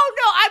sex. Oh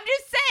no! I'm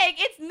just saying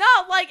it's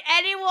not like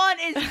anyone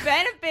is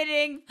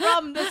benefiting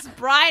from the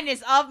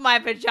spryness of my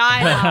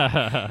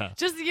vagina.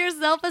 Just your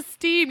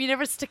self-esteem. You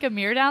never stick a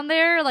mirror down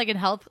there, like in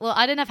health. Well,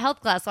 I didn't have health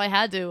class, so I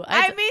had to.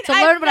 I had to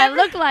I've learn what never-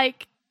 I look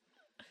like.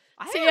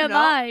 I don't know.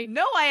 TMI.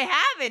 No, I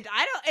haven't.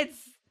 I don't. It's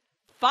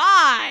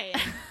fine.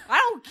 I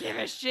don't give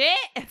a shit.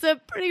 It's a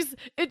pretty.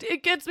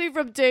 It gets me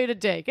from day to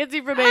day. Gets me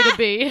from A to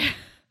B.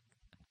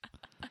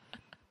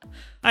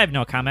 I have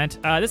no comment.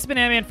 This has been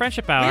Anime and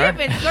Friendship Hour. We've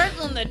been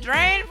circling the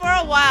drain for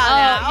a while Oh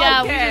now.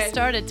 yeah, okay. we just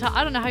started.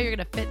 I don't know how you're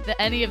gonna fit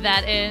any of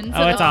that in.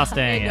 Oh, it's all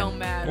staying It in. don't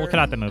matter. We'll cut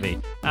out the movie.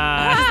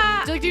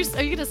 Are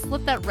you gonna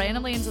slip that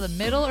randomly into the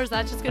middle, or is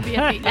that just gonna be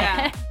at the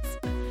Yeah.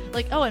 end?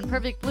 Like, oh, in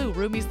Perfect Blue,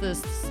 Rumi's the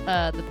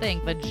thing.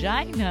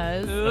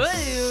 Vaginas.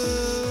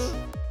 Ooh.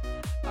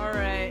 All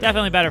right.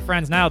 Definitely better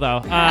friends now,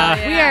 though.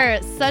 yeah. We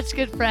are such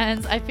good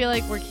friends. I feel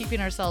like we're keeping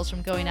ourselves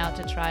from going out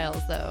to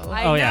trials, though.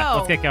 I Oh, yeah. know.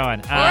 Let's get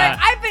going. All right.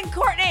 I've been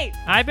Courtney.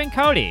 I've been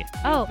Cody.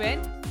 oh, Ben.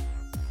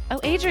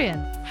 Adrian.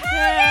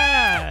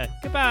 Yeah.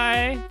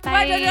 Goodbye.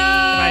 Bye, Jojo.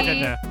 Bye,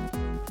 Jojo.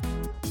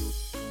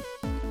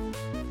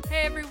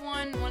 Hey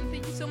everyone, want to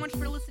thank you so much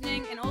for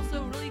listening, and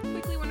also really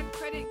quickly want to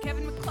credit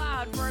Kevin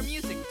MacLeod for our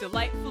music,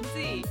 Delightful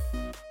Z.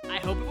 I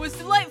hope it was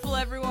delightful,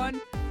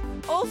 everyone.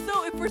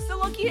 Also, if we're so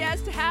lucky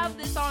as to have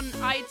this on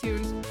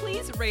iTunes,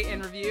 please rate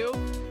and review.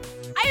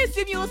 I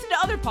assume you listen to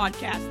other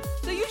podcasts,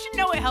 so you should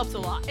know it helps a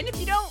lot. And if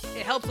you don't,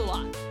 it helps a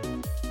lot.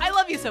 I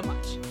love you so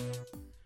much.